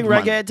I you wanted playing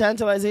my- reggae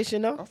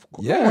tantalization now?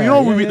 Yeah, you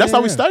know, yeah, that's yeah,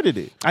 how we yeah. started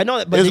it. I know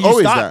that, but It's then you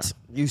always stopped. that.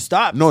 You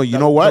stopped. No, you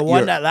know what? The one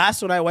You're- that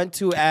last one I went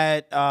to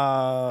at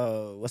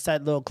what's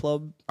that little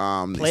club?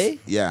 Play?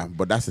 Yeah,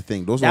 but that's the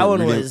thing. Those That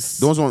weren't one really, was-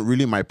 those weren't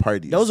really my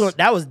parties.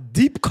 That was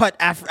deep cut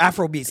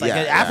Afro beats. Like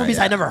Yeah, Afro beats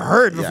yeah, I never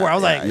heard before. I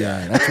was like,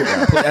 Yeah,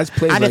 that's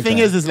plays And like the thing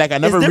that. is like I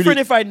it's never different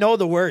really. if I know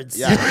the words.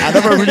 Yeah, I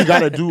never really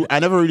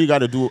got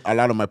to do a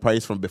lot of my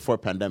parties from before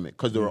pandemic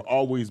because they were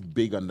always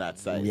big on that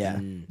side. Yeah.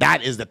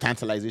 That is the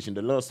tantalization.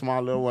 The little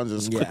small little ones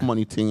is quick Yeah.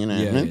 money thing. You know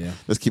what I Yeah, mean? yeah.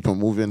 Let's keep it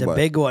moving. The but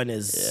big one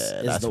is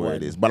that's the where one.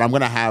 it is. But I'm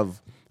gonna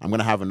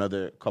have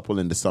another couple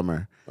in the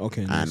summer.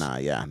 Okay, And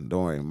nice.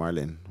 don't worry,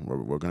 Marlon.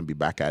 We're gonna be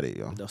back at it,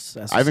 yo. That's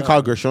I even what's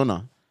called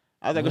Gershona.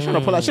 I was like,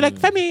 Gershona, pull out. She's like,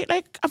 Femi,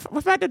 like, I'm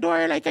at the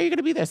door. Like, are you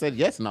gonna be there? I said,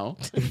 yes, no.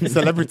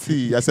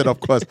 Celebrity. I said, of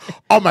course.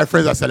 All my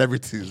friends are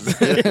celebrities.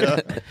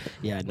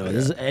 Yeah, no.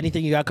 This is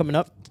anything you got coming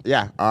up?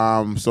 Yeah.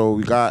 So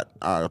we got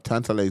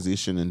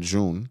tantalization in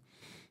June.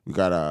 We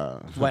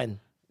got When?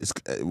 It's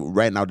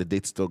right now. The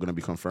date's still gonna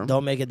be confirmed.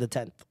 Don't make it the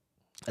 10th.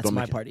 That's Don't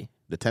my make it. party.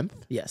 The 10th.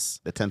 Yes.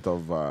 The 10th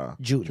of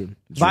June.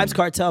 Vibes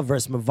Cartel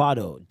versus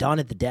Movado. Down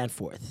at the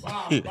Danforth.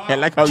 I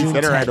like how you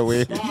said it right 10th.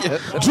 away.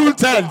 June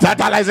 10th.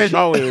 Tantalization.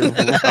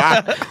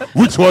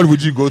 Which one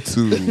would you go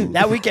to?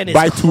 That weekend is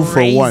Buy two for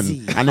crazy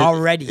one. And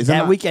already. isn't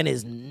That weekend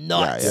is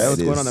nuts. Yeah, what's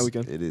it going is. on that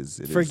weekend? It is.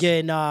 It is.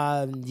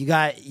 Friggin'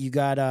 you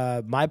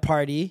got my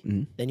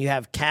party. Then you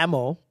have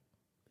Camo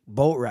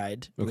boat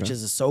ride, which Okay.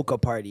 is a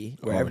soca party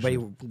where Oh, everybody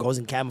goes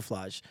in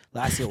camouflage.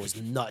 Last year was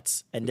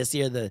nuts, and this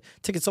year the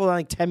tickets sold in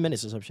like 10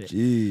 minutes or some shit.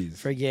 Jeez.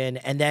 Friggin',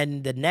 and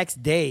then the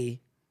next day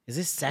is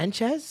this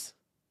Sanchez?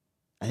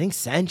 I think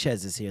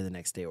Sanchez is here the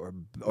next day, or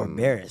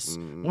Barris,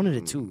 one of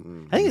the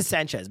two. I think it's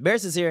Sanchez.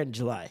 Barris is here in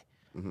July,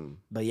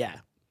 but yeah.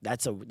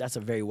 That's a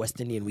very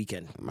West Indian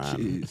weekend.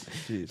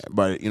 Jeez.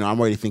 But I'm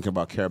already thinking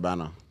about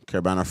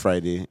Caravana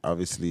Friday.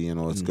 Obviously,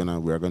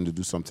 we're going to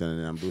do something, and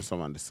then I'm doing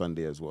something on the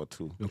Sunday as well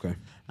too. Okay.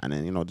 And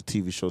then the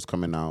TV shows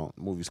coming out,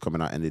 movies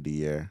coming out end of the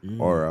year.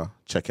 Aura,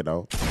 check it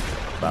out.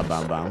 Bam,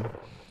 bam, bam.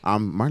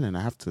 Marlon,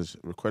 I have to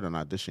record an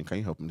audition. Can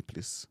you help me,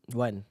 please?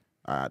 When?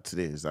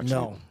 Today is actually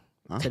No.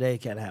 Huh? Today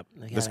can't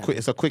happen. It's quick.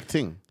 It's a quick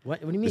thing. What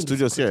do you mean? The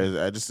studio's here.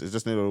 It's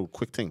just need a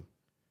quick thing.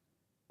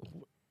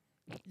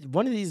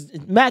 One of these,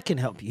 Matt can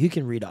help you. He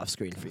can read off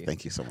screen for you.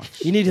 Thank you so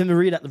much. You need him to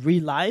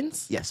read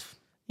lines? Yes,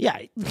 Yeah.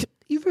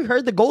 You've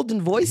heard the golden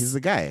voice? he's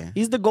the guy.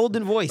 He's the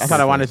golden voice. That's what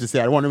I wanted to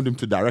say. I wanted him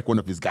to direct one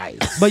of his guys.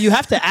 But you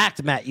have to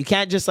act, Matt. You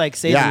can't just like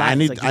say the Yeah, lines. I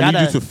need Like, I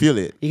need you to feel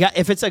it. You got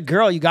if it's a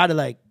girl, you got to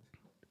like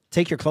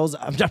take your clothes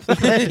off. That's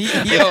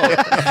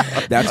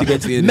to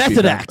get to the industry,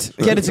 Method man. act.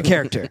 Get into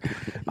character.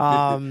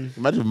 Imagine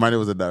if Marlon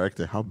was a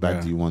director. How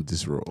bad do you want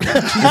this role?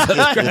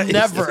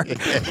 Never.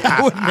 I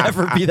would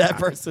never be that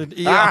person.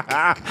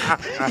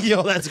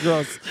 Yo, that's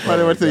gross.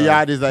 Marlon went to the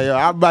yard. He's like, yo,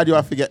 how bad you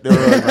want to forget the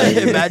role?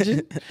 man?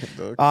 Imagine.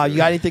 You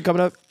got anything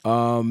coming up?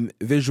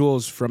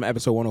 Visuals from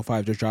episode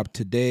 105 just dropped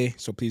today,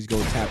 so please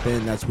go tap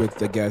in. That's with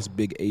the guest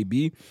Big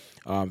AB.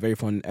 Very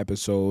fun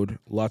episode.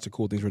 Lots of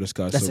cool things were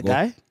discussed. That's so a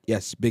guy?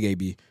 Yes, Big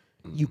AB.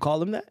 You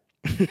call him that?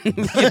 Big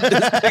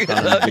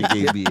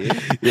AB, eh?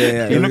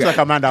 Yeah. He looks like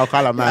a man that will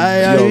call a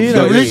man.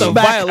 reach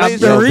back. I'm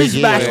the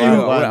reach back.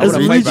 That's a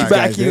reach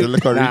back.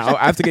 Look how Nah, rich.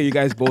 I have to get you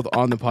guys both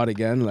on the pod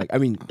again. Like, I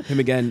mean, him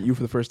again, you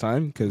for the first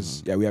time,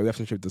 because we have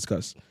some shit to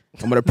discuss.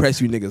 I'm gonna press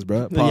you niggas,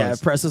 bro. Yeah,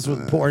 press us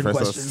with porn Press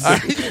questions.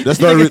 us.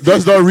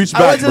 That's not reach I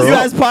back, went to this bro.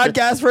 guy's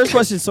podcast. First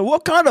question. So,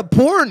 what kind of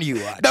porn you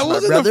watch? That my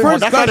wasn't brother? the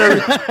first That's not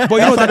question. But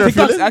you know that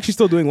TikTok's actually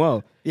still doing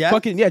well. Yeah?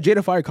 Fucking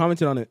Jada Fire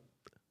commented on it.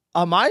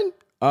 On mine?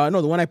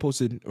 No, the one I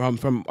posted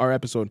from our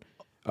episode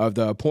of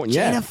the porn.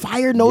 Yeah, Jada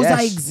Fire knows Yes.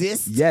 I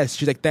exist. Yes,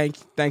 she's like,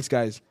 thanks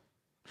guys.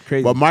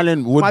 Crazy. But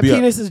Marlon would My be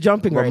penis is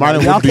jumping but right Marlon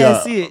now. Y'all would be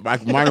can't see it.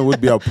 Marlon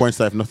would be a porn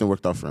star if nothing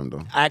worked out for him,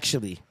 though.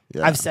 Actually,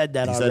 Yeah. I've said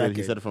that he on said record. It,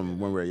 he said it from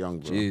when we were young,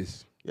 bro.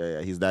 Jeez.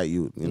 Yeah, he's that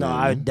youth. You No, know what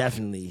I I would mean?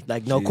 definitely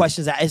like no Jeez.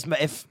 questions.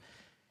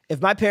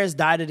 If my parents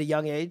died at a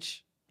young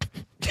age,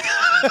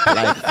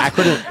 Like, I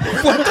couldn't.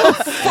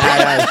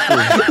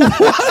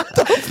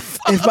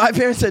 if my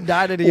parents had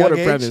died at a What young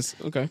a age, premise.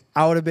 Okay.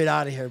 I would have been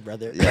out of here,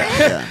 brother.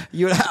 Yeah.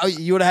 You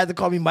would have had to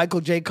call me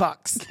Michael J.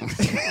 Cox.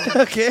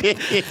 Okay,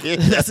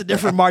 that's a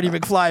different Marty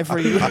McFly for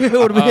you. It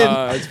would have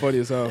been. It's funny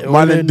as hell.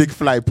 Marlon Dick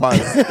Fly pause.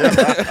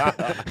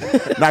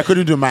 No, I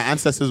couldn't do it. My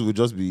ancestors would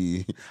just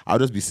be. I'll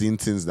just be seeing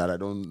things that I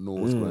don't know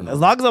what's going on. As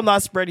long as I'm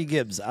not Spready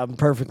Gibbs, I'm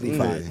perfectly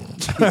fine.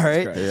 All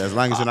right. Yeah, as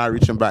long as you're not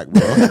reaching back,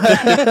 bro.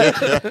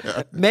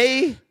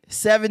 May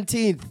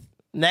 17th,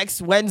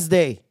 next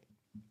Wednesday,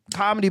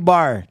 Comedy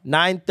Bar,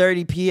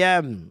 9:30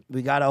 p.m.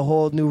 We got a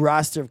whole new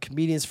roster of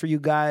comedians for you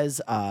guys.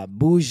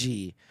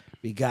 Bougie.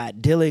 We got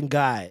Dylan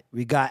Guy.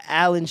 We got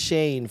Alan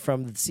Shane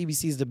from the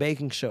CBC's The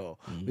Baking Show.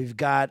 We've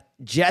got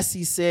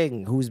Jesse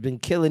Singh, who's been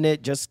killing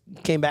it, just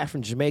came back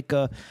from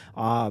Jamaica. It's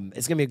going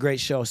to be a great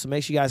show, so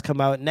make sure you guys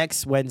come out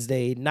next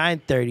Wednesday,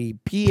 9:30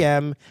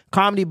 p.m.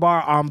 Comedy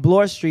Bar on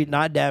Bloor Street,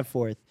 not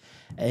Danforth,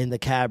 in the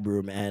cab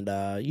room. And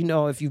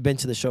if you've been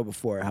to the show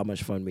before, how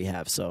much fun we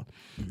have. So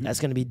that's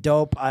going to be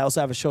dope. I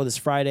also have a show this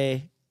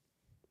Friday.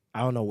 I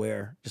don't know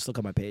where. Just look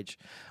at my page.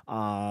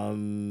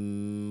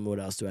 What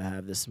else do I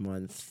have this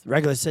month?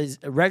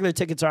 Regular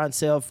tickets are on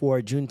sale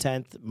for June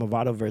 10th.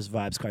 Movado versus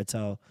Vibes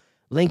Cartel.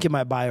 Link in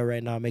my bio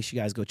right now. Make sure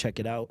you guys go check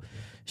it out.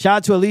 Shout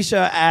out to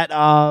Alicia at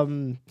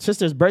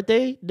sister's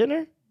birthday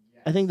dinner.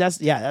 I think that's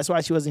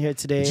why she wasn't here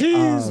today.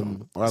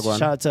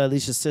 Shout out to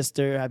Alicia's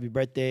sister. Happy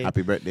birthday.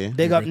 Happy birthday.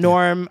 Big up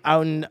Norm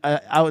out in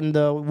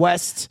the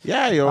West.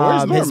 Yeah, yo,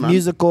 where's Norm, his man?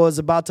 musical is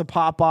about to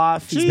pop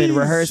off. He's been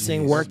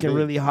rehearsing, working big.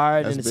 really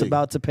hard, That's and it's big.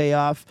 about to pay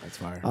off. That's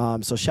fire.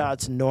 So shout out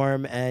to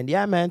Norm. And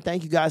yeah, man,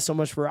 thank you guys so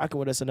much for rocking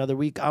with us another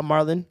week. I'm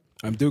Marlon.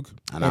 I'm Duke.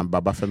 And I'm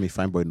Baba Femi,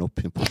 fine boy, no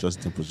pimples,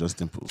 just dimples, just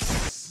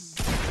dimples.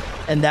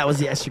 And that was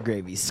the extra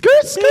gravy.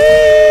 Skirt, skirt.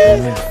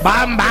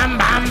 Bam, bam,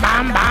 bam,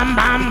 bam, bam,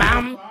 bam,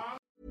 bam.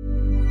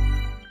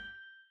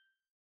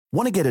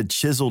 Want to get a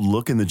chiseled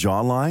look in the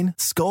jawline?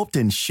 Sculpt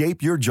and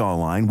shape your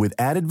jawline with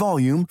added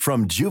volume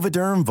from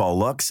Juvederm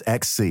Volux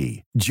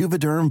XC.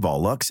 Juvederm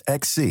Volux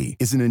XC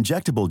is an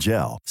injectable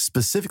gel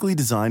specifically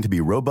designed to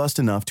be robust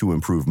enough to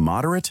improve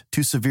moderate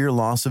to severe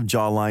loss of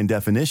jawline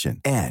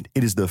definition. And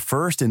it is the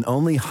first and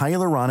only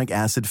hyaluronic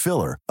acid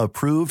filler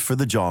approved for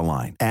the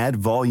jawline. Add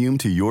volume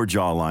to your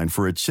jawline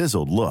for a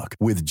chiseled look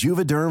with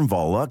Juvederm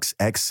Volux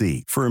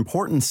XC. For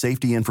important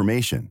safety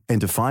information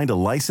and to find a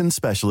licensed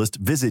specialist,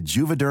 visit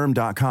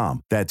juvederm.com.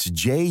 That's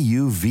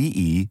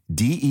JUVEDERM.com.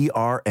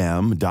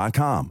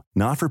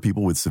 Not for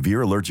people with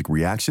severe allergic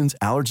reactions,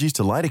 allergies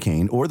to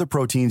lidocaine, or the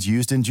proteins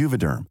used in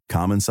Juvederm.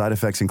 Common side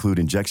effects include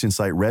injection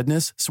site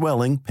redness,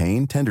 swelling,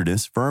 pain,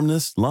 tenderness,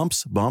 firmness,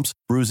 lumps, bumps,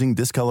 bruising,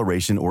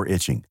 discoloration, or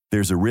itching.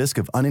 There's a risk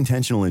of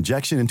unintentional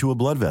injection into a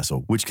blood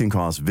vessel, which can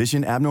cause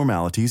vision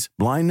abnormalities,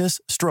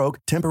 blindness, stroke,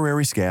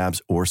 temporary scabs,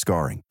 or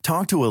scarring.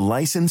 Talk to a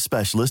licensed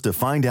specialist to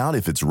find out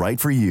if it's right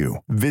for you.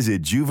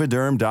 Visit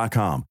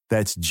Juvederm.com.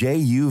 That's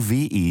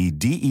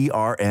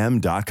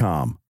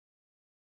JUVEDERM.com.